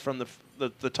guy from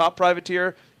the top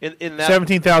privateer in that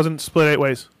 17,000 split 8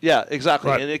 ways. Yeah, exactly.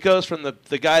 Right. And it goes from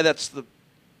the guy that's the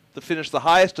finish the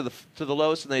highest to the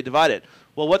lowest, and they divide it.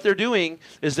 Well, what they're doing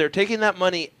is they're taking that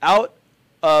money out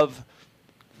of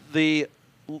the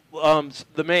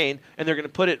main, and they're going to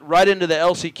put it right into the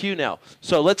LCQ now.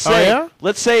 So let's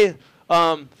say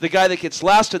the guy that gets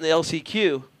last in the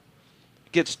LCQ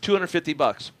gets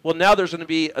 $250. Well, now there's going to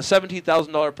be a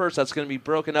 $17,000 purse that's going to be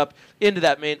broken up into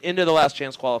that into the last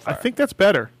chance qualifier. I think that's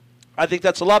better. I think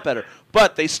that's a lot better.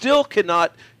 But they still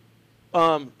cannot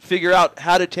figure out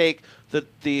how to take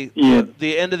the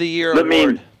end of the year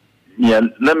award.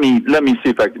 Let me see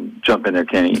if I can jump in there,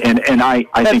 Kenny. And I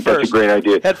think that's a great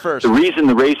idea. Head first. The reason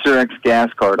the Racer X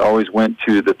gas card always went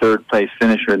to the third place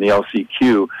finisher in the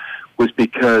LCQ was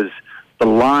because the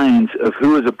lines of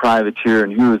who is a privateer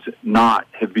and who is not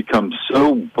have become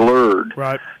so blurred.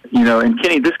 Right. You know, and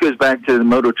Kenny, this goes back to the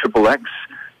Moto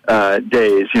XX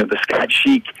days. You know, the Scott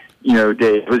Sheik, you know,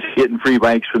 days. Was he getting free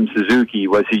bikes from Suzuki?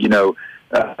 Was he, you know,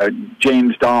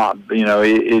 James Dobb? You know,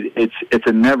 it's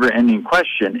a never-ending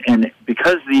question. And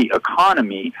because the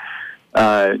economy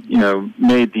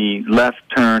made the left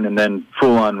turn and then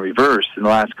full-on reverse in the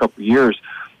last couple of years.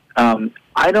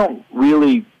 I don't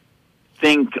really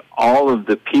think all of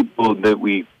the people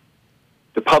that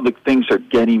the public thinks are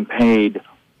getting paid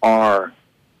are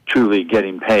truly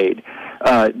getting paid.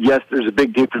 Yes, there's a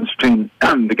big difference between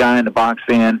the guy in the box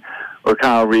van or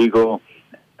Kyle Regal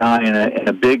in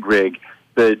a big rig,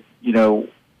 but,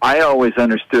 I always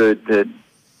understood that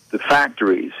the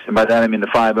factories, and by that I mean the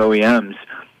 5 OEMs,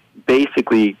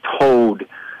 basically told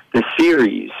the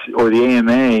series or the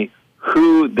AMA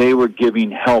who they were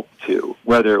giving help to,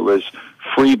 whether it was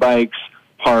free bikes,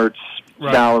 parts,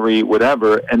 salary,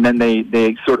 whatever, and then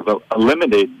they sort of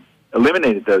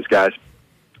eliminated those guys.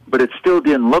 But it still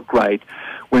didn't look right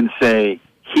when, say,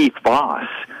 Heath Voss,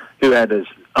 who had his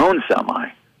own semi,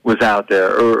 was out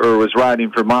there or was riding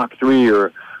for Mach 3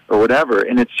 or whatever.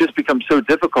 And it's just become so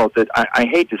difficult that I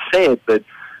hate to say it, but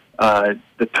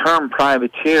the term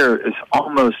privateer is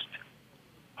almost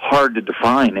hard to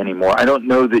define anymore. I don't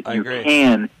know that you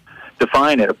can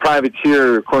define it. A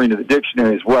privateer, according to the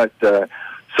dictionary, is what?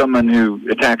 Someone who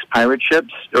attacks pirate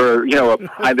ships, or a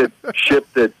private ship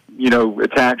that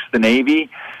attacks the Navy.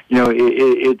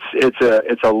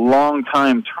 It's a long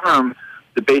time term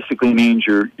that basically means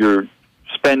you're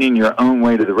spending your own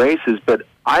way to the races. But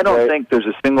I don't think there's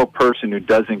a single person who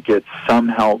doesn't get some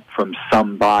help from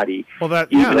somebody,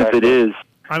 even if it is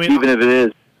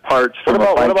parts from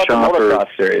a bike shop. The motocross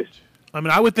series?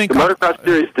 I would think the motocross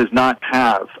series does not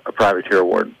have a privateer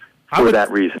award for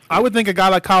that reason. I would think a guy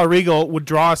like Kyle Regal would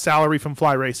draw a salary from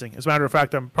fly racing. As a matter of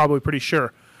fact, I'm probably pretty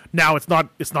sure. Now it's not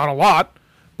a lot,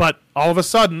 but all of a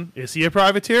sudden, is he a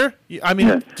privateer?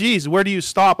 Geez, where do you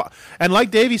stop? And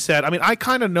like Davey said, I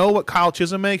kind of know what Kyle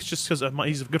Chisholm makes just because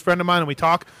he's a good friend of mine and we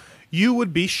talk. You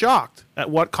would be shocked at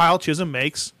what Kyle Chisholm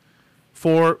makes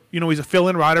for, he's a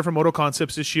fill-in rider for Moto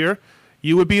Concepts this year.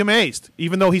 You would be amazed.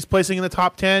 Even though he's placing in the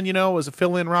top 10, as a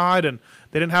fill-in ride and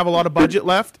they didn't have a lot of budget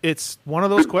left, it's one of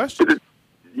those questions.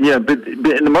 Yeah, but in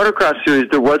the motocross series,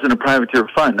 there wasn't a privateer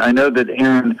fund. I know that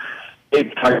Aaron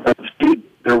talked about the speed.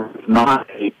 There was not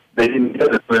they didn't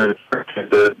get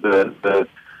the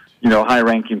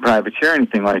high-ranking privateer or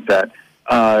anything like that.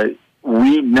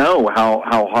 We know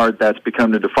how hard that's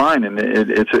become to define, and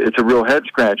it's a real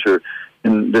head-scratcher.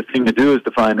 And the thing to do is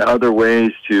to find other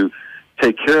ways to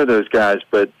take care of those guys.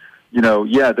 But,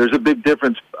 there's a big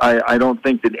difference. I don't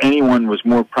think that anyone was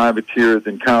more privateer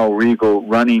than Kyle Regal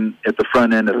running at the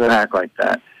front end of the pack like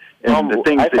that. And the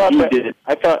things that he did...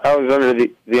 I thought I was under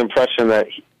the impression that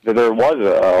there was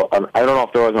I don't know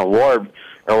if there was an award,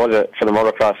 or was it for the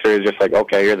motocross series just like,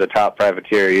 okay, you're the top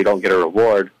privateer, you don't get a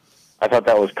reward. I thought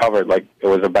that was covered, like it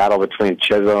was a battle between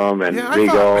Chisholm and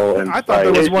Regal. I thought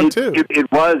there was one too.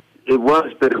 It was,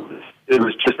 but it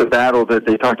was just a battle that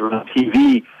they talked about on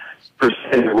TV per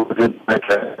se. It wasn't like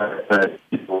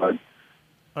it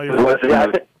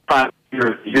wasn't 5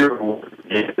 years a year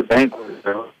at the banquet.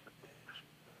 So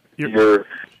you're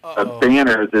a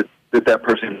banner that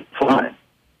person flying.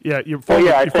 Yeah, your phone,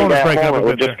 I your think phone is breaking up a it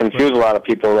would bit just confuse a lot of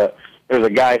people that there's a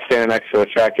guy standing next to a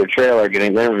tractor trailer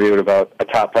getting interviewed about a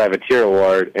top privateer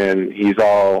award, and he's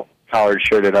all collared,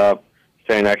 shirted up,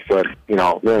 standing next to a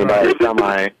 $1 million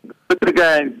semi. But the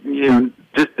guy,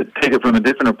 just to take it from a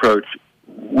different approach,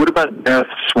 what about Beth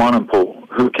Swanepoel,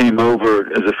 who came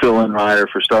over as a fill-in rider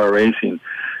for Star Racing?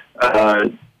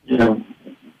 There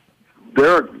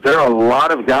are a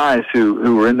lot of guys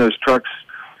who were in those trucks,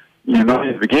 not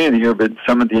at the beginning of the year, but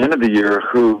some at the end of the year,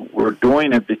 who were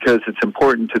doing it because it's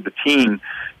important to the team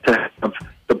to have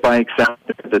the bikes out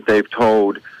there that they've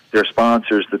told their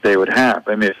sponsors that they would have.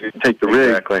 If you take the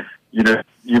rig,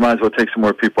 you might as well take some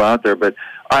more people out there. But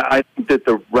I think that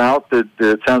the route that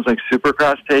it sounds like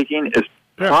Supercross taking is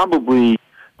probably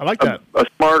I like that. A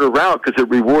smarter route because it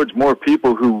rewards more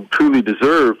people who truly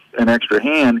deserve an extra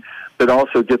hand, but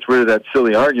also gets rid of that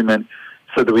silly argument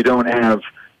so that we don't have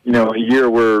a year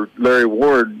where Larry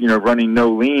Ward, running no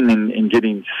lean and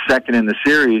getting second in the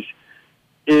series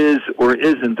is or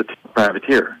isn't the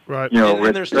privateer. Right.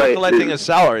 And they're still collecting a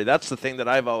salary. That's the thing that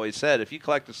I've always said. If you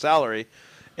collect a salary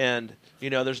and,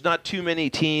 there's not too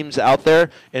many teams out there,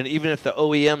 and even if the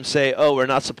OEMs say, we're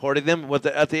not supporting them,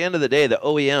 at the end of the day, the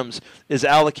OEMs is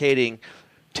allocating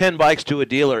 10 bikes to a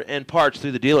dealer and parts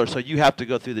through the dealer, so you have to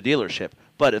go through the dealership.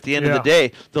 But at the end of the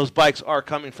day, those bikes are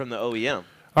coming from the OEM.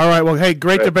 All right. Well, hey,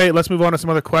 great debate. Let's move on to some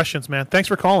other questions, man. Thanks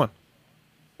for calling.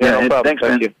 Yeah, no problem. Thanks,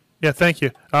 man. Thank you. Yeah, thank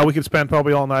you. We could spend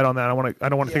probably all night on that. I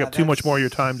don't want to take up too much more of your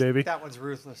time, Davey. That one's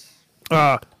ruthless.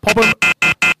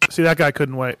 See, that guy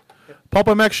couldn't wait. Pulp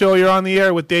MX Show, you're on the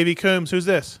air with Davey Coombs. Who's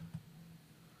this?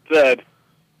 Ed.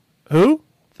 Who?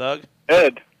 Thug.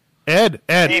 Ed. Ed.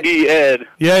 TD Ed.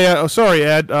 Yeah. Oh, sorry,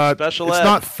 Ed. Special it's Ed.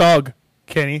 not Thug,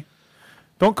 Kenny.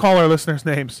 Don't call our listeners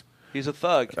names. He's a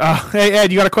thug. Hey,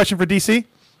 Ed, you got a question for DC?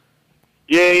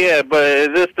 Yeah, but is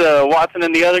this the Watson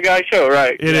and the Other Guy show,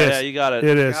 right? It is. Yeah, you got it.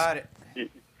 It is. Got it.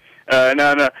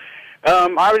 No.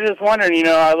 I was just wondering,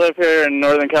 I live here in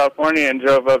Northern California and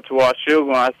drove up to Washougal,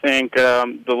 and I think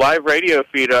the live radio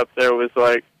feed up there was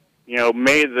like,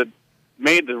 made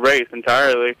the race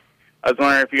entirely. I was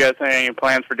wondering if you guys had any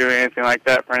plans for doing anything like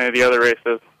that for any of the other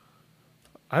races.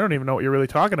 I don't even know what you're really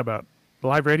talking about. The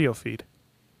live radio feed.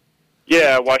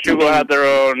 Yeah, Washougal had their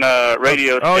own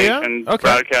radio station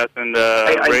broadcasting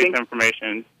race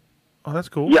information. Oh, that's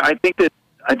cool. Yeah, I think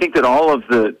that all of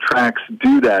the tracks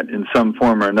do that in some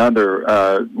form or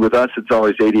another. With us, it's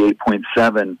always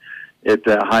 88.7 at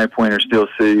High Point or Steel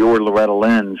City or Loretta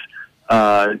Lynn's.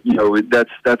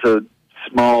 That's a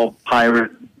small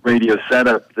pirate radio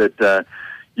setup that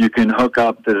you can hook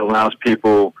up that allows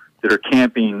people that are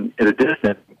camping at a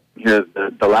distance hear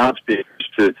the loudspeakers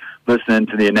to listen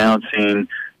to the announcing,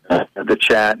 the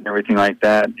chat, and everything like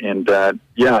that. And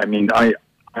I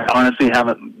honestly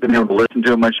haven't been able to listen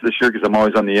to it much this year because I'm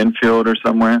always on the infield or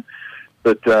somewhere.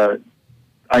 But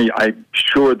I'm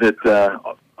sure that a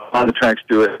lot of the tracks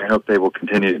do it. I hope they will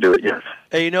continue to do it. Yes.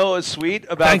 Hey, what's sweet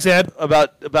about Thanks, Ed.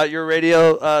 about your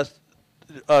radio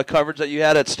coverage that you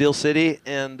had at Steel City,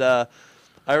 and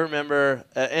I remember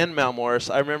and Mount Morris.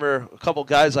 I remember a couple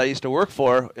guys I used to work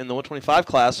for in the 125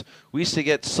 class. We used to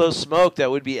get so smoked that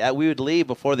we would leave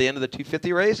before the end of the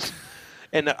 250 race.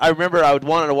 And I remember I would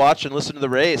want to watch and listen to the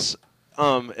race.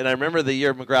 And I remember the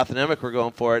year McGrath and Emick were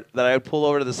going for it, that I would pull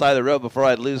over to the side of the road before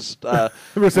I'd lose it,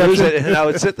 and I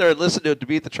would sit there and listen to it to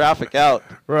beat the traffic out.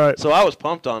 Right. So I was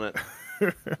pumped on it.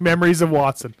 Memories of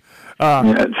Watson. See,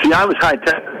 I was high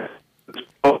tech.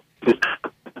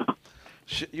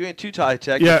 You ain't too high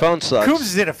tech. Your phone sucks. Coombs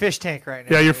is in a fish tank right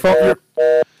now. Yeah, your phone.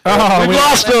 We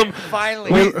lost him.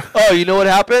 Finally. You know what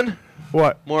happened?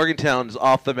 What? Morgantown's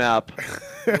off the map.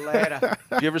 Later.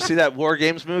 You ever see that War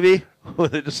Games movie where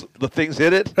the things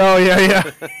hit it? Oh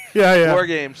yeah. War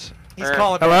Games. He's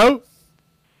calling. Hello.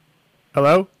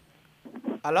 Hello.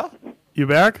 Hello. You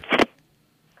back?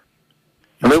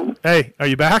 Hello. Hey, are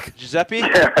you back? Giuseppe?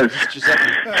 Yes.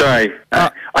 Giuseppe. Sorry.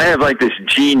 I have like this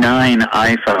G9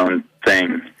 iPhone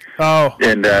thing. Oh.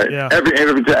 And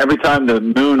every time the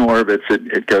moon orbits,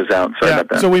 it goes out. Sorry about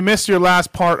that. So we missed your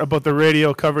last part about the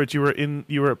radio coverage. You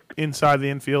were inside the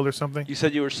infield or something. You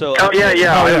said you were so. Oh yeah.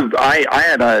 I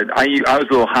was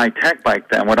a little high tech back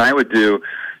then. What I would do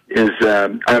is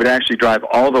I would actually drive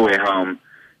all the way home,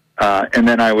 and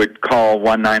then I would call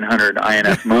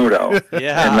 1-900-INF Moto.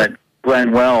 Yeah. And let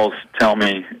Glenn Wells tell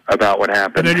me about what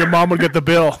happened. And then your mom would get the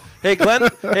bill. Hey, Glenn.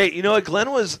 Hey, you know what?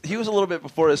 Glenn was a little bit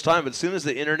before his time, but as soon as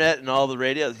the internet and all the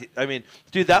radio,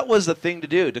 dude, that was the thing to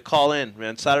do, to call in,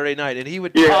 man, Saturday night, and he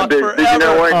would talk forever. But you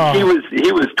know what? Oh.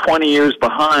 He was 20 years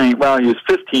behind. Well, he was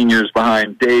 15 years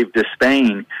behind Dave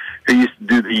Despain, who used to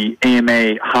do the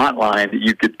AMA hotline that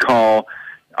you could call.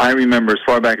 I remember as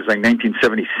far back as like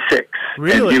 1976.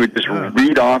 Really? And he would just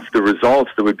read off the results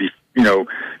that would be,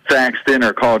 faxed in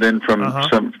or called in from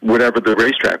some whatever the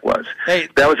racetrack was. Hey,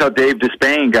 that was how Dave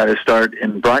Despain got his start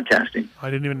in broadcasting. I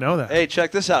didn't even know that. Hey,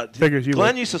 check this out. Figures you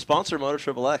Glenn used to sponsor Moto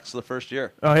Triple X the first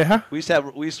year. Oh yeah. We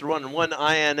used to run one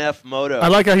INF Moto. I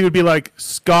like how he would be like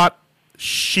Scott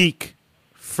Sheik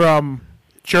from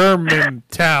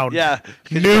Germantown. Yeah.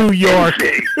 New York.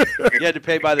 You had to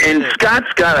pay by the And minute.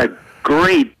 Scott's got a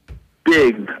great,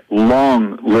 big,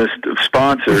 long list of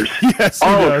sponsors. Yes, he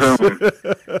all does. of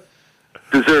whom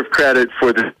deserve credit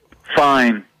for the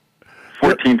fine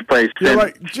 14th place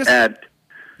finish at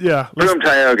Broome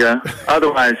Tioga,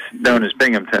 otherwise known as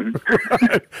Binghamton.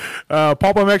 Pulp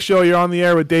MX Show, you're on the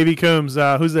air with Davey Coombs.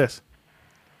 Who's this?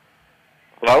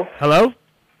 Hello? Hello?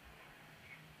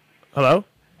 Hello?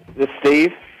 This is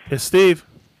Steve? It's Steve.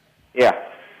 Yeah.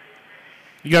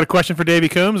 You got a question for Davey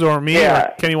Coombs or me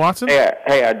or Kenny Watson?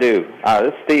 Hey, I do.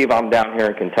 This is Steve. I'm down here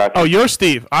in Kentucky. Oh, you're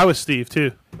Steve. I was Steve,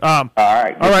 too. All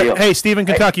right. All right. Deal. Hey, Steve in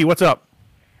Kentucky, what's up?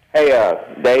 Hey,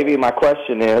 Davey, my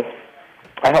question is,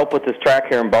 I help with this track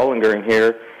here in Bowling Green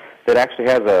here that actually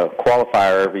has a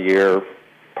qualifier every year,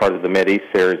 part of the Mid-East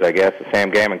Series, I guess, that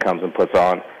Sam Gammon comes and puts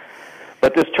on.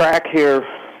 But this track here,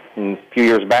 a few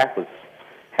years back, was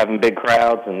having big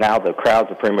crowds, and now the crowds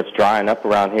are pretty much drying up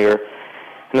around here.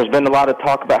 And there's been a lot of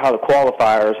talk about how the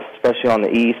qualifiers, especially on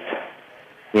the east,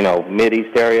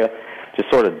 Mid-East area, just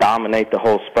sort of dominate the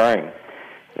whole spring.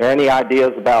 Are there any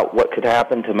ideas about what could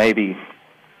happen to maybe,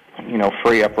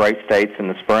 free up race dates in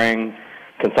the spring,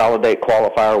 consolidate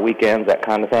qualifier weekends, that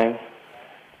kind of thing?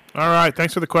 All right.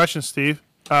 Thanks for the question, Steve.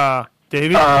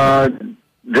 Davey?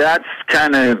 That's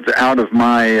kind of out of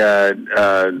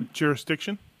my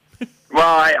jurisdiction.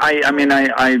 Well, I mean,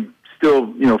 I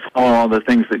still, follow all the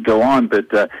things that go on, but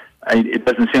it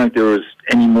doesn't seem like there was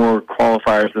any more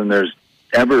qualifiers than there's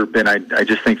ever been. I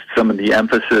just think some of the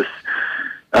emphasis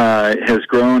has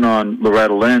grown on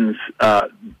Loretta Lynn's.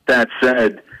 That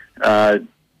said, the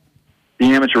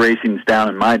amateur racing's down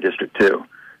in my district too,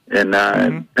 and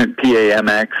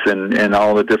PAMX and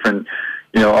all the different,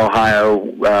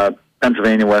 Ohio,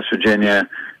 Pennsylvania, West Virginia.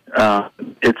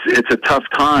 It's a tough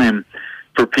time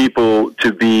for people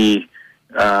to be,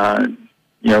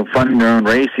 funding their own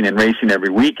racing and racing every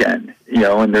weekend,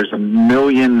 and there's a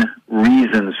million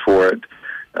reasons for it.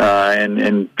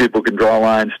 And people can draw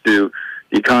lines to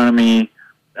the economy,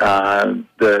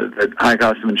 the high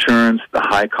cost of insurance, the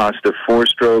high cost of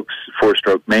four-stroke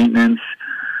maintenance,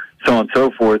 so on and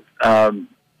so forth. But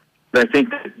I think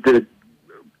that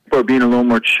people are being a little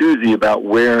more choosy about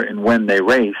where and when they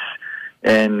race,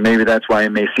 and maybe that's why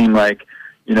it may seem like,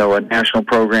 a national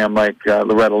program like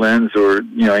Loretta Lynn's or,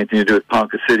 anything to do with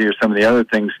Ponca City or some of the other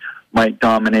things might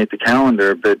dominate the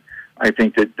calendar. But I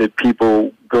think that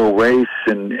people go race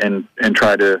and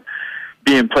try to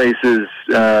be in places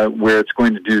where it's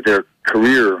going to do their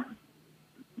career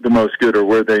the most good, or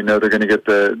where they know they're going to get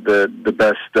the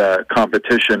best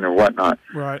competition or whatnot.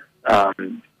 Right.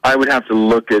 I would have to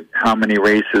look at how many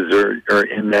races are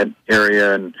in that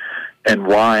area and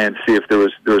why, and see if there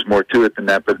was more to it than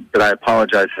that. But I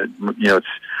apologize that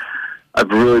I've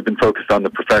really been focused on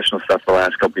the professional stuff the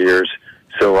last couple of years.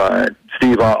 So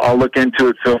Steve, I'll look into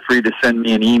it. Feel free to send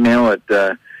me an email at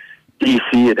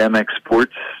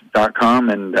dc@mxsports.com,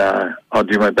 and I'll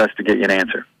do my best to get you an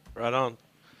answer. Right on.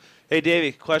 Hey,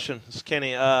 Davey, question. This is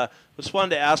Kenny. Just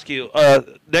wanted to ask you,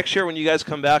 next year when you guys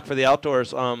come back for the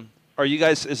outdoors, are you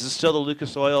guys, is it still the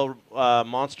Lucas Oil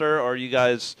Monster, or are you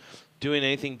guys doing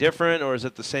anything different, or is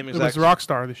it the same exact? It was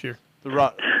Rockstar this year.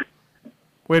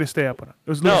 Way to stay up on it. It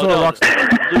was Lucas Oil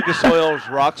Rockstar. Lucas Oil's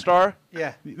Rockstar?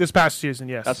 Yeah. This past season,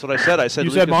 yes. That's what I said. I said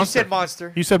you Lucas. said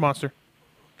Monster. You said Monster. You said Monster.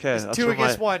 Okay. It's 2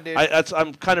 against 1, dude.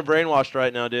 I'm kind of brainwashed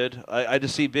right now, dude. I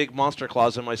just see big monster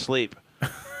claws in my sleep.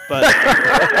 But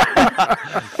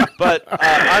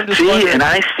I'm just wondering. And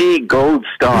I see gold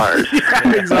stars.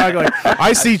 Yeah, exactly.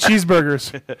 I see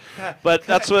cheeseburgers. But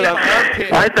that's what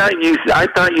I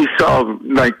thought you saw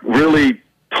like really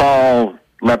tall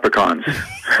leprechauns.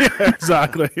 Yeah,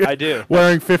 exactly. I do.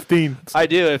 Wearing 15. I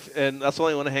do, and that's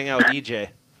only when I hang out with EJ.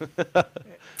 The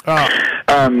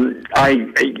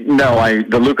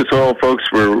Lucas Oil folks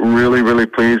were really, really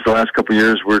pleased. The last couple of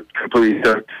years, we're completely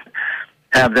stoked to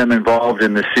have them involved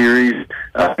in the series.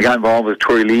 I got involved with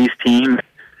Troy Lee's team.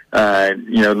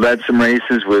 Led some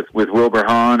races with Wilbur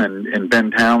Hahn and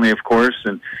Ben Townley, of course,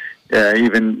 and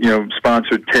even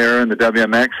sponsored Terra and the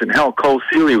WMX. And hell, Cole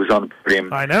Seeley was on the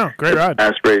podium. I know, great ride.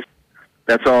 Last race.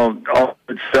 That's all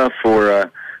good stuff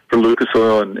for Lucas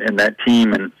Oil and that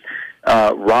team. And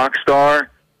Rockstar,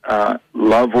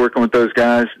 love working with those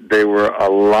guys. They were a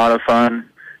lot of fun.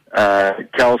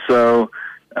 Kelso,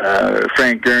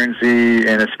 Frank Guernsey,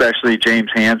 and especially James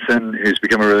Hansen, who's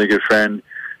become a really good friend.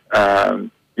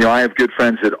 I have good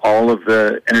friends at all of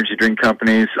the energy drink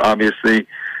companies, obviously,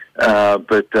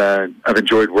 but I've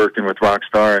enjoyed working with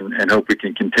Rockstar and hope we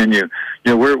can continue.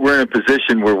 We're in a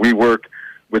position where we work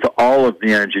with all of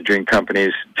the energy drink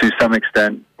companies to some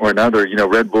extent or another.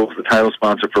 Red Bull's the title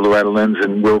sponsor for Loretta Lynn's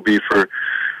and will be for,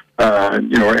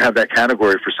 have that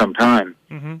category for some time.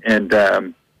 Mm-hmm. And,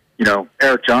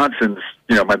 Eric Johnson's,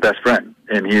 my best friend,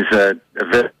 and he's a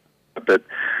vet at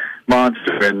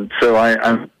Monster. And so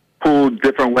I'm pulled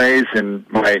different ways, and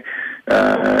my,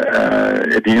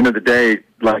 at the end of the day,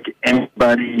 like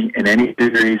anybody in any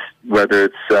series, whether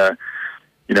it's,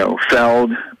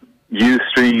 Feld,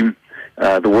 Ustream,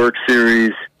 the Work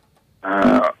Series,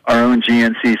 our own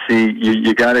GNCC,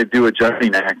 you got to do a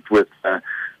juggling act with the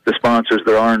sponsors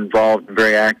that are involved and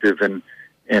very active in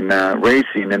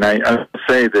racing. And I will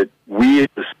say that we as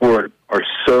a sport are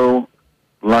so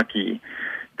lucky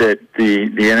that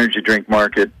the energy drink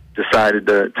market decided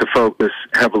to focus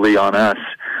heavily on us.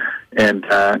 And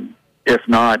if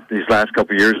not, these last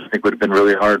couple of years, I think would have been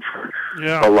really hard for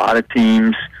a lot of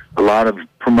teams, a lot of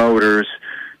promoters,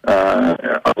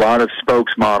 a lot of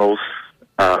spokesmodels.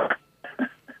 That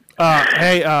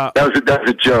was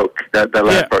a joke. That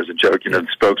last part was a joke. The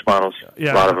spokesmodels.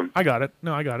 Yeah, a lot of them. I got it.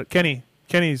 No, I got it. Kenny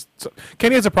has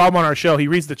a problem on our show. He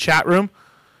reads the chat room.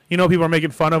 People are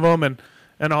making fun of him and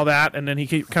all that, and then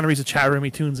he kind of reads the chat room.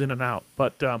 He tunes in and out.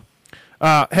 But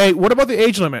hey, what about the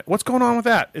age limit? What's going on with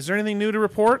that? Is there anything new to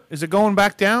report? Is it going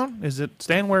back down? Is it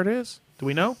staying where it is? Do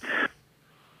we know?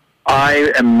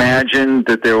 I imagine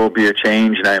that there will be a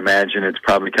change, and I imagine it's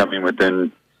probably coming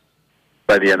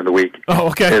by the end of the week. Oh,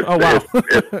 okay. Wow.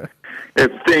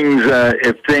 If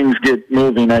things get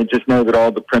moving, I just know that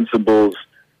all the principals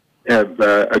have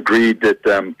agreed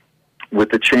that with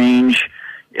the change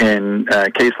in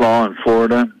case law in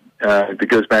Florida, that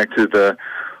goes back to the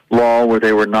law where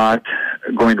they were not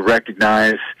going to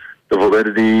recognize the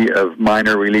validity of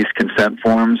minor release consent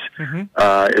forms.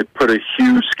 It put a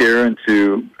huge scare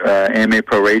into AMA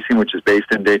Pro Racing, which is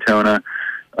based in Daytona.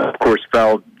 Of course,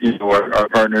 felt our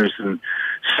partners in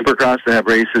Supercross to have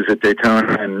races at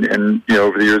Daytona, and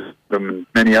over the years, in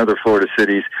many other Florida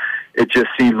cities, it just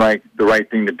seemed like the right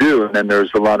thing to do. And then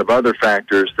there's a lot of other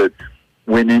factors that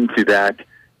went into that.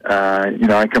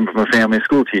 I come from a family of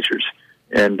school teachers,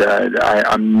 and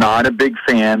I'm not a big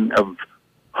fan of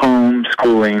home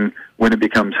schooling when it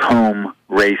becomes home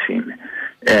racing.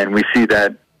 And we see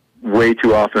that way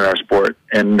too often in our sport.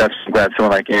 And that's I'm glad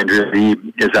someone like Andrea Lee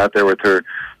is out there with her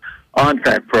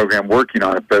on-track program working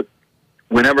on it. But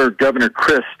whenever Governor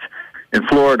Christ in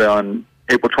Florida on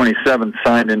April 27th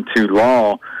signed into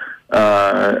law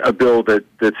a bill that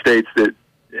states that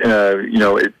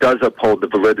it does uphold the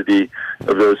validity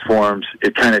of those forms,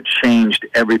 it kind of changed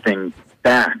everything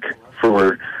back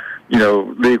for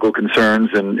legal concerns,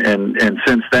 and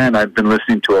since then I've been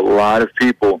listening to a lot of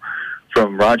people,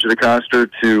 from Roger DeCoster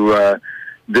to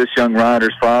this young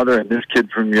rider's father and this kid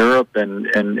from Europe, and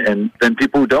then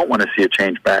people who don't want to see a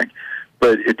change back.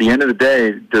 But at the end of the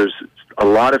day, there's a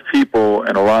lot of people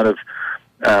and a lot of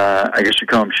I guess you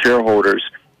call them shareholders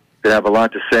that have a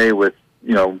lot to say with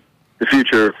the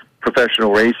future of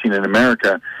professional racing in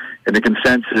America, and the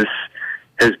consensus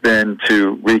has been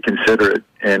to reconsider it,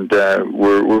 and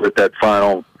we're at that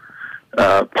final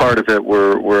part of it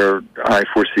where I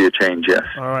foresee a change, yes.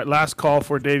 All right, last call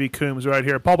for Davey Coombs right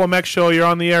here. Pulp MX Show, you're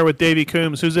on the air with Davey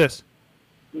Coombs. Who's this?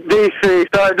 DC,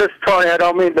 sorry, this is Tony. I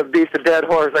don't mean to beat the dead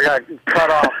horse. I got cut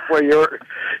off where you were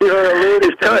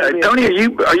alluding to. Tony,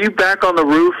 are you back on the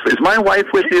roof? Is my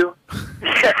wife with you?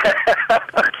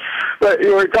 But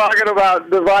you were talking about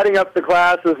dividing up the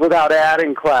classes without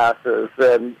adding classes,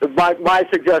 and my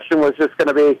suggestion was just going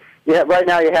to be, right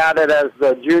now you had it as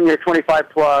the junior 25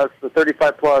 plus, the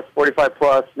 35 plus, 45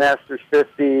 plus, masters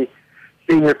 50,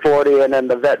 senior 40, and then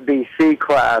the vet BC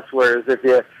class. Whereas if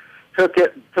you took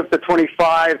the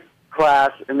 25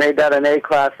 class and made that an A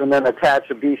class, and then attach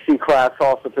a BC class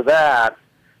also to that,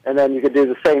 and then you could do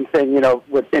the same thing,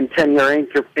 within 10-year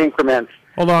increments.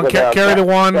 Hold on, carry the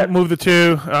one, move the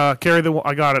two, carry the one.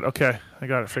 I got it. Okay, I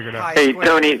got it figured out. Hey,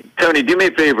 Tony, do me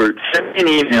a favor. Send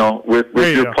me an email with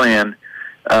your plan,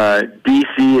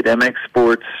 dc at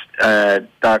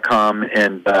mxsports.com,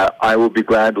 and I will be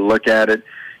glad to look at it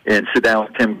and sit down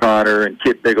with Tim Cotter and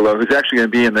Kip Bigelow, who's actually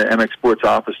going to be in the MX Sports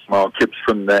office tomorrow. Kip's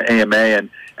from the AMA and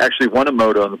actually won a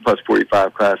moto in the plus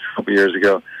 45 class a couple years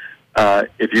ago.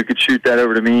 If you could shoot that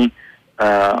over to me,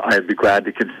 I'd be glad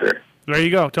to consider it. There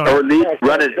you go, Tony. Or at least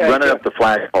run it up the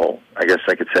flagpole, I guess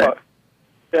I could say.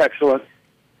 Excellent.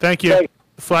 Thank you.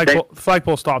 The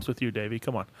flagpole stops with you, Davey.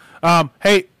 Come on.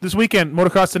 Hey, this weekend,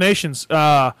 Motocross the Nations.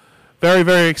 Very,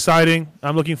 very exciting.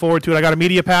 I'm looking forward to it. I got a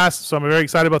media pass, so I'm very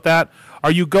excited about that.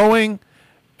 Are you going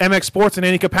MX Sports in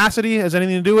any capacity? Has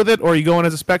anything to do with it? Or are you going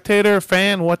as a spectator,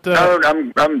 fan? What? No,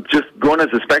 I'm just going as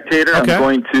a spectator. Okay. I'm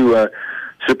going to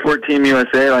support Team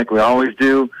USA like we always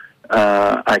do.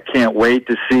 I can't wait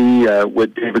to see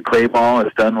what David Clayball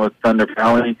has done with Thunder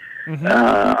Valley.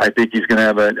 I think he's going to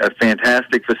have a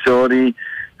fantastic facility.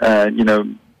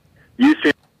 Used to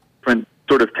a different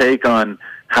sort of take on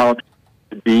how it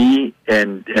should be,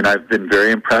 and I've been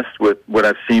very impressed with what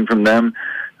I've seen from them,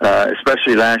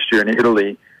 especially last year in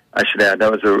Italy, I should add.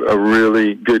 That was a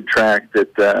really good track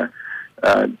that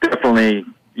definitely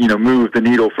moved the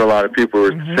needle for a lot of people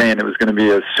who were saying it was going to be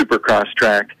a supercross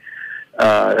track.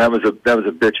 That was a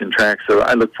bitchin' track, so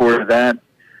I look forward to that.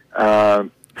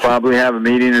 Probably have a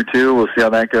meeting or two. We'll see how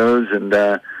that goes,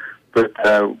 but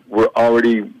we're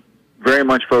already very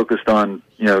much focused on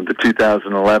the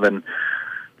 2011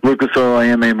 Lucas Oil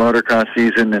AMA motocross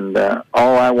season, and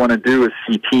all I want to do is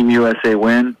see Team USA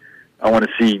win. I want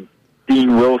to see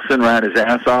Dean Wilson ride his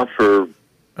ass off for.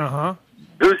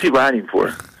 Who's he riding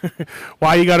for?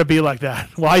 Why you got to be like that?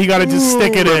 Why you got to just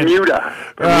stick it Bermuda.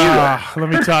 Let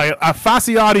me tell you,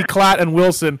 Fasciotti, Klatt, and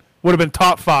Wilson would have been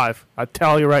top 5. I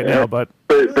tell you right now, but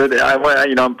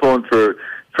I'm pulling for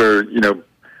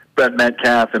Brett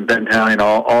Metcalf and Ben Talley and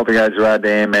all the guys who ride the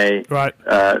AMA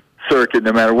circuit,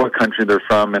 no matter what country they're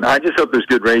from, and I just hope there's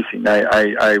good racing.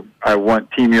 I want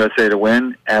Team USA to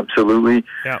win, absolutely.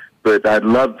 Yeah. but I'd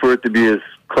love for it to be as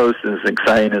close and as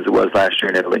exciting as it was last year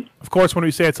in Italy. Of course, when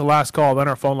we say it's the last call, then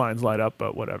our phone lines light up,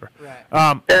 but whatever.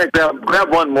 Yeah,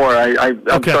 grab one more.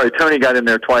 I'm sorry, Tony got in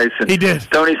there twice. And he did.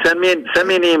 Tony, send me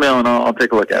an email, and I'll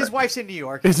take a look at His it. wife's in New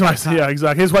York. His wife's, yeah,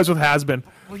 exactly. His wife's with Has-Been.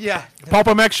 Well, yeah. Pulp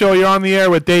MX Show, you're on the air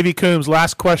with Davey Coombs.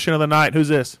 Last question of the night. Who's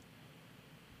this?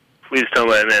 Please tell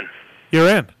me I'm in. You're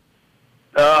in.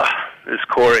 This is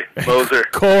Corey Moser.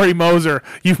 Corey Moser.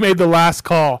 You've made the last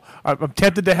call. I'm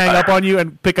tempted to hang up on you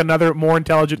and pick another more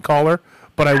intelligent caller,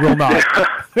 but I will not.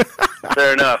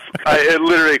 Fair enough. I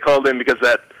literally called in because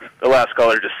the last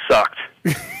caller just sucked.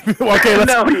 Okay,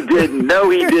 No, he didn't.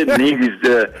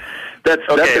 That's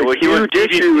a huge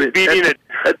issue.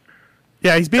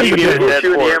 Yeah, he's beating a huge dead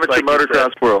issue in the horse, amateur like you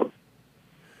motocross said. world.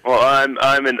 Well,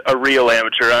 I'm a real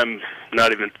amateur. I'm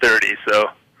not even 30, so.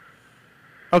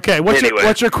 Okay,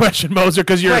 what's your question, Moser?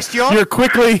 Because you're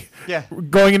quickly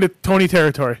going into Tony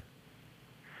territory.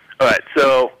 All right,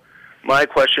 so my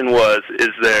question was, is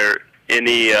there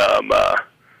any,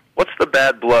 what's the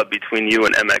bad blood between you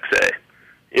and MXA?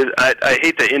 I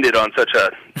hate to end it on such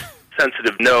a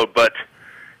sensitive note, but,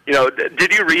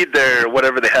 did you read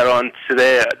whatever they had on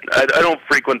today? I don't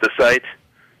frequent the site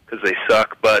because they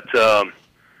suck, but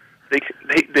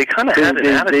they kind of had an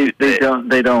attitude. They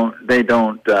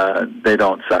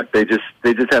don't suck. They just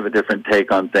have a different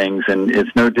take on things, and it's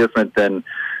no different than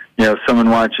if someone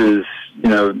watches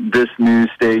this news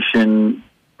station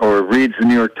or reads the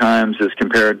New York Times as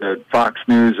compared to Fox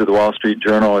News or the Wall Street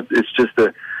Journal. It's just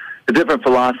a different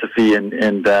philosophy,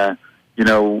 and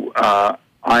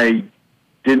I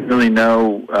didn't really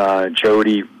know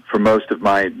Jody for most of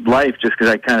my life just because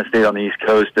I kind of stayed on the East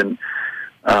Coast and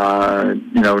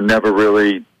never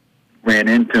really ran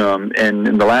into him. And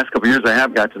in the last couple of years, I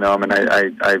have got to know him, and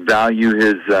I value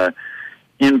his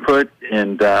input,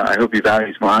 and I hope he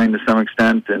values mine to some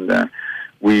extent. And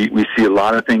we see a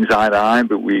lot of things eye to eye,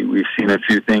 but we've seen a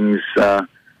few things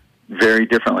very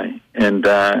differently. And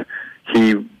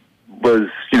he was,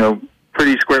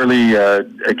 pretty squarely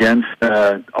against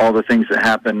all the things that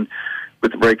happened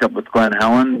with the breakup with Glenn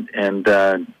Helen, and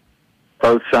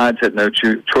both sides had no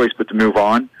choice but to move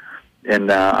on,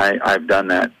 and I've done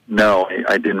that. No,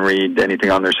 I didn't read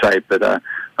anything on their site, but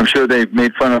I'm sure they've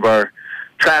made fun of our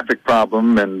traffic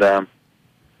problem, and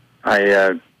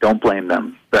I don't blame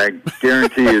them. But I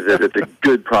guarantee you that it's a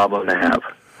good problem to have.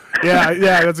 Yeah,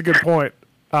 that's a good point.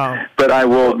 But I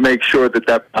will make sure that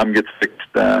problem gets fixed.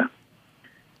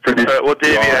 All right, well,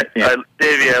 Davey,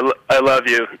 I love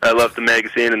you. I love the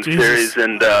magazine and the series,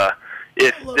 and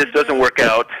if this doesn't work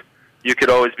out, you could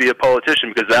always be a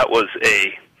politician, because that was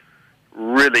a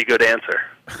really good answer.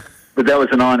 But that was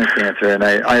an honest answer, and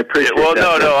I appreciate that. Well,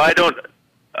 no, I don't.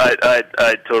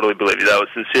 I totally believe you. That was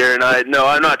sincere, and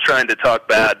I'm not trying to talk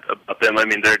bad about them. I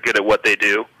mean, they're good at what they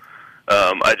do.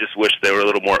 I just wish they were a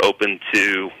little more open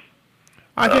to.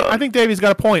 I think Davey's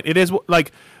got a point. It is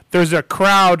like there's a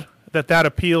crowd that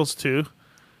appeals to,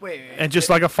 and just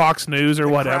like a Fox News or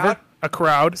whatever, a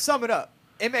crowd. Sum it up.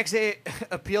 MXA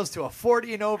appeals to a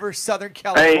 40 and over Southern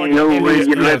California. Hey,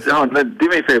 do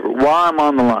me a favor. While I'm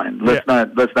on the line, let's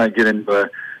not get into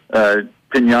a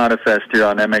pinata fest here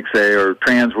on MXA or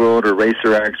Trans World or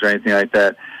Racer X or anything like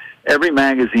that. Every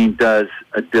magazine does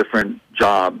a different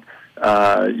job.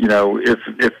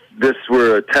 If this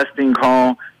were a testing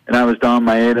call and I was Don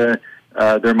Maeda,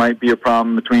 there might be a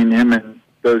problem between him and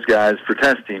those guys for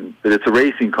testing. But it's a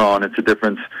racing call, and it's a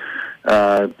difference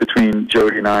between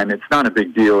Jody and I, and it's not a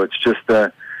big deal. It's just,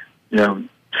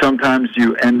 sometimes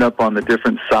you end up on the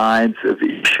different sides of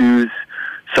issues.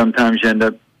 Sometimes you end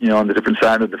up, on the different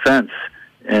side of the fence.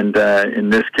 And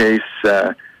in this case,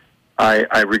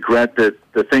 I regret that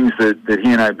the things that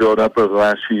he and I built up over the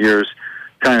last few years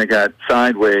kind of got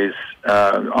sideways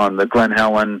on the Glenn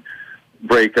Helen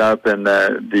breakup and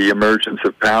the emergence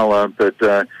of Paola.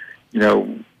 But,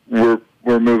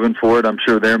 we're moving forward. I'm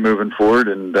sure they're moving forward,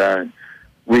 and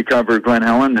we cover Glenn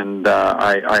Helen, and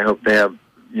I hope they have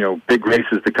big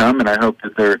races to come, and I hope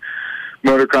that their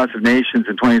Motocross of Nations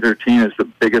in 2013 is the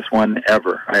biggest one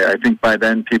ever. I think by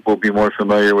then people will be more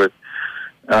familiar with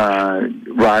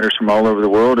riders from all over the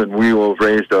world, and we will have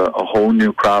raised a whole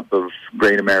new crop of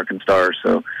great American stars.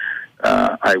 So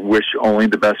I wish only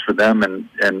the best for them,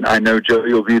 and I know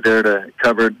Jody will be there to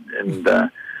cover it,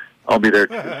 and I'll be there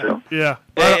too. So. Yeah.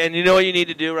 Hey, and you know what you need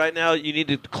to do right now? You need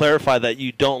to clarify that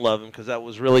you don't love him, because that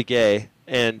was really gay,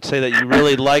 and say that you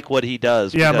really like what he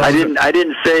does. Yeah, I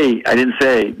didn't say.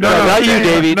 No, not you,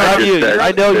 Davey. Not you.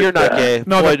 I know you're not gay.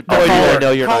 No, boy, I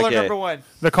know you're not Caller gay. number one.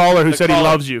 The caller who said he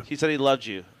loves you. He said he loved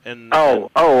you. And I'm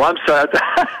sorry.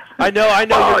 I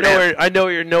know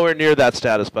you're nowhere near that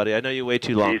status, buddy. I know you way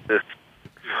too long. Jesus.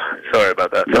 Sorry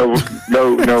about that.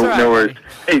 No worries.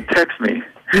 Hey, text me.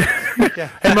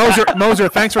 Hey, Moser,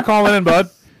 thanks for calling in, bud.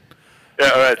 Yeah,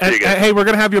 all right. See you guys. Hey, we're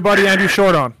going to have your buddy Andrew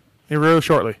Short on here real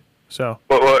shortly. So.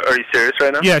 What, are you serious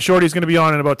right now? Yeah, Shorty's going to be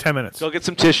on in about 10 minutes. Go get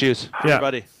some tissues,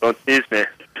 buddy. Don't tease me.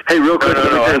 Hey, real quick.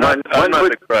 No, I'm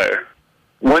not the crier.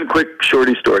 One quick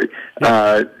Shorty story.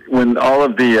 When all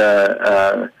of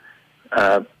the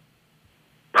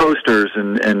posters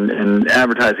and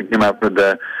advertising came out for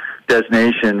the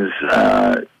designations,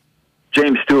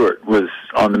 James Stewart was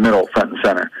on the middle, front and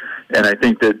center. And I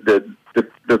think that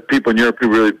the people in Europe who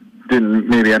really didn't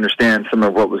maybe understand some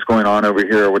of what was going on over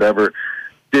here or whatever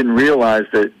didn't realize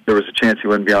that there was a chance he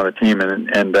wouldn't be on the team.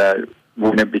 And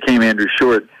when it became Andrew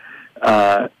Short,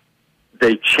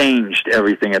 they changed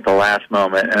everything at the last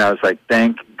moment. And I was like,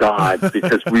 thank God,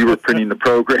 because we were printing the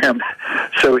program.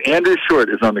 So Andrew Short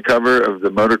is on the cover of the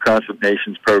Motocross of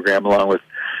Nations program along with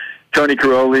Tony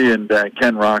Caroli and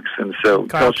Ken Rocks. And so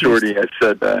tell Shorty I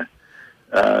said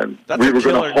we were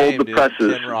going to hold the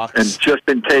presses. And just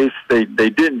in case they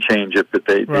didn't change it, but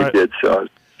they did. So I was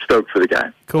stoked for the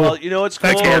guy. Cool. Well, you know what's cool?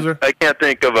 I can't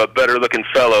think of a better-looking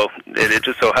fellow, and it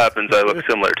just so happens I look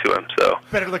similar to him. So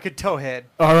better-looking towhead.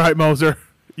 All right, Moser.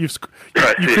 You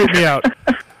creeped me out.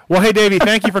 Well, hey, Davey,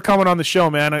 thank you for coming on the show,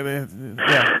 man.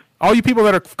 All you people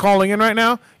that are calling in right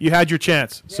now, you had your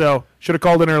chance. So should have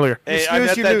called in earlier. Hey, I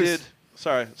met that dude.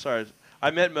 Sorry.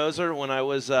 I met Moser when I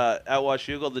was at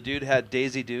Washougal. The dude had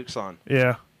Daisy Dukes on.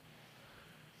 Yeah.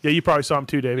 Yeah, you probably saw him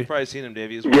too, Davey. You've probably seen him,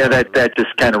 Davey. Yeah, that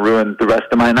just kind of ruined the rest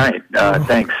of my night.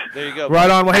 Thanks. There you go. Right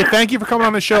on. Well, hey, thank you for coming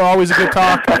on the show. Always a good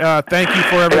talk. Thank you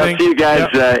for everything. Hey, I'll see you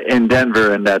guys in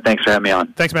Denver, and thanks for having me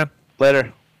on. Thanks, man.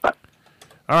 Later. Bye.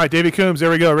 All right, Davey Coombs.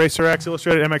 There we go. Racer X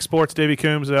Illustrated, MX Sports. Davey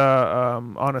Coombs,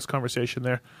 honest conversation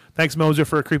there. Thanks, Moser,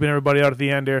 for creeping everybody out at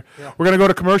the end here. Yeah. We're going to go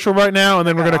to commercial right now, and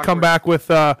then we're going to come back with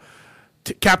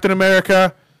Captain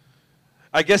America.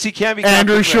 I guess he can be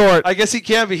Andrew Short. I guess he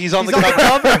can be. He's on the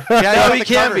cover. Yeah, no, he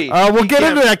can be. We'll get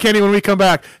into that, Kenny, when we come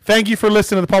back. Thank you for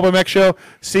listening to the Pulp MX Show.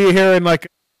 See you here in like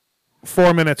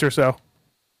 4 minutes or so.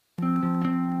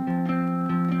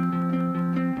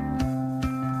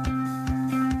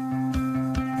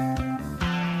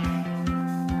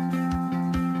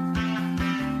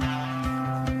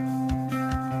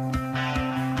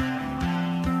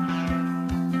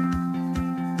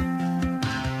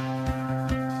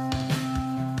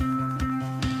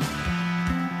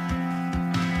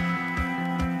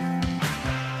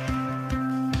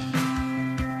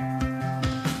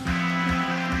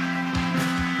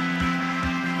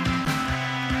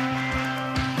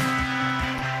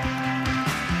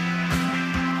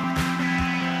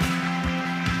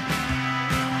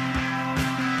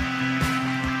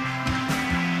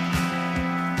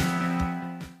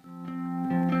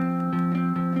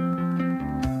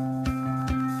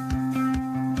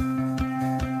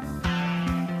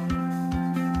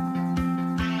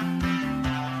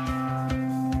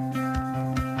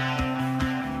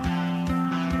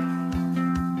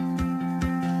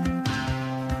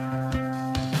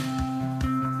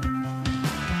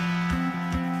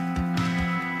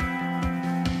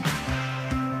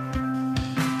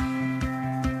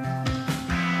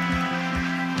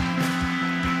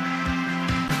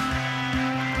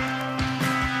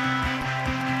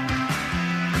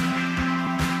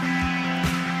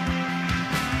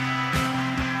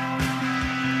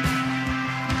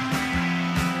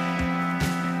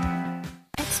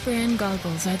 X-Brand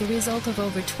goggles are the result of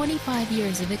over 25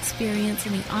 years of experience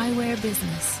in the eyewear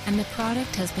business, and the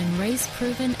product has been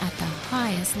race-proven at the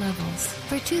highest levels.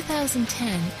 For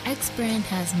 2010, X-Brand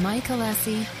has Mike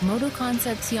Alessi, Moto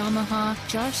Concepts Yamaha,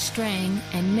 Josh Strang,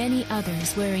 and many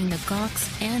others wearing the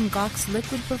Gox and Gox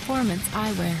Liquid Performance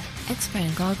eyewear.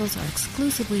 X-Brand goggles are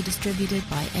exclusively distributed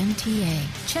by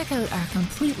MTA. Check out our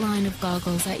complete line of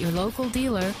goggles at your local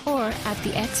dealer or at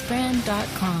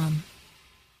thexbrand.com.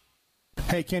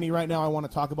 Hey, Kenny, right now I want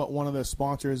to talk about one of the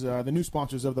sponsors, the new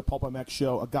sponsors of the Pulp MX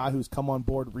Show, a guy who's come on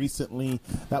board recently.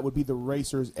 That would be the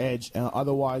Racer's Edge,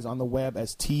 otherwise on the web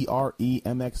as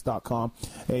TREMX.com,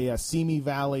 a Simi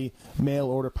Valley mail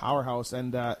order powerhouse.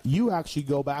 And you actually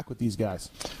go back with these guys.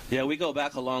 Yeah, we go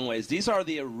back a long ways. These are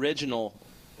the original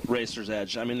Racer's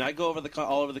Edge. I mean, I go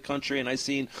all over the country, and I've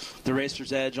seen the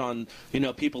Racer's Edge on,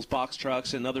 people's box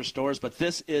trucks and other stores, but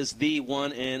this is the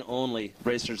one and only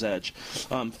Racer's Edge.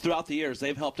 Throughout the years,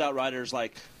 they've helped out riders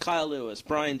like Kyle Lewis,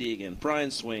 Brian Deegan, Brian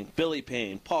Swing, Billy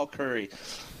Payne, Paul Curry,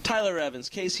 Tyler Evans,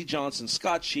 Casey Johnson,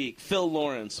 Scott Cheek, Phil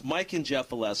Lawrence, Mike and Jeff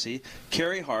Alessi,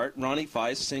 Kerry Hart, Ronnie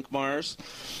Weiss, Sink Mars,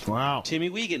 Timmy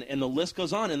Wiegand, and the list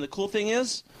goes on. And the cool thing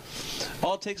is,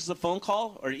 all it takes is a phone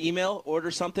call or email,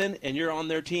 order something, and you're on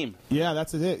their team. Yeah,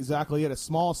 that's it. Exactly it. A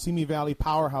small Simi Valley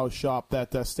powerhouse shop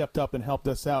that stepped up and helped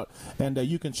us out. And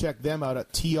you can check them out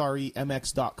at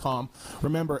tremx.com.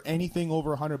 Remember, anything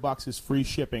over $100 is free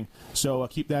shipping. So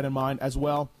keep that in mind as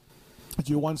well. It's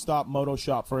your one-stop moto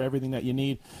shop for everything that you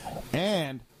need.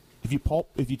 And if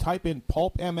you type in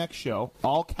Pulp MX Show,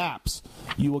 all caps,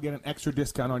 you will get an extra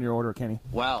discount on your order, Kenny.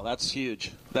 Wow, that's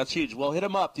huge. That's huge. Well, hit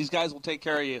them up. These guys will take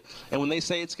care of you. And when they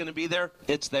say it's going to be there,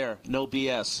 it's there. No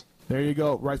BS. There you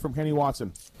go. Right from Kenny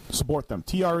Watson. Support them.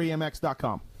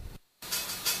 tremx.com.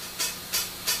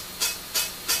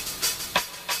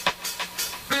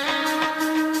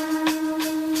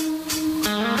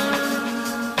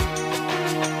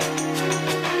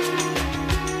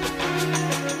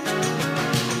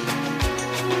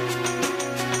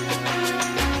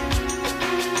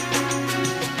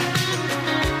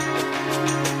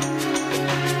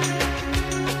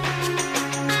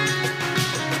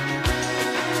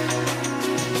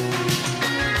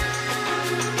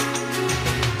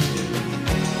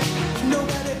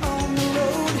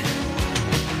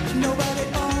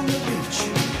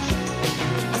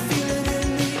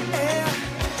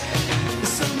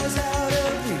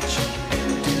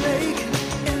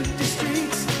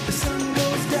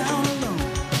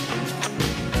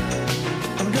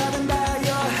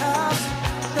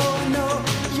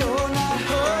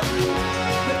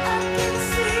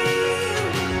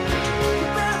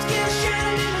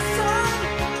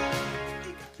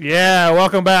 Yeah,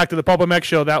 welcome back to the Pulp MX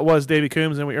Show. That was Davey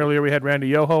Coombs, and earlier we had Randy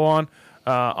Yoho on.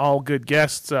 All good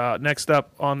guests. Next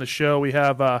up on the show, we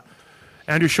have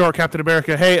Andrew Short, Captain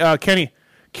America. Hey, Kenny,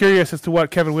 curious as to what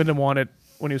Kevin Windham wanted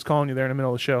when he was calling you there in the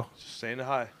middle of the show. Just saying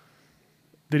hi.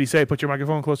 Did he say put your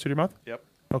microphone closer to your mouth? Yep.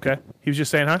 Okay. He was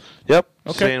just saying hi? Yep.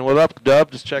 Okay. Saying what up,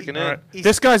 Dub, just checking in. Right.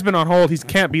 This guy's been on hold. He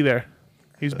can't be there.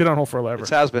 He's been on hold forever. It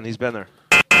has been. He's been there.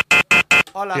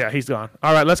 Hola. Yeah, he's gone.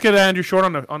 All right, let's get Andrew Short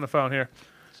on the phone here.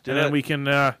 do and it. then we can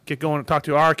get going and talk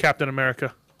to our Captain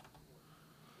America.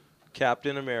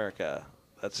 Captain America.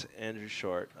 That's Andrew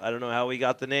Short. I don't know how we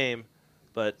got the name,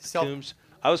 but Coombs.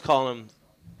 I was calling him.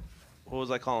 What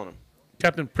was I calling him?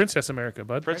 Captain Princess America,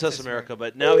 bud. Princess America.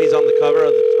 But now he's on the cover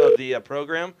of the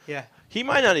program. Yeah. He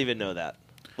might not even know that.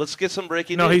 Let's get some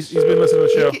breaking No, news. he's been listening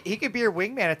to the show. He could be your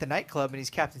wingman at the nightclub, and he's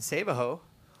Captain Save-A-Ho.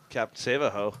 Captain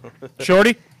Save-A-Ho.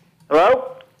 Shorty?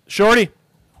 Hello? Shorty.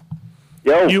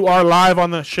 Yo. You are live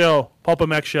on the show, Pulp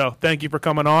MX Show. Thank you for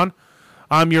coming on.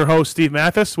 I'm your host, Steve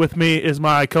Mathis. With me is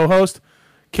my co-host,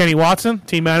 Kenny Watson,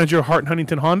 team manager, Hart and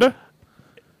Huntington Honda.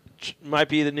 Might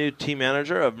be the new team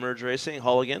manager of Merge Racing,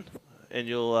 Hulligan. And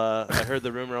you'll, I heard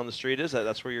the rumor on the street is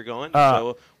that's where you're going.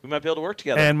 So we might be able to work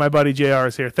together. And my buddy JR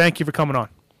is here. Thank you for coming on.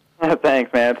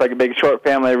 Thanks, man. It's like a big short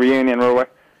family reunion. We're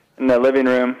in the living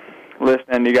room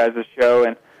listening to you guys' show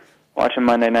and watching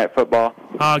Monday Night Football.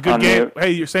 Good game.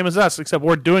 Hey, you're same as us, except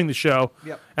we're doing the show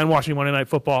Yep. and watching Monday Night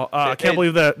Football. I can't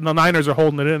believe that the Niners are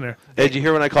holding it in there. Hey, did you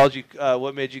hear when I called you,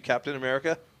 what made you Captain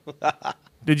America?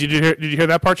 Did you hear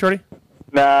that part, Shorty?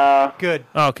 No. Good.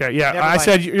 Okay, yeah. Never I mind.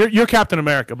 said you're Captain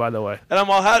America, by the way. And I'm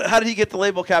all, how did he get the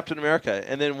label Captain America?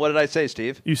 And then what did I say,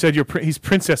 Steve? You said he's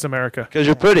Princess America. Because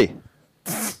you're pretty.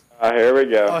 Here we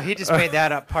go. Oh, he just made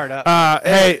that part up.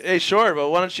 Hey, sure, but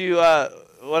why don't you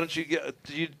get?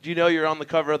 Do you know you're on the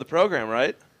cover of the program,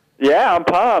 right? Yeah, I'm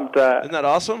pumped. Isn't that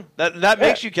awesome? That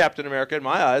makes you Captain America in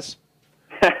my eyes.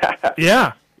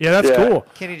 Yeah, that's cool.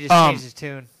 Kenny just changed his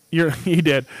tune. He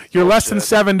did. You're less than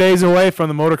 7 days away from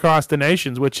the Motocross the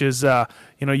Nations, which is,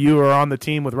 you are on the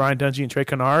team with Ryan Dungey and Trey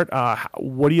Kennard.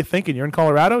 What are you thinking? You're in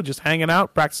Colorado, just hanging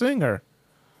out, practicing, or?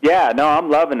 Yeah, no, I'm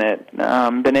loving it.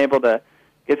 Been able to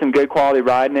get some good quality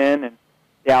riding in, and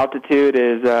the altitude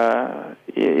is,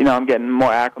 I'm getting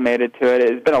more acclimated to it.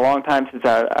 It's been a long time since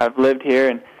I've lived here,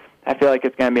 and I feel like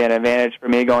it's going to be an advantage for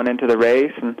me going into the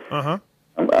race. And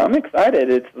I'm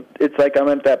excited. It's like I'm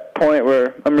at that point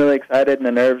where I'm really excited, and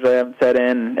the nerves really haven't set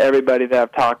in. Everybody that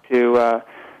I've talked to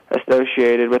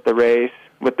associated with the race,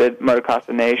 with the Motocross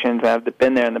of Nations, I've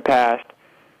been there in the past,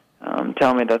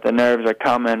 tell me that the nerves are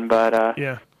coming. But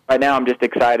right now I'm just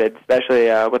excited, especially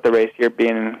with the race here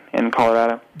being in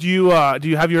Colorado. Do you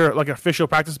have your official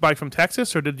practice bike from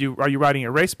Texas, or are you riding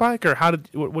a race bike, or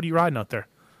what are you riding out there?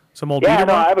 Some old beater I one?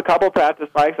 have a couple practice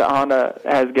bikes that Honda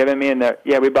has given me, and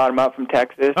we brought them up from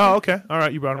Texas. Oh, okay. All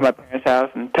right, you brought them up. My parents' house.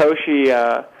 And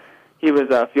Toshi, he was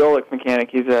a Fuelix mechanic.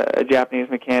 He's a Japanese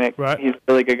mechanic. Right. He's a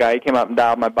really good guy. He came up and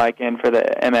dialed my bike in for the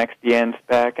MXDN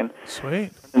spec. And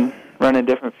sweet. And running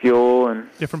different fuel and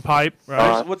different pipe.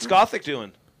 Right. What's Gothic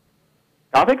doing?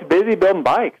 Gothic's busy building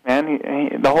bikes,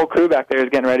 man. The whole crew back there is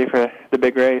getting ready for the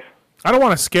big race. I don't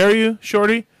want to scare you,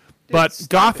 Shorty, but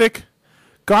Gothic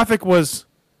was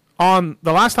on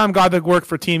the last time Gothic worked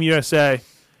for Team USA.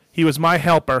 He was my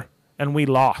helper, and we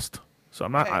lost. So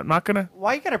I'm not gonna.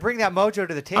 Why you gotta bring that mojo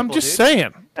to the table? I'm just dude?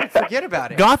 saying. Don't forget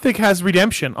about it. Gothic has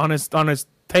redemption on his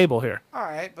table here. All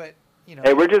right, but you know.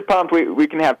 Hey, we're just pumped. We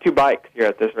can have 2 bikes here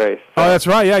at this race. Oh, that's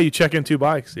right. Yeah, you check in 2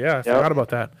 bikes. Yeah, I forgot about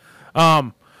that.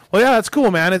 Well, yeah, that's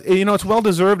cool, man. It's well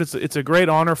deserved. It's a great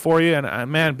honor for you, and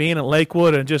man, being at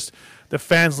Lakewood and just the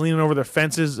fans leaning over their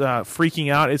fences,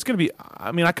 freaking out. It's gonna be.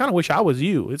 I mean, I kind of wish I was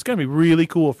you. It's gonna be really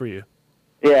cool for you.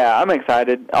 Yeah, I'm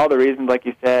excited. All the reasons, like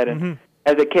you said, and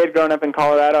as a kid growing up in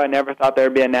Colorado, I never thought there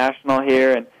would be a national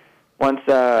here, and once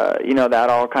that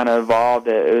all kind of evolved,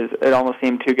 it almost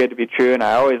seemed too good to be true. And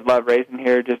I always loved racing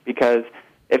here just because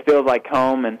it feels like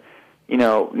home. And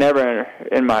never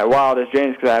in my wildest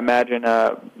dreams, because I imagine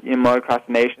Motocross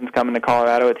Nation's coming to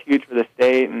Colorado. It's huge for the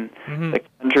state and the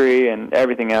country and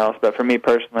everything else. But for me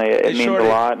personally, it means a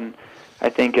lot, and I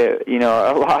think a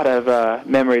lot of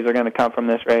memories are going to come from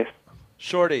this race.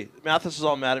 Shorty, Mathis is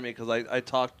all mad at me because I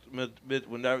talked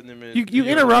You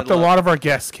interrupt a lot of our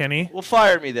guests, Kenny. Well,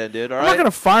 fire me then, dude. All right? I'm not going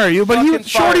to fire you, but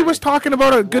Shorty was talking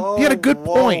about he had a good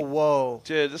point. Whoa.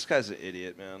 Dude, this guy's an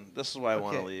idiot, man. This is why I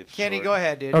want to leave. Kenny, go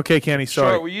ahead, dude. Okay, Kenny,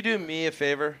 sorry. Will you do me a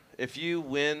favor? If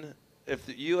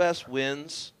the U.S.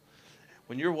 wins,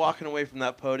 when you're walking away from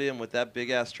that podium with that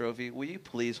big-ass trophy, will you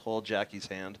please hold Jackie's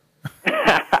hand?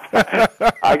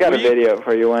 I got a video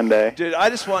for you one day, dude. I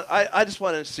just want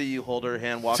to see you hold her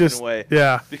hand walking away.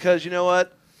 Yeah. Because you know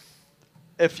what?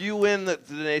 If you win the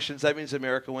nations, that means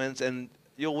America wins, and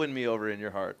you'll win me over in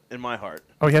my heart.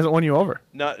 Oh, he hasn't won you over.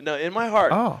 No, in my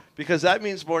heart. Oh. Because that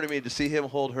means more to me to see him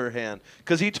hold her hand.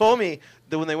 Because he told me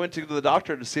that when they went to the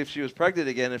doctor to see if she was pregnant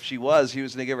again, if she was, he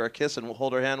was going to give her a kiss and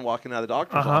hold her hand walking out of the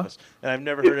doctor's office. And I've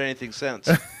never heard anything since.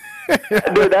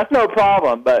 Dude, that's no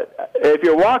problem. But if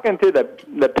you're walking through the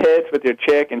pits with your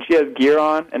chick and she has gear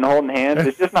on and holding hands,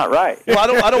 it's just not right. Well, I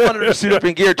don't want her to suit up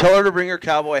in gear. Tell her to bring her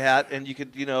cowboy hat, and you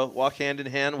could walk hand in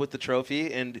hand with the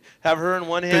trophy, and have her in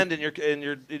one hand and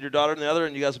your daughter in the other,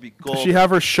 and you guys will be gold. Does she have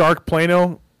her Shark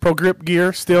Plano Pro Grip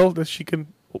gear still that she can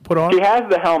put on? She has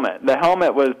the helmet. The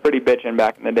helmet was pretty bitchin'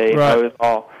 back in the day. Right.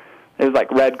 It was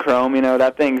like red chrome.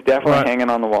 That thing's definitely hanging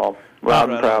on the wall.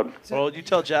 Loud and proud. Well, you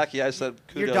tell Jackie I said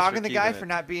kudos. You're dogging for the guy keeping for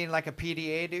not being like a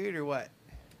PDA dude, or what?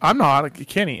 I'm not.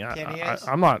 Kenny.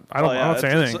 I'm not. I don't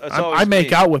say anything. I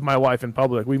make out with my wife in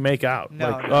public. We make out.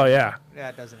 No. Oh, yeah.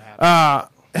 That doesn't happen.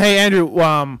 Hey,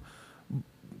 Andrew.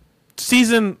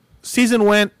 Season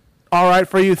went all right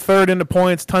for you. 3rd into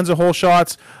points. Tons of hole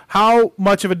shots. How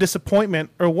much of a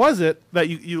disappointment, or was it, that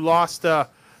you lost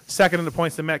 2nd into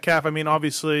points to Metcalf? I mean,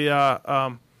 obviously, you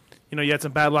had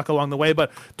some bad luck along the way,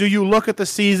 but do you look at the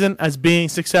season as being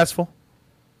successful?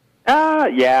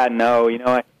 Yeah, no.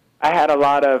 I had a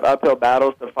lot of uphill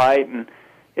battles to fight, and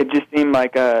it just seemed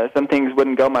like some things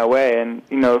wouldn't go my way. And,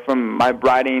 from my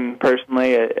riding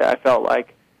personally, I felt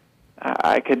like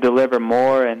I could deliver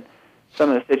more, and some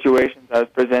of the situations I was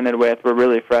presented with were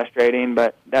really frustrating,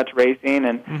 but that's racing.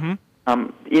 And,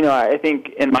 I think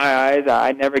in my eyes,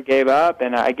 I never gave up,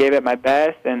 and I gave it my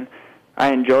best, and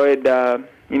I enjoyed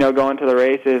going to the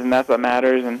races, and that's what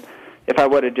matters. And if I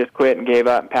would have just quit and gave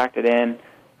up and packed it in,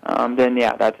 then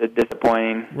that's a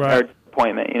disappointment.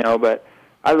 But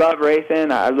I love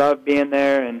racing. I love being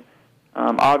there, and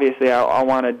obviously I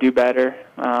want to do better.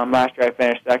 Last year I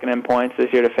finished 2nd in points.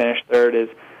 This year to finish 3rd is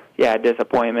a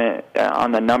disappointment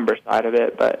on the number side of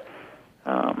it. But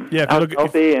I'm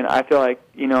healthy, and I feel like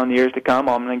in the years to come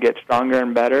I'm going to get stronger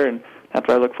and better, and that's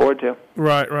what I look forward to.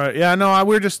 Right. Yeah, no, I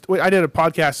did a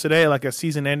podcast today, like a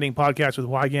season-ending podcast with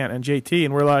Wygant and JT,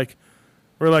 and we're like,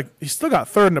 he's still got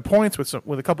 3rd in the points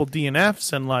with a couple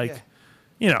DNFs, and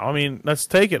I mean, let's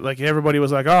take it. Like everybody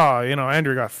was like,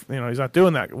 Andrew got, he's not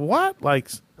doing that. What? Like,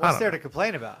 what's there to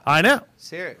complain about? I know.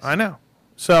 Serious. I know.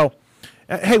 So,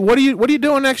 hey, what are you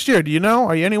doing next year? Do you know?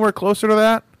 Are you anywhere closer to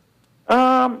that?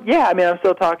 Yeah. I mean, I'm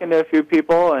still talking to a few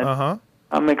people, and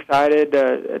I'm excited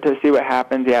to see what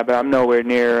happens. Yeah, but I'm nowhere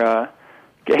near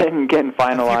getting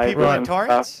finalized. People in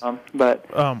Torrance?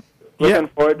 Looking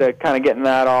forward to kind of getting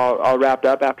that all wrapped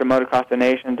up after Motocross the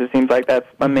Nations. It seems like that's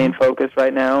my main focus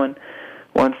right now, and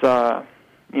once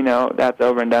that's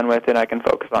over and done with, it I can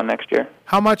focus on next year.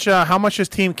 How much is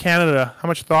Team Canada? How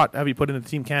much thought have you put into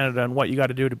Team Canada and what you got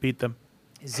to do to beat them?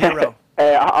 0.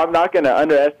 Hey, I'm not going to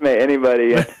underestimate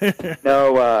anybody.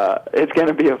 No, it's going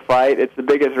to be a fight. It's the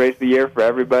biggest race of the year for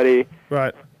everybody.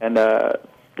 Right. And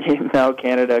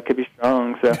Canada could be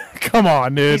strong. So come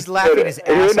on, dude. He's laughing his ass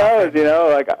who knows? off. You know,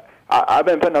 like I've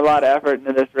been putting a lot of effort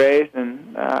into this race,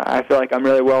 and I feel like I'm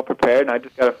really well prepared. And I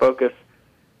just got to focus,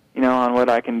 on what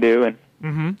I can do.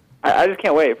 And I just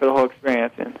can't wait for the whole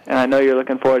experience. And I know you're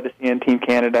looking forward to seeing Team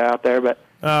Canada out there, but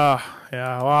yeah,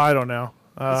 well, I don't know.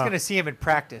 He's going to see him in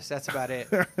practice. That's about it.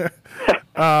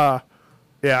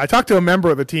 Yeah, I talked to a member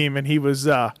of the team, and he was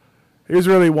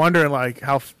really wondering like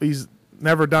how he's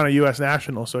never done a U.S.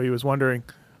 national, so he was wondering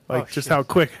just how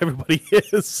quick everybody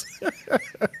is.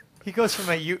 He goes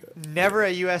from never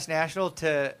a U.S. national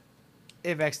to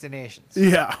MX the Nations.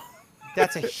 Yeah,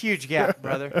 that's a huge gap,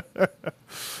 brother.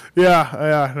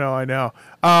 Yeah, no, I know.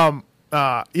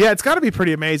 Yeah, it's got to be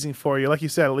pretty amazing for you. Like you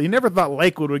said, you never thought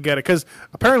Lakewood would get it because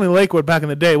apparently Lakewood back in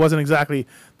the day wasn't exactly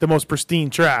the most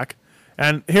pristine track.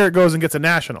 And here it goes and gets a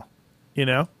national,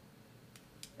 For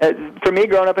me,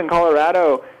 growing up in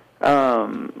Colorado,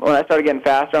 when I started getting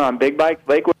faster on big bikes,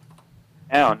 Lakewood was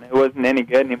down. It wasn't any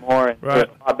good anymore. And right. There's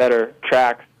a lot better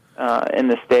tracks in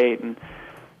the state. And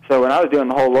so when I was doing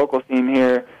the whole local scene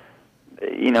here,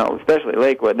 especially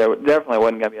Lakewood, there definitely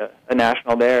wasn't going to be a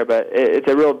national there. But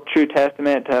it's a real true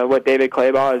testament to what David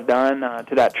Claybaugh has done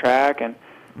to that track. And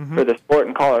for the sport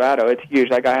in Colorado, it's huge.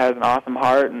 That guy has an awesome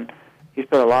heart, and he's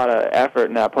put a lot of effort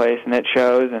in that place, and it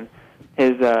shows. And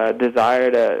his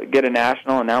desire to get a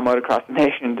national and now Motocross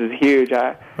Nations is huge.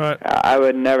 I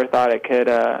would never thought it could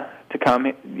to come,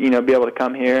 be able to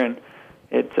come here, and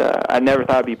it's I never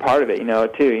thought I'd be part of it,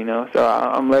 too. So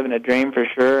I'm living a dream for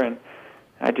sure, and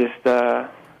I just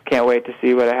can't wait to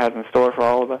see what it has in store for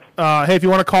all of us. Hey, if you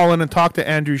want to call in and talk to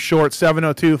Andrew Short,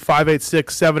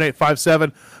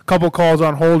 702-586-7857. A couple calls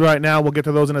on hold right now. We'll get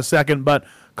to those in a second, but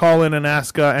call in and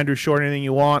ask Andrew Short anything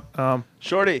you want.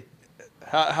 Shorty,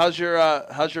 how's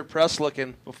your press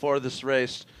looking before this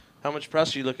race? How much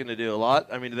press are you looking to do? A lot?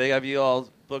 I mean, do they have you all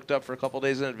booked up for a couple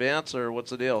days in advance, or what's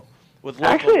the deal?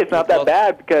 Actually, it's not that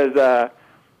bad because,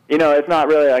 it's not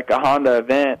really like a Honda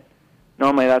event.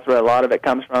 Normally that's where a lot of it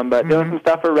comes from. But doing some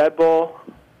stuff for Red Bull.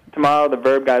 Tomorrow the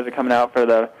Verb guys are coming out for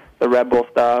the Red Bull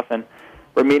stuff, and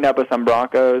we're meeting up with some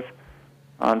Broncos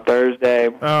on Thursday.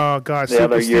 Oh, God. The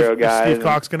other Euro guys. Steve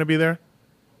Cox going to be there?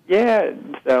 Yeah,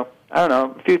 so, I don't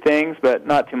know, a few things, but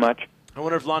not too much. I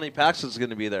wonder if Lonnie Paxton's going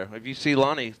to be there. If you see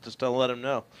Lonnie, just don't let him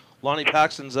know. Lonnie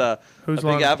Paxton's a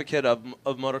big advocate of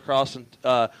motocross, and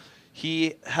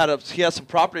he has some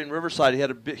property in Riverside. He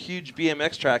had a huge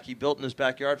BMX track he built in his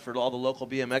backyard for all the local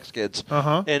BMX kids.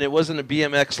 And it wasn't a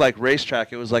BMX like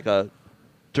racetrack. It was like a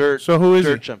dirt. So who is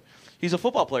he? Gym. He's a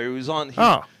football player. He was on.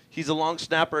 He's a long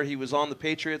snapper. He was on the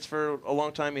Patriots for a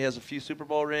long time. He has a few Super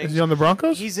Bowl rings. Is he on the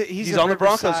Broncos? He's on the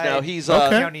Broncos now. He's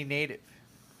county native.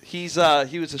 He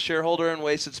was a shareholder in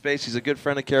Wasted Space. He's a good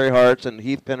friend of Kerry Hart's and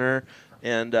Heath Pinner.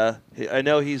 And I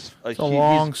know he's a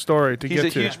long story to get to.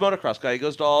 He's a huge motocross guy. He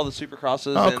goes to all the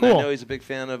Supercrosses, and cool. I know he's a big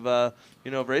fan of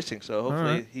racing. So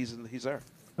hopefully he's there.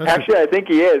 Actually, I think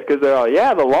he is because they're all,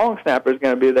 the long snapper's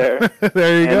going to be there.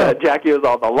 There you go. And Jackie was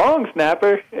all, the long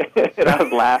snapper, and I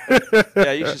was laughing.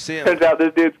 Yeah, you should see him. Turns out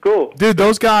this dude's cool. Dude,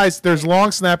 those guys, there's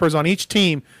long snappers on each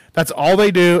team. That's all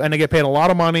they do, and they get paid a lot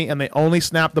of money, and they only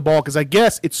snap the ball because I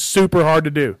guess it's super hard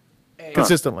to do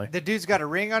consistently. The dude's got a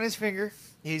ring on his finger.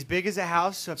 He's big as a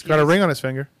house. So He's got a ring on his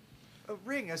finger.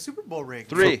 A Super Bowl ring.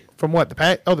 3. From what? The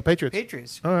Patriots.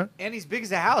 Patriots. All right. And he's big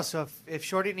as a house, so if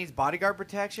Shorty needs bodyguard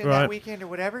protection that weekend or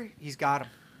whatever, he's got him.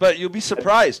 But you'll be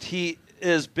surprised. He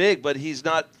is big, but he's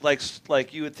not like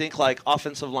you would think, like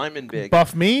offensive lineman big.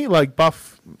 Buff me? Like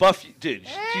buff, dude.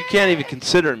 You can't even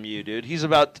consider him dude. He's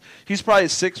probably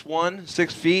 6'1",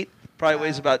 6 feet. Probably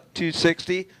weighs about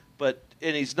 260. And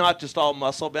he's not just all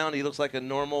muscle bound. He looks like a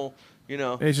normal.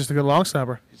 He's just a good long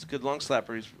snapper. He's a good long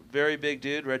slapper. He's a very big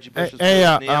dude. Reggie Bush is knee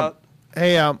out.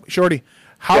 Hey, Shorty,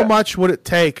 how much would it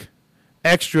take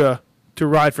extra to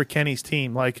ride for Kenny's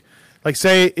team? Like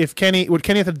say if would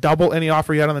Kenny have to double any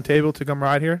offer he had on the table to come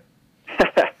ride here?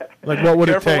 Like what would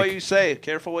it take? Careful what you say.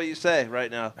 Careful what you say right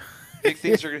now. Big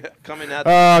things are coming at.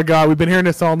 Oh God, we've been hearing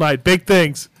this all night. Big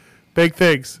things, big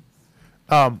things.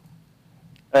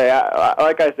 Hey,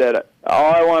 like I said,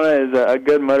 all I want is a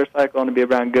good motorcycle and to be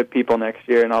around good people next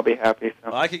year, and I'll be happy. So.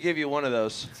 Well, I could give you one of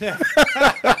those.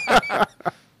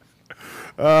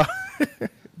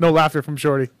 No laughter from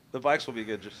Shorty. The bikes will be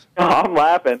good. I'm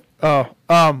laughing. Oh,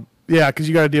 yeah, because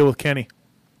you got to deal with Kenny.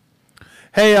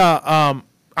 Hey, I'm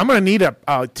going to need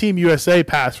a Team USA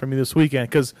pass from you this weekend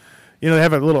because, they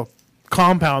have a little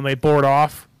compound they board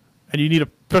off, and you need a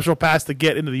special pass to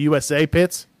get into the USA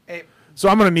pits. Hey, so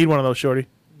I'm going to need one of those, Shorty.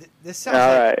 This sounds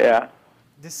right, yeah.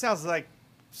 This sounds like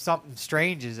something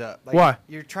strange is up. Like Why?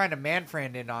 You're trying to man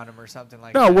friend in on him or something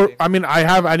like No, that.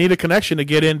 I need a connection to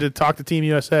get in to talk to Team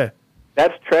USA.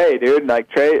 That's Trey, dude. Like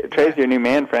Trey's your new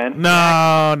man friend.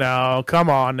 No, come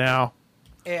on now.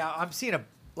 Yeah, I'm seeing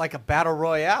a battle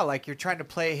royale. Like you're trying to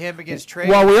play him against Trey.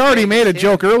 Well, we already made a against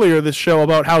joke him. earlier this show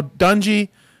about how Dungy,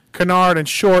 Kennard, and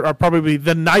Short are probably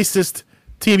the nicest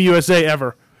Team USA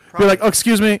ever. Be like, oh,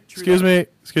 excuse me.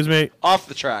 Off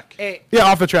the track. Hey, Yeah,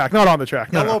 off the track, not on the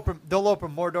track. No, no. They'll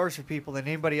open more doors for people than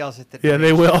anybody else at the. Yeah,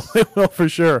 they will. They will for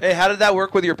sure. Hey, how did that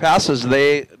work with your passes?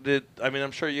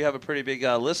 I'm sure you have a pretty big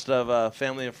list of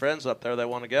family and friends up there that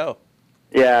want to go.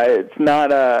 Yeah, it's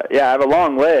not. I have a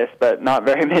long list, but not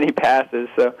very many passes.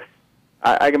 So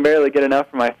I can barely get enough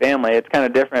for my family. It's kind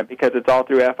of different because it's all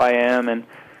through FIM and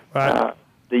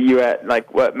the U.S.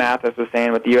 Like what Mathis was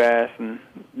saying with the U.S. and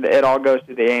it all goes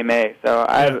through the AMA. So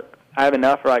I have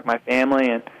enough for like my family,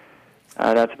 and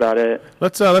that's about it.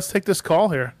 Let's take this call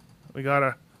here. We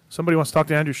got somebody wants to talk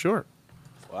to Andrew Short.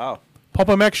 Wow. Pulp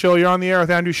MX Show. You're on the air with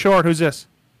Andrew Short. Who's this?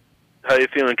 How you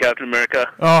feeling, Captain America?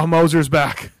 Oh, Moser's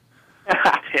back.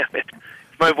 Damn it.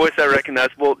 Is my voice that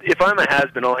recognizable? If I'm a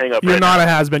has-been, I'll hang up You're right not now. a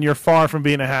has-been. You're far from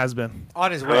being a has-been.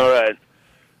 On his way. All right.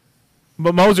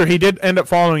 But Moser, he did end up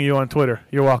following you on Twitter.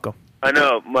 You're welcome. I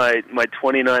know. My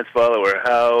 29th follower.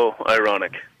 How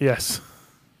ironic. Yes.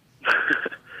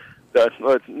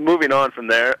 Let's moving on from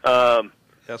there.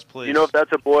 Yes, please. You know if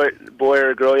that's a boy or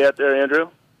a girl yet there, Andrew?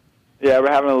 Yeah,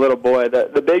 we're having a little boy.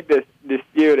 The big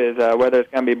dispute is whether it's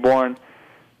going to be born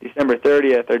December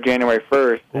 30th or January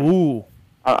 1st. Ooh.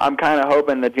 I'm kind of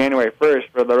hoping the January 1st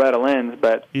for Loretta Lynn's,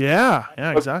 but Yeah,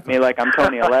 exactly. me like I'm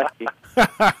Tony Alessi,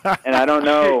 and I don't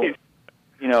know,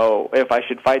 if I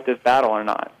should fight this battle or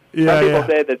not. Yeah, Some people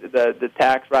say that the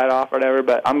tax write-off or whatever,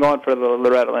 but I'm going for the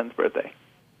Loretta Lynn's birthday.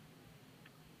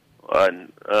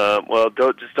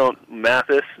 Don't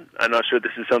Mathis. I'm not sure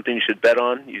this is something you should bet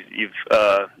on. You've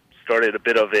started a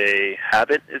bit of a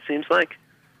habit, it seems like,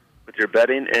 with your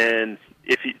betting. And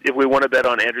if we want to bet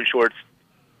on Andrew Short's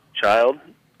child,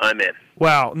 I'm in.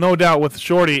 Wow, no doubt with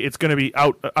Shorty, it's going to be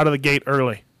out of the gate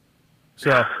early.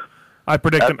 So I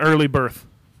predict an early birth.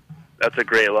 That's a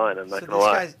great line. I'm not going to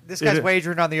lie. This guy's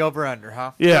wagering on the over/under,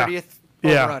 huh? Yeah, 30th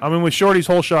yeah. over/under. I mean, with Shorty's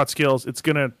whole shot skills,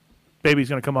 baby's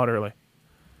gonna come out early.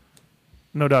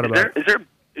 No doubt about it.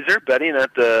 Is there betting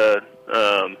at the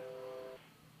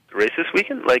race this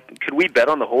weekend? Like, could we bet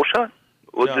on the whole shot?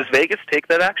 Does Vegas take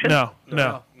that action?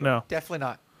 No. Definitely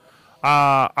not.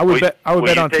 I would bet. I would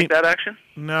bet on take that action.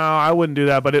 No, I wouldn't do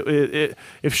that. But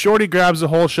if Shorty grabs the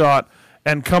whole shot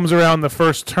and comes around the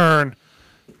first turn,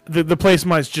 the place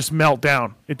might just melt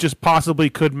down. It just possibly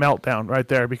could melt down right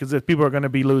there because people are going to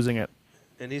be losing it.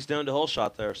 And he's known to whole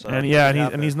shot there. So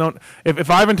and he's known. If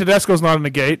Ivan Tedesco's not in the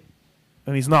gate,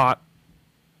 and he's not,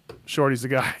 Shorty's the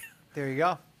guy. There you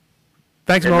go.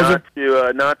 Thanks, and Moser.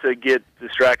 Not to get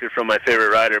distracted from my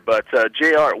favorite rider, but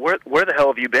JR, where the hell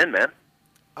have you been, man?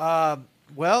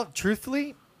 Well,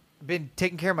 truthfully, been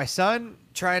taking care of my son,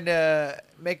 trying to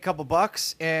make a couple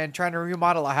bucks, and trying to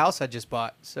remodel a house I just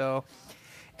bought. So,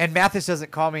 and Mathis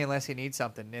doesn't call me unless he needs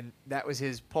something, and that was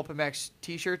his Pulp MX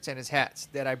T-shirts and his hats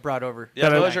that I brought over. Yeah,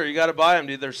 Moser, you got to buy them,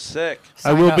 dude. They're sick.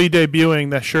 I will be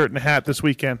debuting that shirt and hat this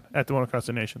weekend at the Motocross of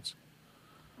the Nations.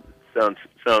 Sounds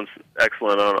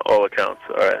excellent on all accounts.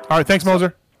 All right. All right. Thanks,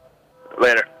 Moser.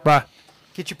 Later. Bye.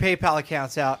 Get your PayPal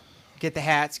accounts out. Get the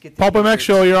hats. Get the Pulp MX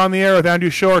Show. You're on the air with Andrew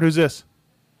Short. Who's this?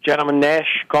 Gentleman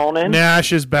Nash calling in.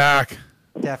 Nash is back.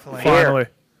 Definitely. Finally.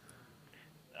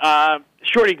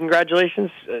 Shorty,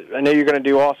 congratulations. I know you're going to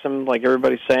do awesome, like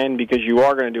everybody's saying, because you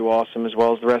are going to do awesome as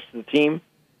well as the rest of the team.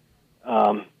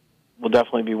 We'll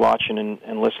definitely be watching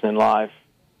and listening live.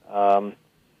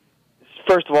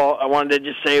 First of all, I wanted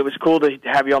to just say it was cool to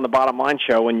have you on the Bottom Line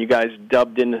show when you guys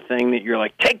dubbed in the thing that you're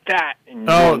like, take that, and you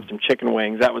won some chicken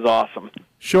wings. That was awesome.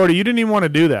 Shorty, you didn't even want to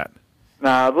do that.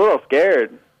 Nah, I was a little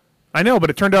scared. I know, but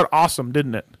it turned out awesome,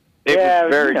 didn't it? It was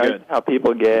very good. How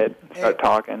people start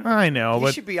talking. I know, You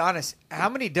but should be honest. How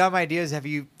many dumb ideas have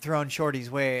you thrown Shorty's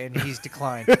way and he's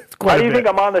declined? Why do you think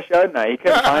I'm on the show tonight? He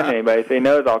couldn't find anybody, so he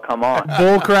knows I'll come on.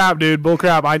 bull crap, dude. Bull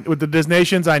crap. With the Dis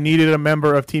Nations, I needed a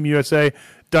member of Team USA.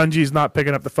 Dungy's not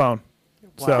picking up the phone.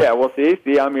 So Yeah, we'll see.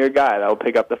 See, I'm your guy. That will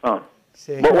pick up the phone.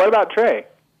 But what about Trey?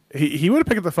 he would have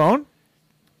picked up the phone.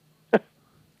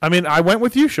 I mean, I went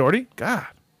with you, Shorty. God.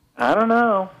 I don't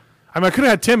know. I mean, I could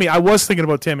have had Timmy. I was thinking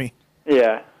about Timmy.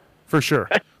 Yeah. For sure.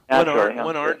 When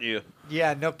aren't you?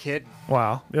 Yeah, no kid.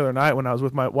 Wow. The other night when I was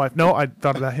with my wife. No, I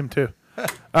thought about him too.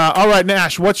 All right,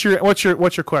 Nash. What's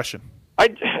your question?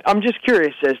 I'm just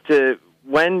curious as to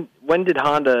when did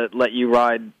Honda let you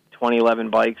ride 2011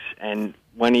 bikes, and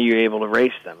when are you able to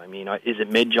race them? I mean, is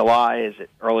it mid-July? Is it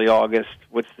early August?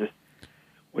 What's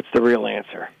the real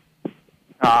answer?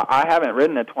 I haven't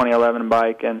ridden a 2011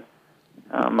 bike, and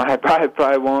I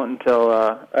probably won't until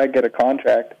I get a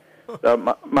contract.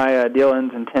 So my deal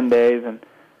ends in 10 days,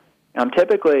 and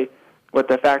typically with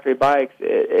the factory bikes,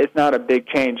 it's not a big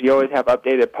change. You always have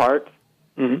updated parts,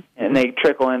 and they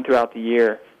trickle in throughout the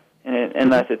year, and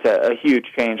unless it's a huge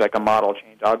change, like a model change.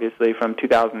 Obviously, from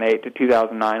 2008 to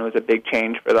 2009 was a big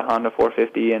change for the Honda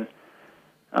 450, and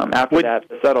after that,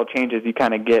 the subtle changes you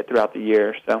kind of get throughout the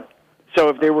year. So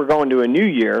if they were going to a new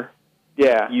year,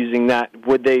 using that,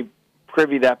 would they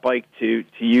privy that bike to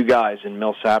you guys and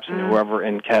Millsaps and whoever,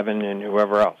 and Kevin and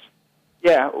whoever else?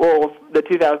 Yeah, well, the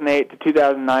 2008 to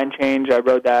 2009 change, I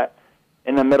rode that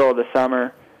in the middle of the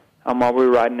summer while we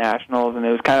were riding nationals, and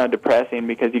it was kind of depressing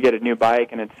because you get a new bike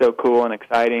and it's so cool and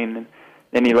exciting, and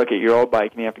then you look at your old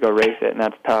bike and you have to go race it, and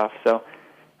that's tough. So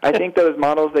I think those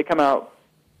models, they come out,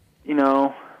 3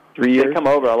 years. They come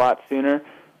over a lot sooner,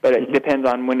 but it depends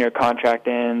on when your contract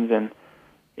ends and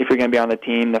if you're going to be on the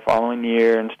team the following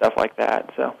year and stuff like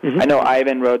that. So I know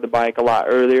Ivan rode the bike a lot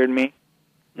earlier than me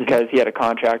because he had a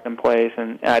contract in place,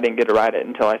 and I didn't get to ride it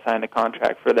until I signed a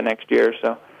contract for the next year.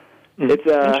 So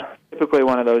it's typically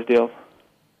one of those deals.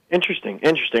 Interesting.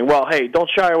 Well, hey, don't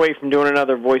shy away from doing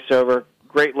another voiceover.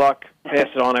 Great luck. Pass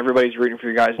it on. Everybody's rooting for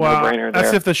you guys. No-brainer there.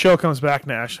 That's if the show comes back,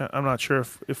 Nash. I'm not sure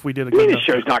if we did a good enough.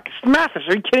 The show's not. Mathis,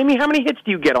 are you kidding me? How many hits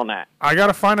do you get on that? I got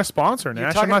to find a sponsor, Nash.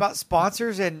 You're talking about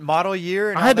sponsors and model year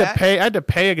and I had to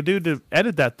pay a dude to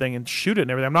edit that thing and shoot it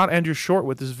and everything. I'm not Andrew Short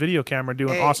with his video camera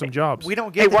doing awesome jobs. We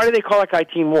don't get. Why do they call that guy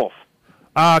Team Wolf?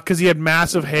 Because he had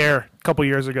massive hair a couple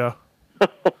years ago.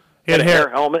 He had a hair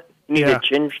helmet. You need a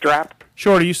chin strap.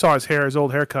 Shorty, you saw his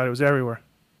old haircut. It was everywhere.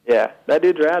 Yeah, that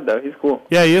dude's rad, though. He's cool.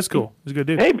 Yeah, he is cool. He's a good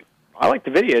dude. Hey, I like the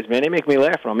videos, man. They make me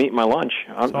laugh when I'm eating my lunch.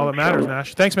 That's all that matters,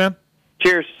 Nash. Thanks, man.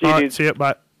 Cheers. See you, dude. See you.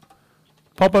 Bye.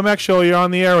 Pulp MX Show, you're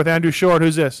on the air with Andrew Short.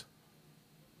 Who's this?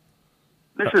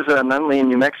 This is Nunley in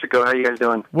New Mexico. How you guys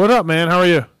doing? What up, man? How are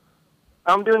you?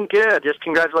 I'm doing good. Just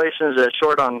congratulations,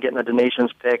 Short, on getting the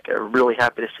donations pick. I'm really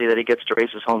happy to see that he gets to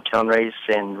race his hometown race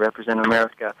and represent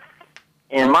America.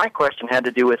 And my question had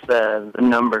to do with the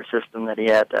number system that he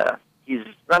had. He's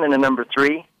running a number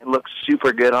 3. It looks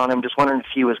super good on him. Just wondering if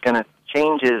he was going to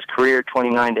change his career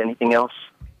 29 to anything else.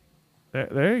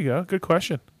 There you go. Good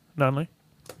question, Nunley.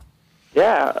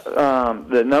 Yeah,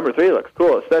 the number 3 looks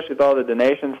cool, especially with all the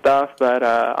donation stuff. But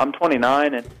I'm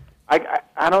 29, and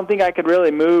I don't think I could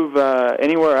really move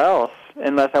anywhere else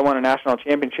unless I won a national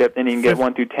championship. Then you can get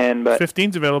 1 through 10. But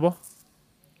 15's available.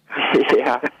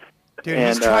 Yeah. Dude, and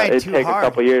he's trying it'd too take hard. a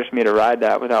couple years for me to ride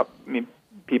that without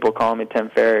people calling me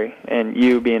Tim Ferry and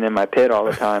you being in my pit all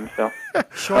the time. So,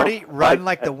 Shorty, run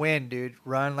like the wind, dude.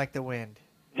 Run like the wind.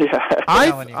 Yeah,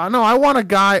 I know. I want a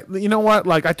guy. You know what?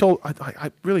 Like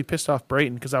I really pissed off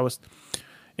Brayton because I was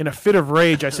in a fit of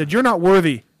rage. I said, "You're not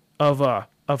worthy of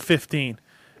 15,"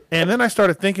 and then I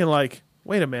started thinking, like,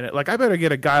 wait a minute. Like I better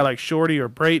get a guy like Shorty or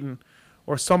Brayton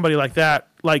or somebody like that.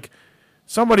 Like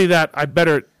somebody that I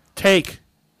better take.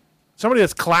 Somebody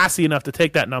that's classy enough to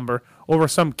take that number over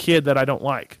some kid that I don't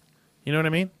like. You know what I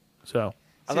mean? So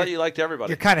I thought you liked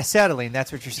everybody. You're kind of settling.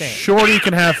 That's what you're saying. Shorty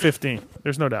can have 15.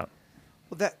 There's no doubt.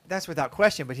 Well, that's without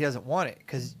question, but he doesn't want it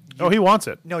because. He wants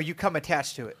it. No, you come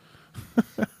attached to it.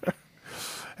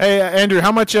 Hey, Andrew,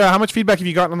 how much feedback have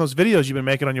you gotten on those videos you've been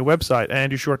making on your website,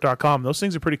 andrewshort.com? Those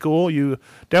things are pretty cool. You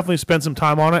definitely spend some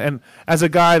time on it. And as a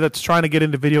guy that's trying to get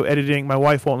into video editing, my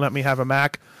wife won't let me have a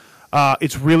Mac.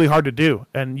 It's really hard to do,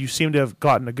 and you seem to have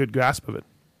gotten a good grasp of it.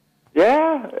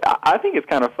 Yeah, I think it's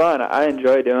kind of fun. I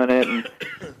enjoy doing it,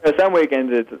 and some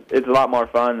weekends it's a lot more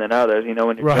fun than others. You know,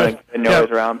 when you're doing good noise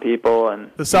around people,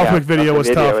 and the Southwick video was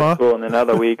tough, huh? Cool, and then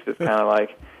other weeks it's kind of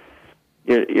like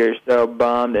you're so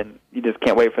bummed, and you just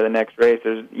can't wait for the next race.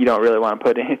 You don't really want to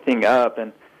put anything up,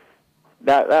 and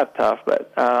that's tough.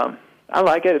 But I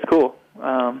like it. It's cool.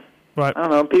 Right. I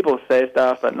don't know. People say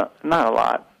stuff, but not a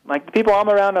lot. Like the people I'm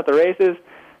around at the races,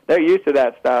 they're used to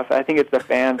that stuff. I think it's the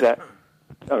fans that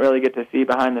don't really get to see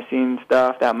behind the scenes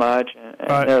stuff that much,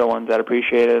 and they're the ones that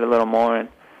appreciate it a little more.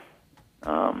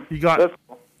 And you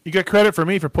got credit for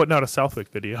me for putting out a Southwick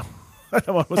video. That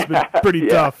one must have been pretty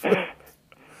tough.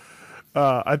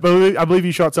 I believe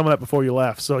you shot some of that before you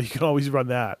left, so you can always run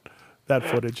that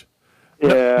footage.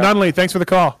 Yeah. Nunley, thanks for the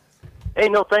call. Hey,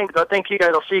 no thanks. Thank you guys.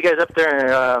 I'll see you guys up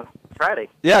there Friday.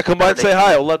 Yeah, come by and say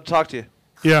hi. We'll love to talk to you.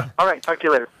 Yeah. All right. Talk to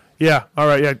you later. Yeah. All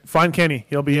right. Yeah. Find Kenny.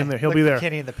 He'll be in there. He'll be there.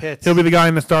 Kenny in the pits. He'll be the guy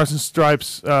in the Stars and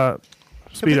Stripes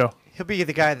Speedo. He'll be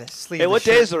the guy in the sleeve. Hey, what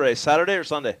day is the race? Saturday or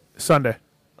Sunday? Sunday.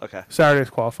 Okay.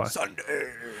 Saturday's qualifying. Sunday.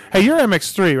 Hey, you're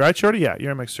MX3, right, Shorty? Yeah,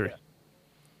 you're MX3.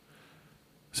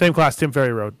 Same class, Tim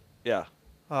Ferry Road. Yeah.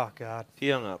 Oh, God. He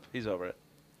hung up. He's over it.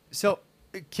 So,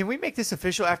 can we make this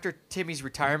official after Timmy's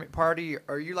retirement party?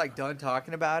 Are you, like, done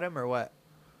talking about him or what?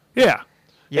 Yeah.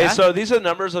 Yeah? Hey, so these are the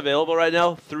numbers available right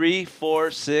now. 3,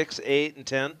 4, 6, 8, and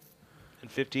 10,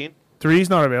 and 15. 3's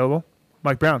not available.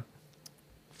 Mike Brown.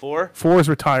 4? 4 is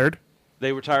retired.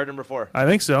 They retired number 4. I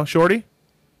think so. Shorty?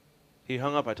 He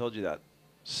hung up. I told you that.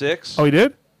 6. Oh, he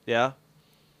did? Yeah.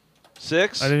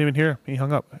 6. I didn't even hear. He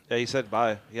hung up. Yeah, he said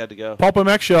bye. He had to go. Pulp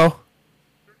MX Show.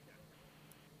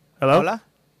 Hello? Hola?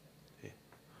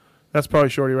 That's probably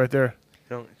Shorty right there.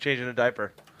 Changing a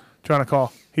diaper. Trying to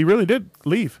call. He really did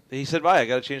leave. He said bye. I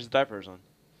got to change the diapers on.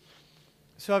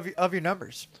 So, of your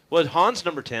numbers. Well, Han's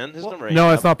number 10. His number 8.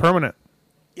 No, it's not permanent.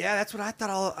 Yeah, that's what I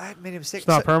thought. I made a mistake. It's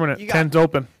not permanent. 10's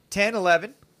open. 10,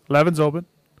 11. 11's open.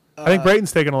 I think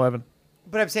Brayton's taking 11.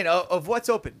 But I'm saying, of what's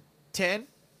open? 10,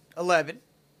 11,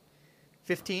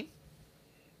 15,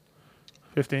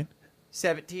 15.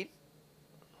 17.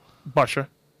 Busher.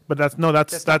 But that's not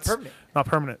permanent. Not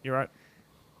permanent. You're right.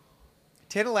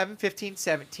 10, 11, 15,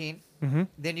 17. Mhm.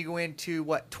 Then you go into,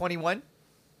 what, 21?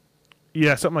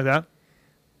 Yeah, something like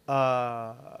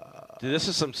that. Dude, this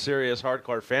is some serious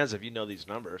hardcore fans if you know these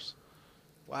numbers.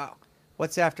 Wow.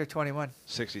 What's after 21?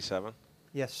 67.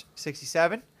 Yes,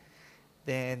 67.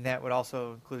 Then that would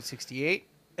also include 68.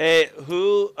 Hey,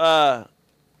 who So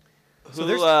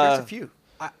there's a few.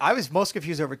 I was most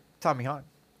confused over Tommy Hahn.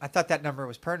 I thought that number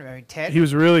was permanent. I mean, 10. He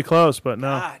was really close, but no.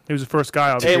 God. He was the first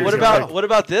guy. Hey, what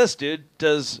about this, dude?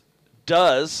 Does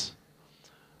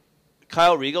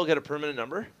Kyle Regal get a permanent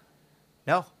number?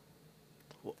 No.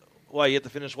 Why? You have to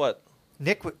finish what?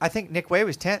 I think Nick Way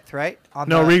was 10th, right?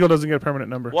 No, Regal doesn't get a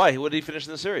permanent number. Why? What did he finish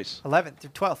in the series? 11th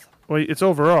through 12th. Well, it's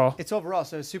overall. It's overall,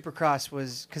 so Supercross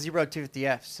was because he rode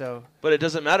 250F. So. But it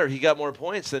doesn't matter. He got more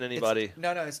points than anybody.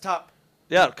 No, it's top.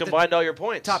 Yeah, combined all your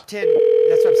points. Top 10.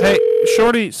 That's what I'm saying. Hey,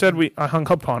 Shorty said I hung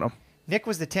up on him. Nick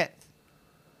was the 10th.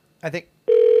 I think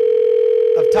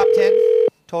of top 10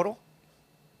 total.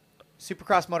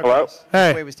 Supercross motocross. Hey.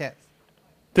 Nick Way was 10th.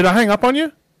 Did I hang up on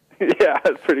you? Yeah,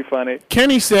 that's pretty funny.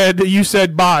 Kenny said that you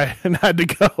said bye and had to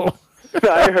go.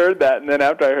 I heard that, and then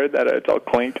after I heard that, it's all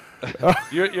clinked.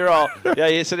 You're all. Yeah,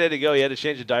 he said he had to go. He had to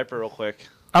change a diaper real quick.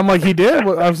 I'm like, he did?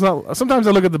 Well, I was not. Sometimes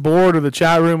I look at the board or the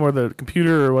chat room or the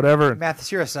computer or whatever.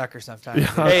 Mathis, you're a sucker sometimes.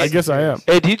 Yeah, I guess I am.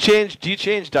 Hey, do you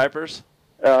change diapers?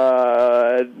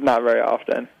 Not very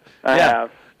often. I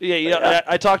have. Yeah, you know,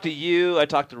 I talked to you. I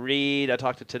talked to Reed. I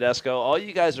talked to Tedesco. All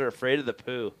you guys are afraid of the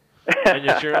poo, and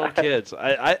it's your own kids.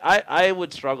 I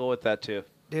would struggle with that too.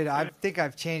 Dude, I think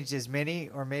I've changed as many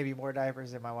or maybe more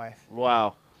diapers than my wife.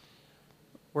 Wow.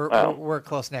 We're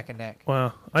close neck and neck.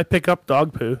 Wow. I pick up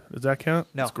dog poo. Does that count?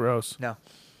 No. It's gross. No.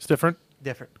 It's different?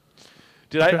 Different.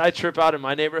 Dude, Okay. I trip out in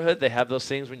my neighborhood. They have those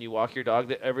things when you walk your dog.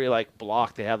 That every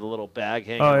block, they have the little bag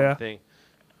hanging on the thing.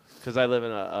 Because I live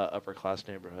in a upper class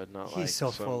neighborhood, not like He's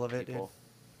so some full of it, dude. people.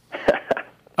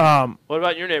 What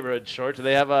about your neighborhood, Short? Do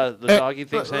they have the doggy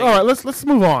things hanging? All right, let's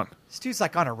move on. This dude's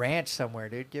like on a ranch somewhere,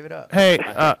 dude. Give it up. Hey,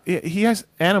 he has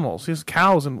animals. He has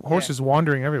cows and horses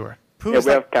wandering everywhere. Yeah,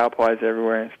 we have cow pies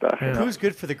everywhere and stuff. Yeah. Pooh's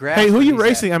good for the grass. Hey, who are but you he's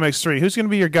racing MX3? Who's going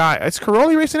to be your guy? It's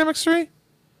Caroli racing MX3?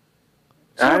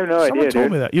 I have no Someone idea, told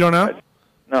dude. me that. You don't know?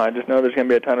 No, I just know there's going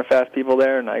to be a ton of fast people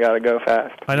there, and I got to go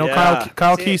fast. I know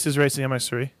Kyle Keast is racing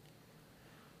MX3.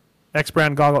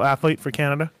 X-brand goggle athlete for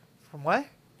Canada. From what?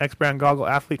 X-brand goggle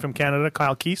athlete from Canada,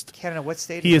 Kyle Keast. Canada, what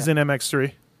state? He is that? in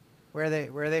MX3. Where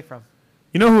are they from?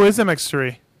 You know who is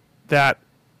MX3? That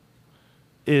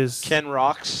is... Ken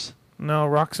Rocks? No,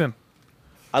 Roxon.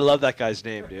 I love that guy's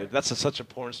name, dude. That's such a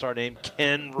porn star name.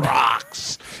 Ken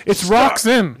Rocks. It's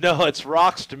Roxon. No, it's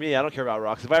Rocks to me. I don't care about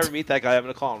Rocks. If I ever meet that guy, I'm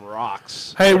going to call him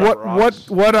Rocks. Hey, Rocks.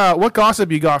 what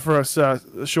gossip you got for us,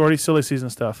 Shorty, silly season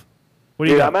stuff? What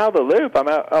do you Dude, got? I'm out of the loop.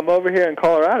 I'm over here in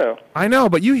Colorado. I know,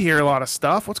 but you hear a lot of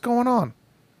stuff. What's going on?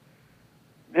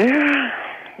 Yeah,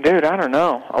 dude, I don't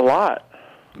know. A lot.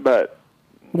 But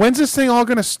when's this thing all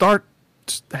going to start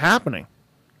happening?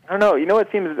 I don't know. You know what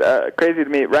seems crazy to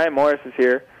me? Ryan Morris is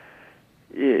here.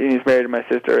 He's married to my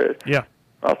sister. Yeah.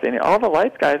 All the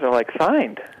lights guys are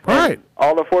signed. Right. And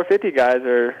all the 450 guys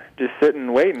are just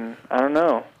sitting waiting. I don't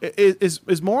know.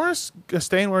 Is Morris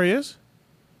staying where he is?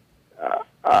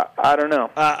 I don't know.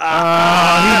 He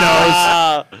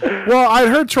knows. Well, I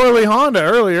heard Troy Lee Honda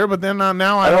earlier, but then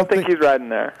now I don't think he's riding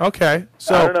there. Okay,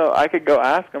 so I don't know. I could go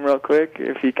ask him real quick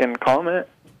if he can comment.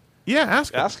 Yeah,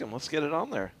 ask him. Ask him. Let's get it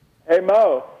on there. Hey,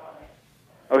 Mo.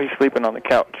 Oh, he's sleeping on the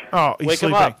couch. Oh, he's Wake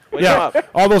him sleeping. up. Wake him up.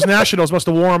 All those nationals must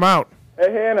have wore him out.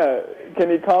 Hey, Hannah, can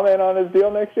you comment on his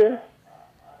deal next year?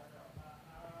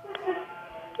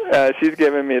 She's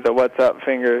giving me the what's up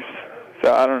fingers,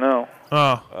 so I don't know.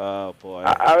 Oh boy.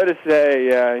 I would say,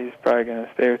 yeah, he's probably going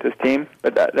to stay with his team,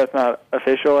 but that's not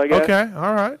official, I guess. Okay,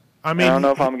 all right. I mean, I don't know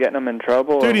if I'm getting him in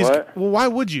trouble dude, or what. Well, why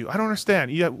would you? I don't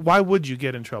understand. Why would you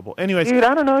get in trouble? Anyways, Dude,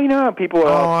 I don't know. You know how people are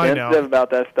all I know. sensitive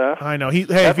about that stuff. I know.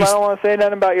 That's why I don't want to say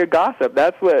nothing about your gossip.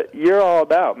 That's what you're all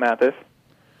about, Mathis.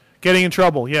 Getting in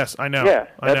trouble. Yes, I know. Yeah,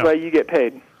 I that's know. why you get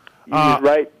paid. You just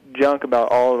write junk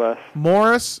about all of us.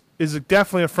 Morris is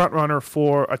definitely a front runner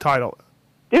for a title.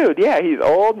 Dude, yeah, he's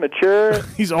old, mature.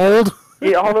 He's old.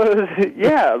 Yeah, all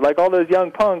those young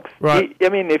punks. Right. I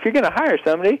mean, if you're going to hire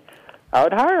somebody, I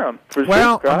would hire him. For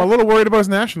Well, Supercross. I'm a little worried about his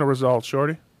national results,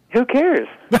 Shorty. Who cares?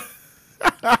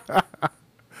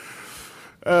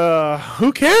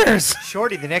 Who cares?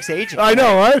 Shorty, the next agent. I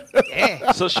know, right?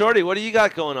 Yeah. So, Shorty, what do you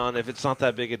got going on if it's not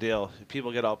that big a deal?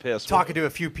 People get all pissed. Talking to a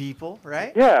few people,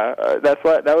 right? Yeah, that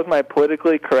was my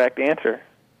politically correct answer.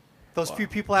 Those few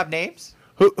people have names?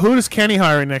 Who does Kenny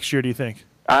hire next year, do you think?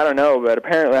 I don't know, but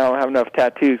apparently I don't have enough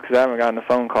tattoos because I haven't gotten a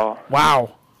phone call.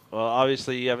 Wow. Well,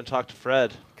 obviously you haven't talked to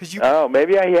Fred. Oh,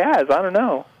 maybe he has. I don't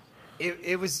know.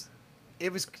 It was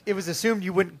assumed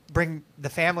you wouldn't bring the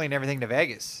family and everything to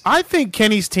Vegas. I think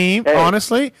Kenny's team,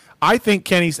 honestly, I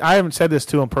haven't said this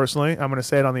to him personally. I'm going to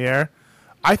say it on the air.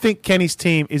 I think Kenny's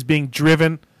team is being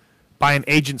driven by an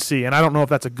agency, and I don't know if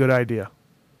that's a good idea.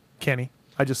 Kenny,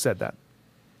 I just said that.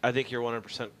 I think you're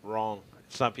 100% wrong.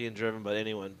 It's not being driven by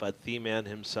anyone but the man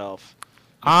himself.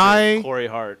 Corey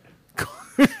Hart.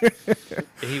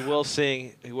 He will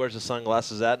sing. He wears the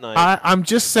sunglasses at night. I'm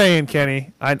just saying,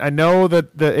 Kenny. I know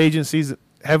that the agency's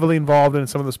heavily involved in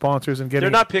some of the sponsors and getting.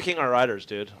 They're not picking our riders,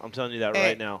 dude. I'm telling you that Hey.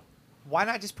 right now. Why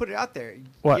not just put it out there?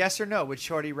 What? Yes or no? Would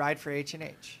Shorty ride for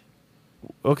H&H?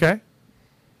 Okay.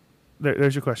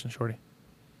 There's your question, Shorty.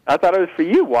 I thought it was for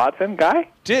you, Watson, guy.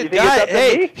 Dude, guy,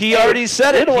 hey, he already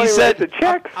said it. He said the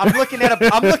check. I'm looking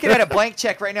at a blank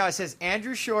check right now. It says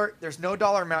Andrew Short. There's no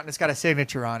dollar amount, and it's got a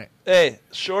signature on it. Hey,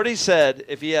 Shorty said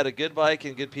if he had a good bike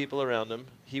and good people around him,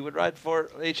 he would ride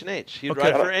for H&H. He would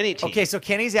ride for any team. Okay, so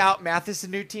Kenny's out. Mathis is the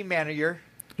new team manager.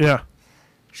 Yeah.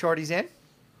 Shorty's in.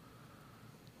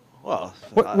 Well,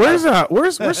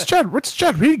 where's Chad? What's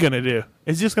Chad Reed gonna do?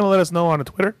 Is he just gonna let us know on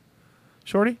Twitter,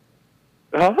 Shorty?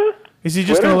 Huh? Is he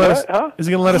just Twitter? gonna let us? What? Huh? Is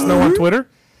he gonna let us know on Twitter?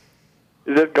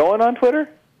 Is it going on Twitter?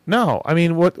 No, I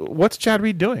mean, what's Chad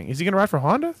Reed doing? Is he gonna ride for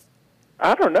Honda?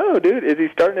 I don't know, dude. Is he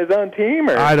starting his own team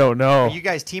or? I don't know. Are you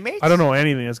guys teammates? I don't know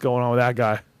anything that's going on with that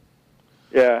guy.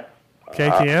 Yeah.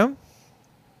 KTM?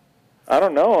 I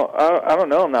don't know. I don't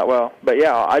know him that well, but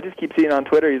yeah, I just keep seeing on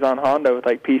Twitter he's on Honda with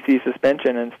like PC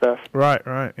suspension and stuff. Right,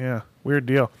 yeah. Weird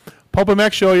deal. Pulp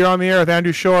MX Show, you're on the air with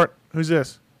Andrew Short. Who's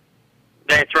this?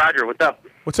 Hey, it's Roger. What's up?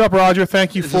 What's up, Roger?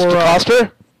 Thank you Is for. this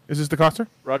DeCoster? Is this DeCoster?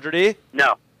 Roger D?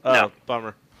 No. Oh, No.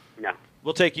 bummer. No.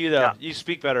 We'll take you, though. No. You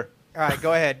speak better. All right,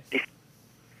 go ahead.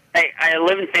 Hey, I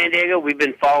live in San Diego. We've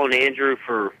been following Andrew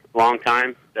for a long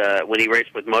time when he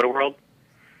raced with Motor World.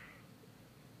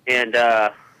 And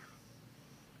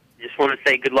just want to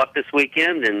say good luck this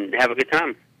weekend and have a good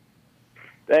time.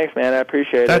 Thanks, man. I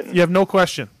appreciate it. You have no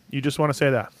question. You just want to say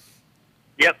that.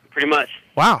 Yep, pretty much.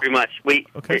 Wow. Pretty much. Okay.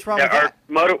 What's wrong with that?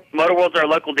 Motor World's our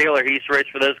local dealer. He used to race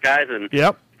for those guys, and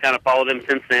Yep. kind of followed him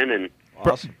since then. And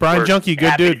Brian we're Junkie, good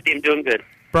happy dude. to see him doing good.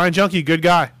 Brian Junkie, good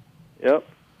guy. Yep.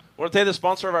 Weren't they the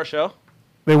sponsor of our show?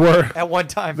 They were. At one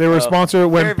time. They were a sponsor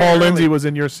when Very, Paul very Lindsay early. was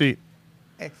in your seat.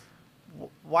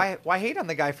 Why hate on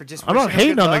the guy for just? I'm not wishing him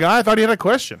hating good on the luck? guy. I thought he had a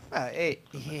question. Hey,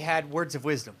 he had words of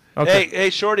wisdom. Okay. Hey,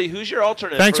 Shorty, who's your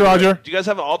alternate? Thanks, for- Roger. Do you guys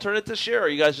have an alternate this year, or are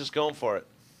you guys just going for it?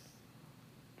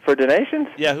 For donations?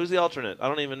 Yeah, who's the alternate? I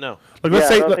don't even know. Like, let's I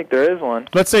say, don't think there is one.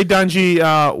 Let's say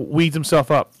Dungy weeds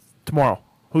himself up tomorrow.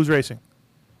 Who's racing?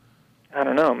 I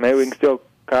don't know. Maybe we can steal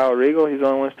Kyle Regal. He's the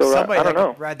only one still Somebody I don't that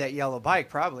know. could ride that yellow bike,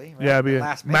 probably. Right? Yeah, it'd be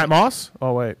Last Matt minute. Moss.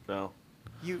 Oh wait, No.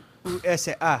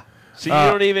 USA. See, you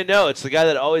don't even know. It's the guy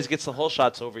that always gets the whole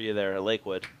shots over you there at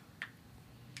Lakewood.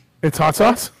 It's hot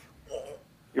sauce.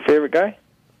 Your favorite guy?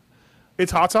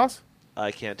 It's hot sauce. I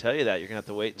can't tell you that. You're gonna have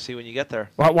to wait and see when you get there.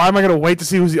 Why am I going to wait to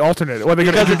see who's the alternate? What, are they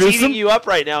going to Because it's introduce eating him? you up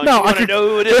right now. And No, you want to know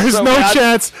who it is. There's so no bad.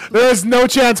 chance. There's no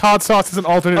chance hot sauce is an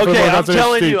alternate. for Okay, the I'm alternate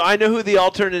telling seat. you, I know who the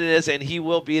alternate is, and he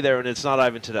will be there, and it's not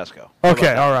Ivan Tedesco.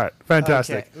 Okay, all right,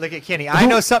 fantastic. Okay, look at Kenny. I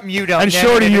know something you don't. And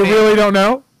Shorty, you really don't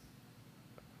know?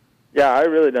 Yeah, I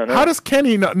really don't know. How does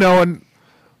Kenny know? And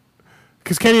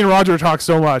because Kenny and Roger talk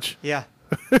so much. Yeah.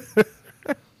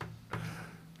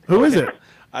 Who is it?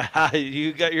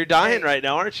 You're dying right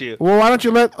now, aren't you? Well, why don't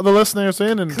you let the listeners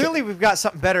in? And Clearly, we've got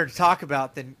something better to talk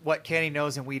about than what Kenny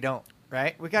knows and we don't.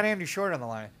 Right? We got Andrew Short on the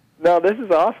line. No, this is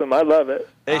awesome. I love it.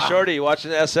 Hey, Shorty, you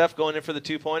watching the SF going in for the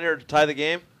two-pointer to tie the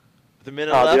game? The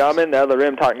minute Oh, left. dude, I'm in the other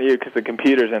room talking to you because the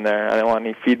computer's in there. I don't want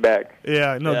any feedback.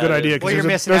 Yeah, no, Yeah, good it idea. is.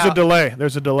 'Cause there's a delay.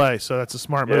 There's a delay, so that's a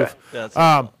smart move. Yeah, that's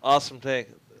an awesome take.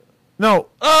 No.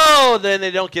 Oh, then they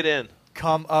don't get in.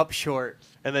 Come up short.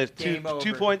 And the Game over.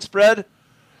 2-point spread.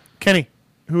 Kenny,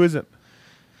 who is it?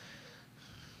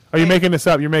 Are you making this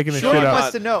up? You're making this Shorty shit wants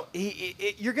up. to know.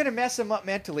 You're going to mess him up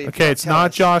mentally. if you Okay, don't it's tell not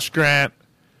us. Josh Grant.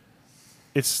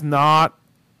 It's not.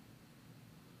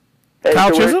 Hey, Kyle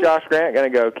so where's Chisholm? Josh Grant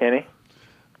going to go, Kenny?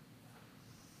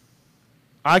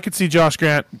 I could see Josh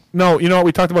Grant. No, you know what?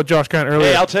 We talked about Josh Grant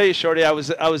earlier. Hey, I'll tell you, Shorty. I was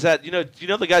at you know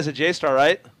the guys at J-Star,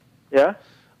 right? Yeah.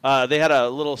 They had a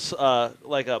little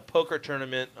like a poker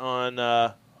tournament on.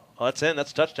 That's in.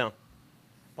 That's a touchdown.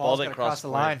 Ball's didn't gonna cross the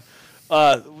plane.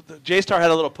 line. J-Star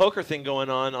had a little poker thing going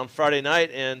on Friday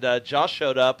night, and Josh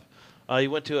showed up. He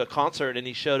went to a concert, and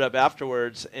he showed up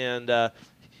afterwards, and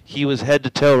he was head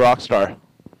to toe rock star.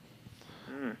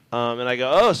 And I go,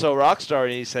 oh, so Rockstar,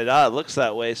 and he said, it looks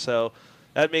that way. So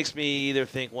that makes me either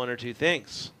think one or two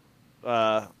things.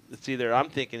 It's either I'm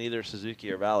thinking either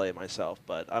Suzuki or Valet myself,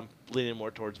 but I'm leaning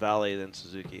more towards Valet than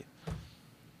Suzuki.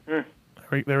 There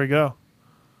we go.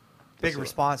 Big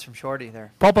response from Shorty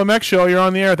there. Pulp MX Show, you're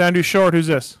on the air with Andrew Short. Who's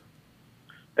this?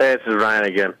 Hey, this is Ryan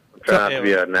again. I'm trying not to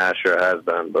be a Nash or a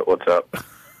has-been, but what's up?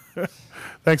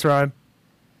 Thanks, Ryan.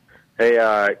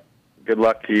 Hey, good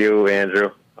luck to you, Andrew.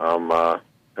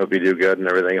 Hope you do good and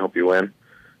everything. Hope you win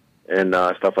and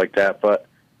stuff like that. But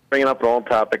bringing up an old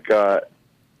topic,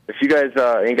 if you guys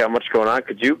ain't got much going on,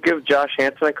 could you give Josh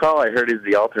Hansen a call? I heard he's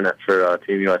the alternate for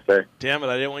Team USA. Damn it,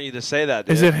 I didn't want you to say that,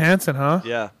 dude. Is it Hansen, huh?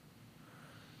 Yeah.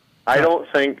 I don't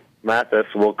think Mathis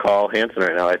will call Hansen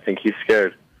right now. I think he's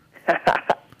scared.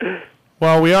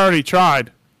 Well, we already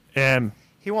tried, and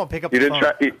He won't pick up You the didn't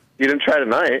phone. try. You didn't try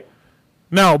tonight.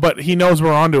 no, but he knows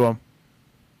we're onto him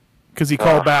because he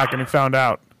called back and he found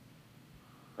out.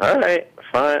 All right,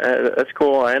 fine. That's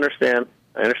cool. I understand.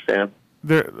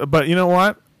 But you know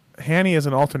what? Hanny as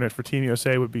an alternate for Team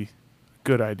USA would be a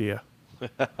good idea.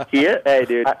 He is. Hey,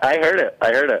 dude. I heard it.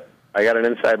 I got an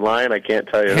inside line. I can't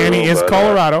tell you. Hanny who, is but,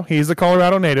 Colorado. He's a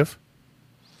Colorado native.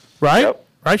 Right? Yep.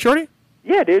 Right, Shorty?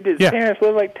 Yeah, dude. His Yeah. parents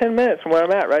live like 10 minutes from where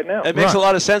I'm at right now. It makes a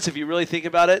lot of sense if you really think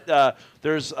about it.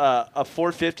 There's a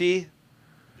 450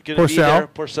 going to be there.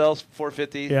 Porcel's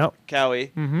 450 Yep.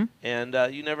 Cowie. Mhm.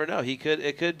 And you never know.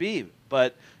 It could be.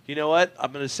 But you know what?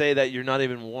 I'm going to say that you're not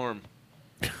even warm.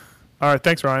 All right,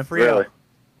 thanks, Ryan. Really?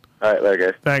 All right,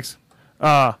 later, guys. Thanks.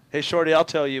 Hey, Shorty, I'll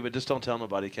tell you, but just don't tell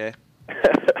nobody, okay?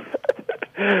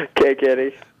 Okay,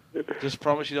 Kenny. Just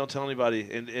promise you don't tell anybody.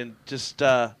 And just,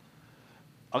 I'll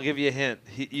give you a hint.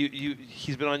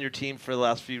 He's been on your team for the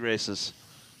last few races.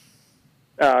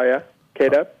 Oh, yeah.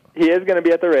 K-Dub. He is going to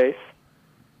be at the race.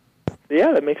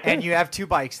 Yeah, that makes sense. And you have two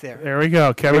bikes there. There we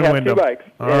go. Kevin we have Windham. two bikes.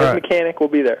 All and right. his mechanic will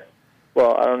be there.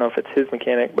 Well, I don't know if it's his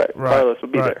mechanic, but Right, Carlos will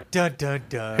be right. there. Dun, dun,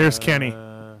 dun. Here's Kenny.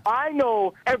 I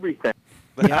know everything.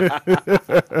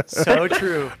 So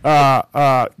true.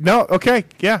 No, okay,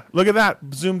 yeah. Look at that,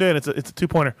 zoomed in. It's a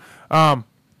 2-pointer.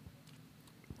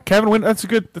 Kevin Windham. That's a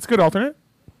good alternate.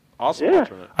 Awesome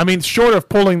alternate. I mean, short of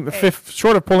pulling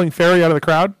Ferry out of the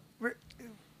crowd.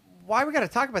 Why we got to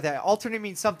talk about that? Alternate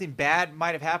means something bad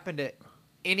might have happened to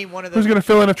any one of those. Who's going to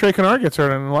fill in if Trey Kennard gets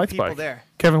hurt on a lights people bike? there.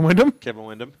 Kevin Windham. Kevin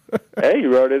Windham. Hey,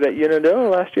 you rode it at Unadilla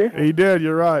last year. He did.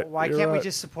 You're right. Why You're can't we right.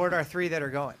 just support our three that are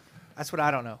going? That's what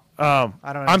I don't know. I don't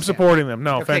I'm understand. supporting them.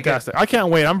 No, Okay, fantastic. I can't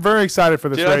wait. I'm very excited for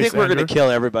this Dude, race. I think we're going Andrew. to kill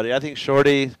everybody. I think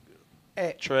Shorty,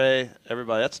 Hey. Trey,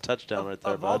 everybody. That's a touchdown right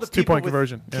there, Of all bud. the people 2-point with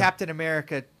conversion. Yeah. Captain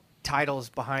America titles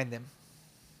behind them,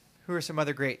 who are some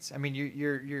other greats? I mean,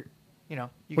 you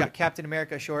got Captain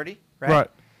America Shorty, right? Right.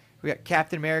 We got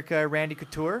Captain America Randy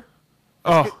Couture.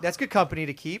 Oh, That's good company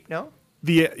to keep, no?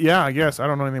 yeah. I guess I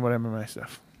don't know anything about MMA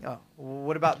stuff. Oh,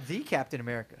 what about the Captain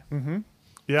America? Mm-hmm.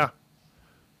 Yeah.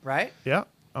 Right? Yeah.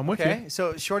 I'm with Okay, you.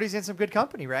 so Shorty's in some good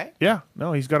company, right? Yeah.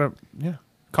 No, he's got a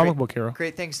comic book hero.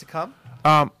 Great things to come.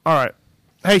 All right.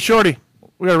 Hey, Shorty,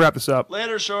 we got to wrap this up.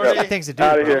 Later, Shorty. Got things to do.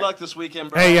 Outta Good here. luck this weekend,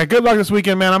 bro. Hey, yeah, good luck this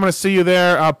weekend, man. I'm going to see you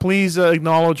there. Please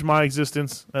acknowledge my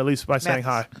existence, at least by saying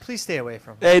hi. Matt, please stay away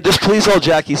from him. Hey, just please hold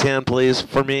Jackie's hand, please,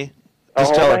 for me. I'll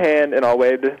Just hold tell my her. hand and I'll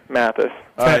wave to Mathis.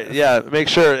 All right, yeah, make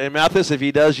sure. And Mathis, if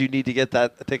he does, you need to get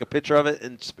that, take a picture of it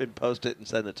and post it and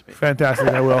send it to me. Fantastic,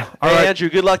 I will. All Hey, right. Andrew,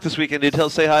 good luck this weekend, dude.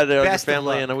 Say hi to your Best of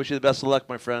family, luck. and I wish you the best of luck,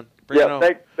 my friend. Bring it Yeah, home.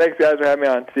 thanks guys for having me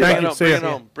on. See you. Thank bye. you. See ya. Bring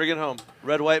it home. Bring it home.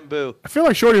 Red, white, and boo. I feel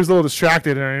like Shorty was a little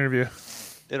distracted in our interview.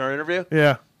 In our interview?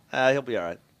 Yeah. He'll be all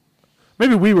right.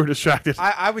 Maybe we were distracted.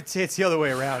 I would say it's the other way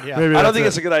around, yeah. Maybe I don't that's think it.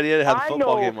 it's a good idea to have a I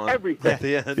football know game on everything. at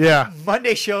the end. Yeah.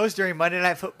 Monday shows during Monday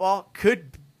Night Football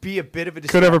could be a bit of a Could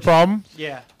distraction. have a problem.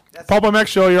 Yeah. That's Pulp MX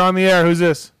Show, you're on the air. Who's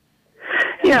this?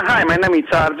 Yeah, hi, my name is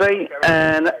RJ,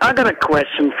 and I got a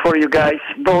question for you guys,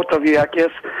 both of you, I guess.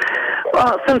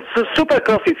 Since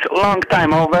Supercross is a long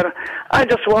time over, I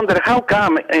just wonder how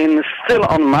come still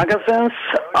on magazines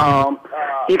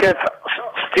you have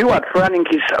Stewart running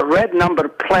his red number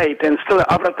plate and still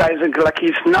advertising like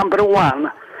he's number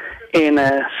one in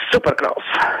Supercross.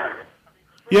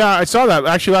 Yeah, I saw that.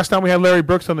 Actually, last time we had Larry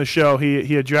Brooks on the show,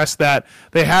 he addressed that.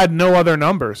 They had no other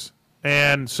numbers,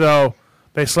 and so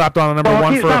they slapped on a number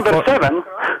one he's for number 7.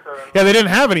 Yeah, they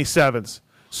didn't have any 7s.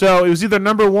 So it was either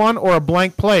number 1 or a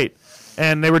blank plate.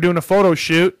 And they were doing a photo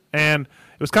shoot, and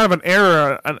it was kind of an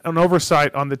error, an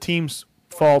oversight on the team's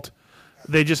fault.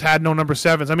 They just had no number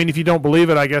 7s. I mean, if you don't believe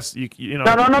it, I guess you know.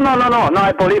 No,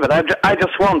 I believe it. I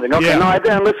just wondering. Okay, Yeah. no, I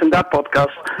didn't listen to that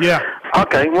podcast. Yeah.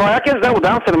 Okay, well, I guess that would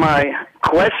answer my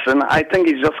question. I think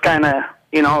it's just kind of,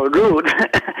 rude,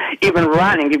 even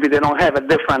running if they don't have a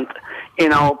different,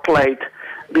 plate,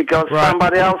 because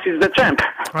somebody else is the champ.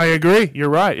 I agree. You're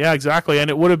right. Yeah, exactly. And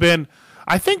it would have been,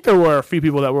 I think there were a few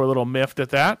people that were a little miffed at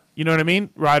that. You know what I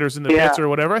mean? Riders in the pits or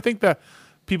whatever. I think that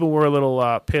people were a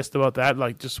little pissed about that,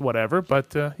 like just whatever.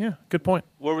 But, yeah, good point.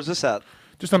 Where was this at?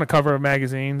 Just on the cover of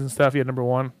magazines and stuff. He had number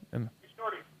 1, and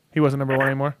he wasn't number 1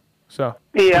 anymore. So.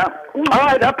 Yeah. All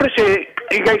right, I appreciate it.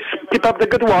 You guys keep up the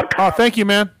good work. Oh, thank you,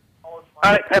 man. All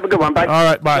right, have a good one. Bye. All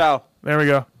right, bye. Ciao. There we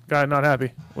go. Guy not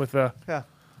happy with Yeah.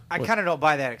 I kind of don't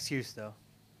buy that excuse, though.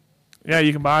 Yeah,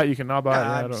 you can buy it. You can not buy it. No,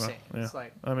 Yeah, I I'm don't just know. saying. Yeah. It's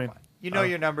like, I mean, you know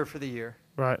your number for the year.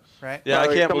 Right. Right? Yeah, I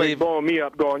can't somebody's believe. blowing me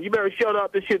up going, you better shut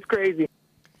up. This shit's crazy.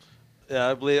 Yeah,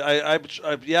 I believe.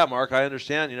 Yeah, Mark, I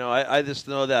understand. I just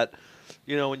know that,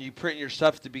 when you print your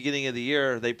stuff at the beginning of the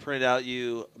year, they print out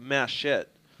you mass shit.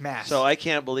 Mass. So I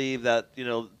can't believe that,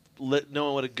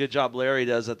 knowing what a good job Larry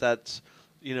does, that's,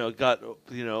 got,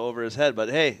 over his head. But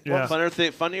hey,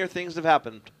 funnier things have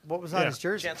happened. What was on his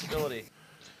jersey? Chanceability.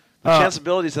 The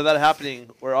chanceabilities of that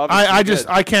happening were obviously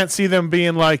I can't see them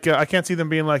being like you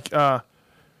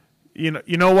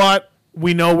know what,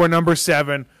 we know we're number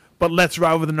 7, but let's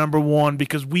ride with the number 1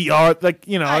 because we are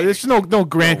there's no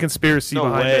grand conspiracy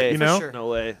behind it. Sure. No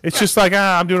way. It's just like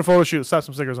I'm doing a photo shoot. Slap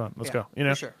some stickers on. Let's go.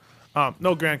 For sure.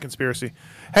 No grand conspiracy.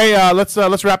 Hey, let's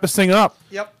wrap this thing up.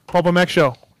 Yep. Pulp MX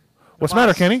show. What's the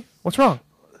matter, Kenny? What's wrong?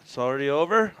 It's already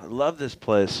over. I love this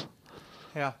place.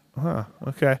 Yeah. Huh.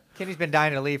 Okay. Kenny's been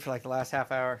dying to leave for like the last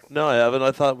half hour. No, I haven't.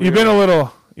 I thought You've been a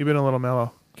little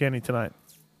mellow, Kenny, tonight.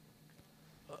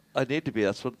 I need to be.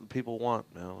 That's what the people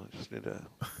want, man. I just need to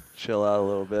chill out a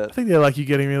little bit. I think they like you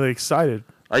getting really excited.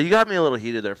 You got me a little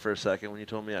heated there for a second when you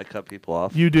told me I cut people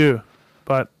off. You do,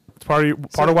 but it's part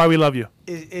of why we love you.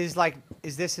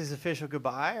 Is this his official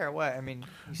goodbye or what? I mean,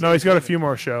 No, he's got a few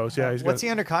more shows. Yeah, What's he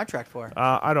under contract for?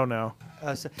 I don't know.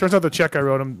 So Turns out the check I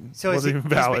wrote him So wasn't even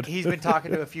he's valid. been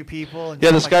talking to a few people. And Yeah,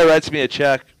 this stuff guy like writes me a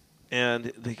check,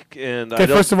 and Okay,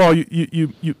 first of all,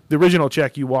 you the original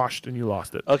check you washed and you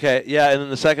lost it. Okay, yeah, and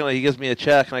then the second one, he gives me a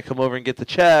check, and I come over and get the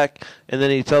check, and then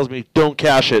he tells me, don't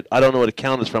cash it. I don't know what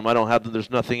account it's from. I don't have them.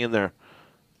 There's nothing in there.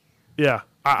 Yeah,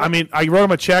 I mean, I wrote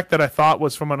him a check that I thought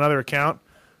was from another account,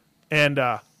 and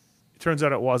it turns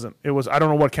out it wasn't. It was, I don't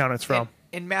know what account it's from.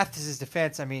 In Mathis's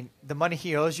defense, I mean, the money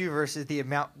he owes you versus the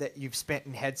amount that you've spent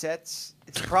in headsets,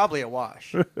 it's probably a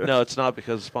wash. No, it's not,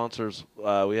 because sponsors,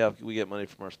 we get money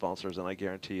from our sponsors, and I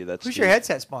guarantee you that's Who's your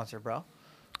headset sponsor, bro?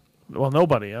 Well,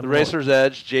 nobody. The Racer's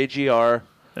Edge, JGR,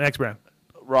 and X Brand,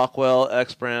 Rockwell,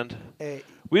 X Brand. Hey.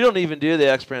 We don't even do the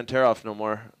X Brand tear off no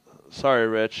more. Sorry,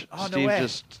 Rich. Oh, no Steve way.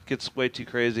 just gets way too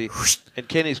crazy. And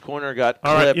Kenny's corner got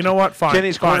All clipped. right, you know what? Fine.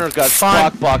 Kenny's Fine. corner got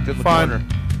Fine. blocked in the Fine. corner.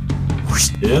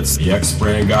 It's the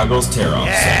X-Brand Goggles Tear-Off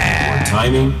set, where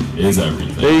timing is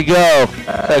everything. There you go.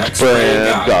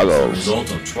 X-Brand Goggles. The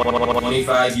result of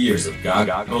 25 years of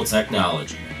goggle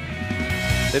technology.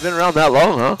 They've been around that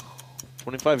long, huh?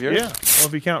 25 years? Yeah. Well,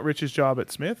 if you count Rich's job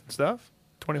at Smith and stuff,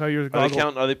 25 years ago.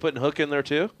 Are they putting Hook in there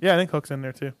too? Yeah, I think Hook's in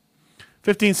there too.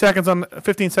 15 seconds on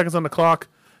the clock.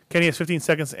 Kenny has 15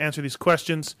 seconds to answer these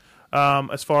questions.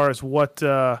 As far as what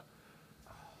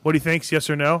he thinks, yes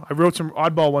or no. I wrote some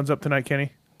oddball ones up tonight,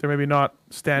 Kenny. They're maybe not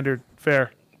standard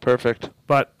fare. Perfect.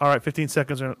 But all right, 15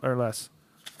 seconds or less.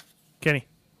 Kenny,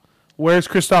 where's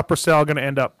Christophe Purcell going to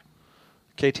end up?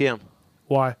 KTM.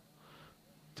 Why?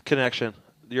 The connection.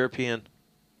 The European.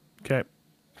 Okay.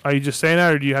 Are you just saying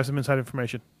that, or do you have some inside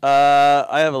information?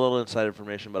 I have a little inside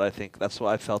information, but I think that's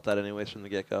why I felt that anyways from the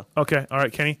get-go. Okay. All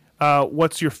right, Kenny.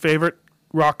 What's your favorite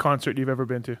rock concert you've ever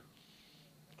been to?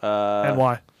 And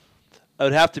why? It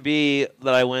would have to be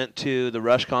that I went to the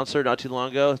Rush concert not too long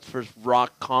ago. It's the first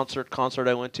rock concert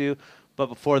I went to. But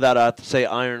before that, I have to say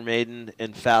Iron Maiden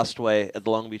and Fastway at the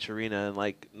Long Beach Arena in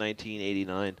like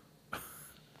 1989.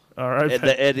 All right. And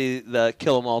the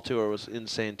Kill 'Em All tour was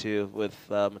insane too with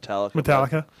Metallica.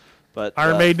 Metallica. But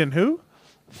Iron Maiden and who?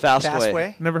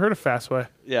 Fastway. Never heard of Fastway.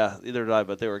 Yeah, either did I,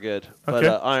 but they were good. Okay.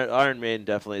 But Iron Maiden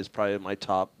definitely is probably my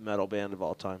top metal band of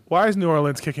all time. Why is New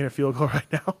Orleans kicking a field goal right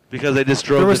now? Because they just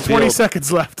drove There was the field. 20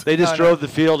 seconds left. They just drove the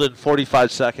field in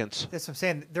 45 seconds. That's what I'm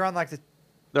saying. They're on like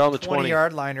They're on the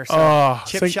 20-yard line or so. Oh,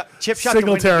 chip shot to win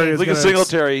Singletary the is Look at gonna-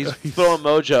 Singletary. He's throwing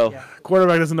mojo. Yeah.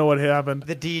 Quarterback doesn't know what happened.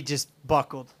 The D just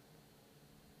buckled.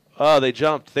 Oh, they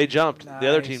jumped. They jumped. The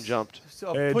other team jumped.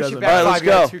 So Hey, it push doesn't it matter. back All right, 5 let's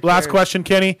yards. go. Who Last cares? question,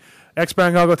 Kenny.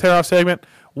 X-Brand Goggle Tear-Off segment.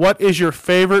 What is your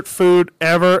favorite food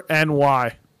ever and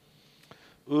why?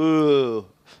 Ooh.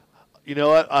 You know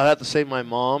what? I'll have to say my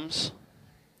mom's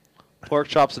pork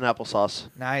chops and applesauce.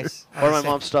 Nice. Or my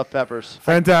mom's stuffed peppers.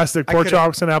 Fantastic. I Pork could've-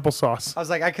 chops and applesauce. I was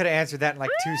like, I could have answered that in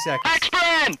like 2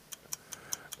 seconds.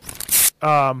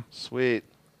 Sweet.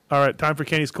 All right, time for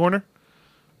Kenny's Corner.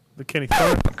 The Kenny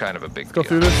Corner. I'm kind of a big Let's go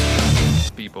through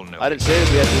this. People know. I didn't say that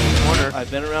we had to do the corner.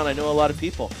 I've been around. I know a lot of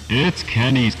people. It's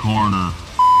Kenny's Corner.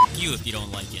 You if you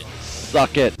don't like it.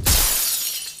 Suck it.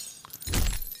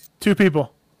 2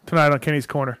 people tonight on Kenny's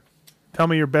Corner. Tell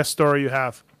me your best story you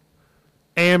have.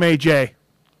 AMAJ.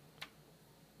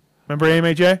 Remember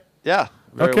AMAJ? Yeah,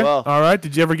 very okay. well. All right.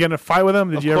 Did you ever get in a fight with him?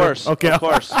 Did Of you course. ever? Okay. Of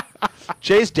course.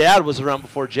 Jay's dad was around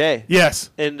before Jay. Yes.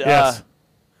 And yes.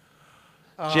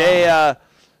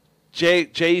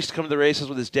 Jay used to come to the races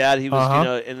with his dad. He was,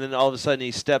 Uh-huh. and then all of a sudden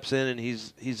he steps in and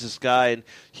he's this guy, and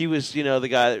he was, the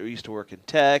guy that used to work in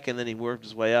tech, and then he worked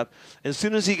his way up. And as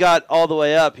soon as he got all the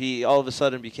way up, he all of a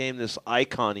sudden became this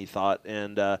icon. He thought,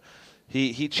 and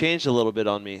he changed a little bit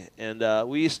on me. And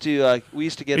we used to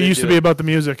get. It used to be about the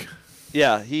music.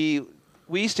 Yeah,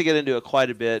 we used to get into it quite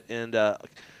a bit, and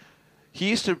he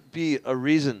used to be a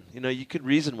reason. You could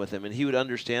reason with him, and he would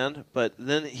understand. But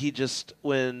then he just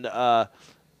when.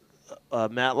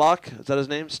 Matlock, is that his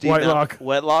name? Steve Whitelock.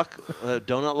 Wetlock,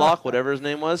 Donut Lock, whatever his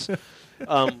name was.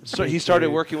 So he started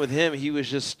working with him. He was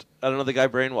just, I don't know, the guy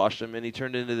brainwashed him, and he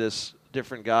turned into this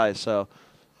different guy. So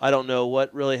I don't know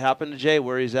what really happened to Jay,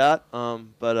 where he's at,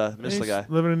 but miss the guy.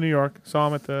 Living in New York. Saw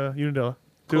him at the Unadilla.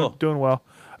 Cool. Doing well.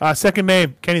 Second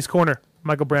name, Kenny's Corner,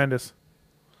 Michael Brandis.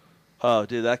 Oh,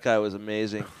 dude, that guy was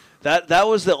amazing. That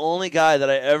was the only guy that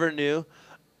I ever knew.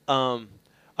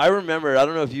 I remember, I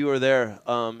don't know if you were there.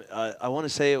 I want to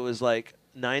say it was like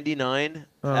 99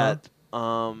 at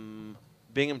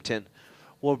Binghamton.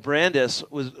 Well, Brandis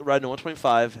was riding a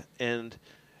 125, and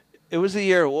it was the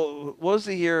year. What was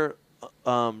the year?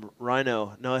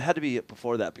 Rhino. No, it had to be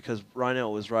before that because Rhino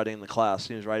was riding in the class.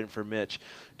 He was riding for Mitch.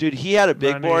 Dude, he had a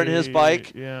big bore in his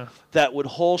bike that would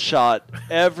hole shot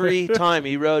every time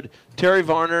he rode. Terry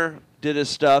Varner did his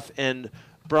stuff, and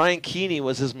Brian Keeney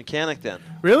was his mechanic then.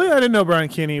 Really? I didn't know Brian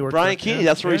Keeney worked. Brian Keeney,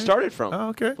 that's where he started from. Oh,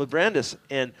 okay. With Brandis.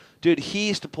 And, dude, he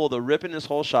used to pull the rip in his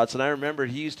hole shots. And I remember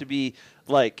he used to be,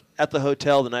 like, at the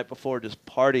hotel the night before just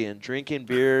partying, drinking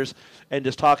beers, and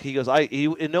just talking. He goes,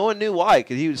 and no one knew why,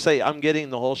 because he would say, I'm getting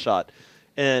the hole shot.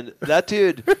 And that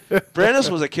dude, Brandis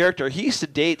was a character. He used to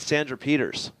date Sandra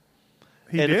Peters.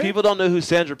 He and did? if people don't know who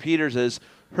Sandra Peters is,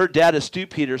 her dad is Stu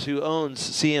Peters, who owns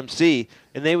CMC,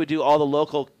 and they would do all the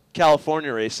local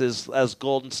California races as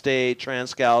Golden State,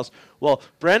 Transcals. Well,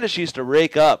 Brandis used to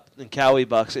rake up in Cowie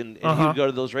Bucks, and he would go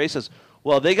to those races.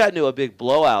 Well, they got into a big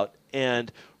blowout,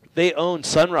 and they owned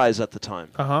Sunrise at the time.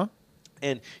 Uh-huh.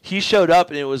 And he showed up,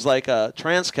 and it was like a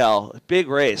Transcal, big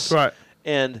race. Right.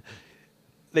 And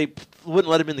they wouldn't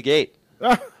let him in the gate.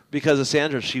 Because of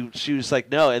Sandra, she was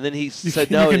like, no. And then he said,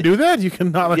 no. You can do that? You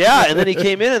cannot. Yeah, and then he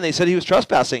came in, and they said he was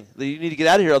trespassing. You need to get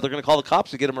out of here, or they're going to call the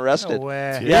cops to get him arrested. No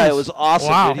way. Yeah, it was awesome.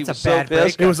 Wow. Dude. He was so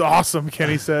pissed. It was awesome,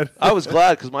 Kenny said. I was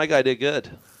glad because my guy did good.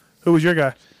 Who was your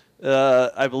guy?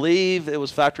 I believe it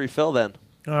was Factory Phil then.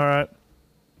 All right.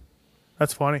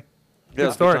 That's funny. Yeah, Good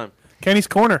good story. time. Kenny's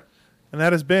Corner. And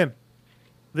that has been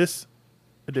this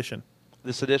edition.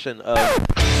 This edition of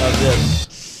this.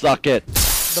 Suck it.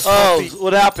 The Oh, pulpy-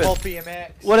 what happened? pulpy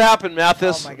MX. What happened,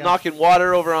 Mathis? Oh, my gosh. Knocking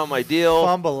water over on my deal.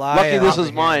 Lucky this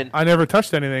is mine. I never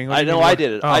touched anything. What I do you know mean, I what?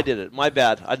 did it. Oh. I did it. My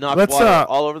bad. I knocked Let's, water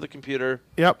all over the computer.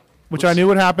 Yep. Which I knew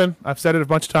would happen. I've said it a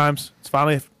bunch of times. It's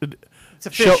finally It's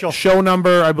official. Show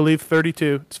number, I believe,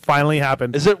 32. It's finally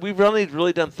happened. Is it? We've only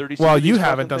really done 32. Well, of you these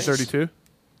haven't done fucking things? 32.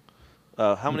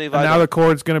 How many have And I now done? the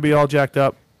cord's going to be all jacked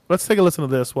up. Let's take a listen to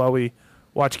this while we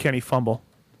watch Kenny fumble.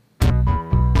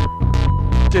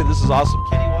 Dude, this is awesome.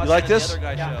 You like this?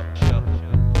 I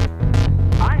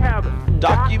have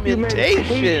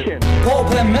Documentation. Pulp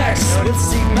MX with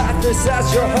Steve Mathis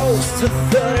as your host. The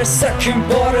 30-second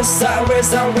border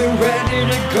sideways, are we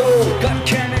ready to go? Got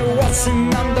Kenny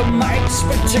Bouncing on the mic,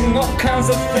 spitting all kinds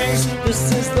of things.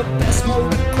 This is the best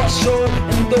motocross show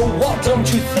in the world,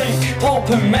 don't you think? Pulp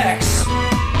MX.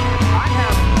 I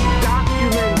have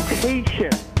documentation.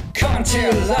 Coming to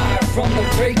you live from the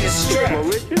Vegas Strip.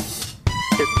 Malicious.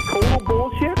 It's total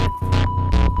bullshit.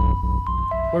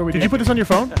 What are we Did you put this on your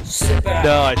phone? No,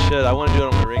 I should. I want to do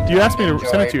it on my ring. You asked me to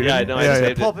send it to you. Yeah, I didn't know. you? I Yeah,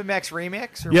 saved it. Pulp MX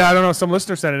remix? Or Yeah, I what? don't know. Some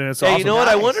listener sent it in. It's Hey, awesome. you know what?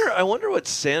 Nice. I wonder what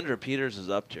Sandra Peters is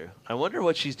up to. I wonder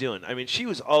what she's doing. I mean, she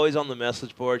was always on the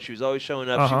message board. She was always showing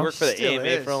up. She worked for the Still AMA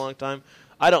is. for a long time.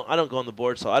 I don't go on the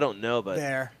board, so I don't know. But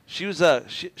There. she was a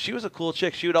cool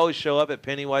chick. She would always show up at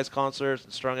Pennywise concerts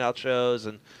and strung out shows,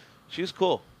 and she was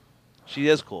cool. She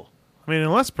is cool. I mean,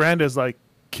 unless Branda's like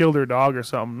killed her dog or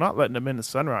something, not letting him into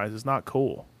Sunrise is not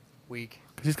cool. Weak.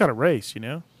 Because he's got a race, you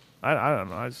know? I don't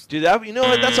know. I just, Dude, you know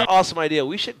what? That's an awesome idea.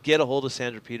 We should get a hold of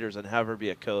Sandra Peters and have her be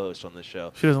a co-host on this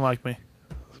show. she doesn't like me.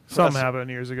 Something happened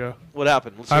years ago. What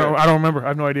happened? Let's I hear don't. it. I don't remember. I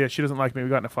have no idea. She doesn't like me. We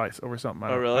got in a fight over something.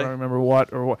 Oh, really? I don't remember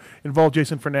what or what. Involved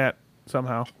Jason Fournette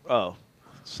somehow. Oh,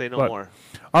 say no But- more.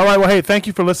 All right. Well, hey, thank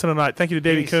you for listening tonight. Thank you to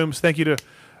Davey Coombs. Thank you to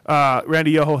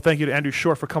Randy Yoho. Thank you to Andrew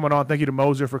Short for coming on. Thank you to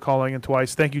Moser for calling in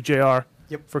twice. Thank you, JR,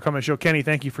 for coming to the show. Kenny,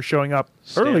 thank you for showing up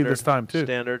early Standard. this time, too.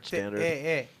 Standard.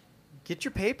 Hey, get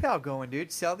your PayPal going,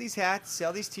 dude. Sell these hats.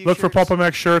 Sell these T-shirts. Look for Pulp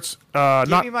MX shirts.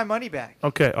 Give me my money back.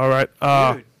 Okay, all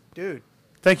right. Dude.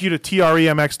 Thank you to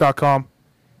tremx.com.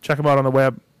 Check them out on the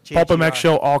web. Pulp MX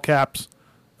show, all caps.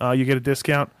 You get a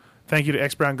discount. Thank you to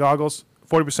X Brown Goggles.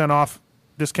 40% off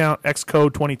discount. X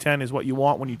code 2010 is what you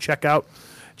want when you check out.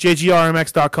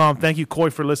 JGRMX.com. Thank you, Coy,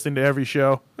 for listening to every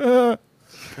show. Coy,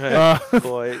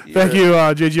 thank you,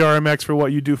 JGRMX, for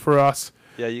what you do for us.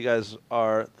 Yeah, you guys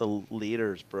are the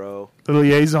leaders, bro. The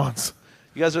liaisons.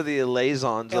 You guys are the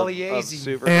liaisons of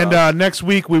Supercross. And next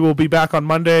week we will be back on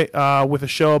Monday with a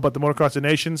show about the Motocross of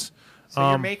Nations. So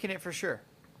you're making it for sure.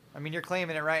 I mean, you're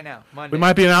claiming it right now. Monday. We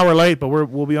might be an hour late, but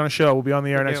we'll be on a show. We'll be on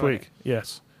the air We're next doing week.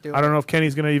 Yes. Doing I don't know if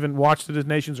Kenny's going to even watch the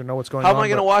Nations or know what's going How on. am I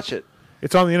going to watch it?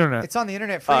 It's on the internet. It's on the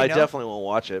internet free. I no? definitely won't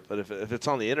watch it, but if it's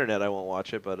on the internet, I won't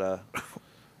watch it. But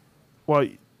well,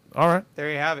 all right.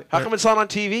 There you have it. How come it's not on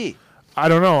TV? I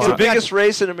don't know. It's the biggest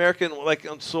race in American, like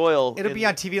on soil. It'll be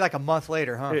on TV like a month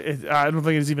later, huh? I don't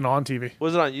think it's even on TV.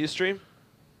 Was it on Ustream?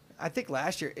 I think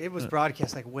last year it was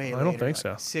broadcast like way later. I don't think like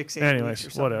so. 6, 8 Anyways, weeks or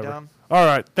something whatever. dumb. All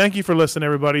right. Thank you for listening,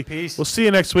 everybody. Peace. We'll see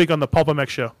you next week on the Pulp MX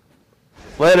show.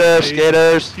 Later,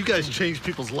 skaters. You guys changed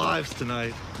people's lives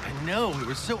tonight. I know, it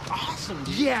was so awesome.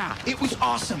 Yeah, it was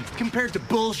awesome compared to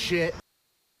bullshit.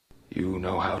 You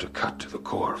know how to cut to the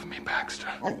core of me, Baxter.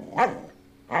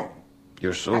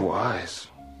 You're so wise.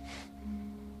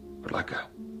 But like a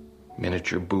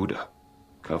miniature Buddha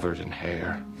covered in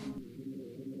hair.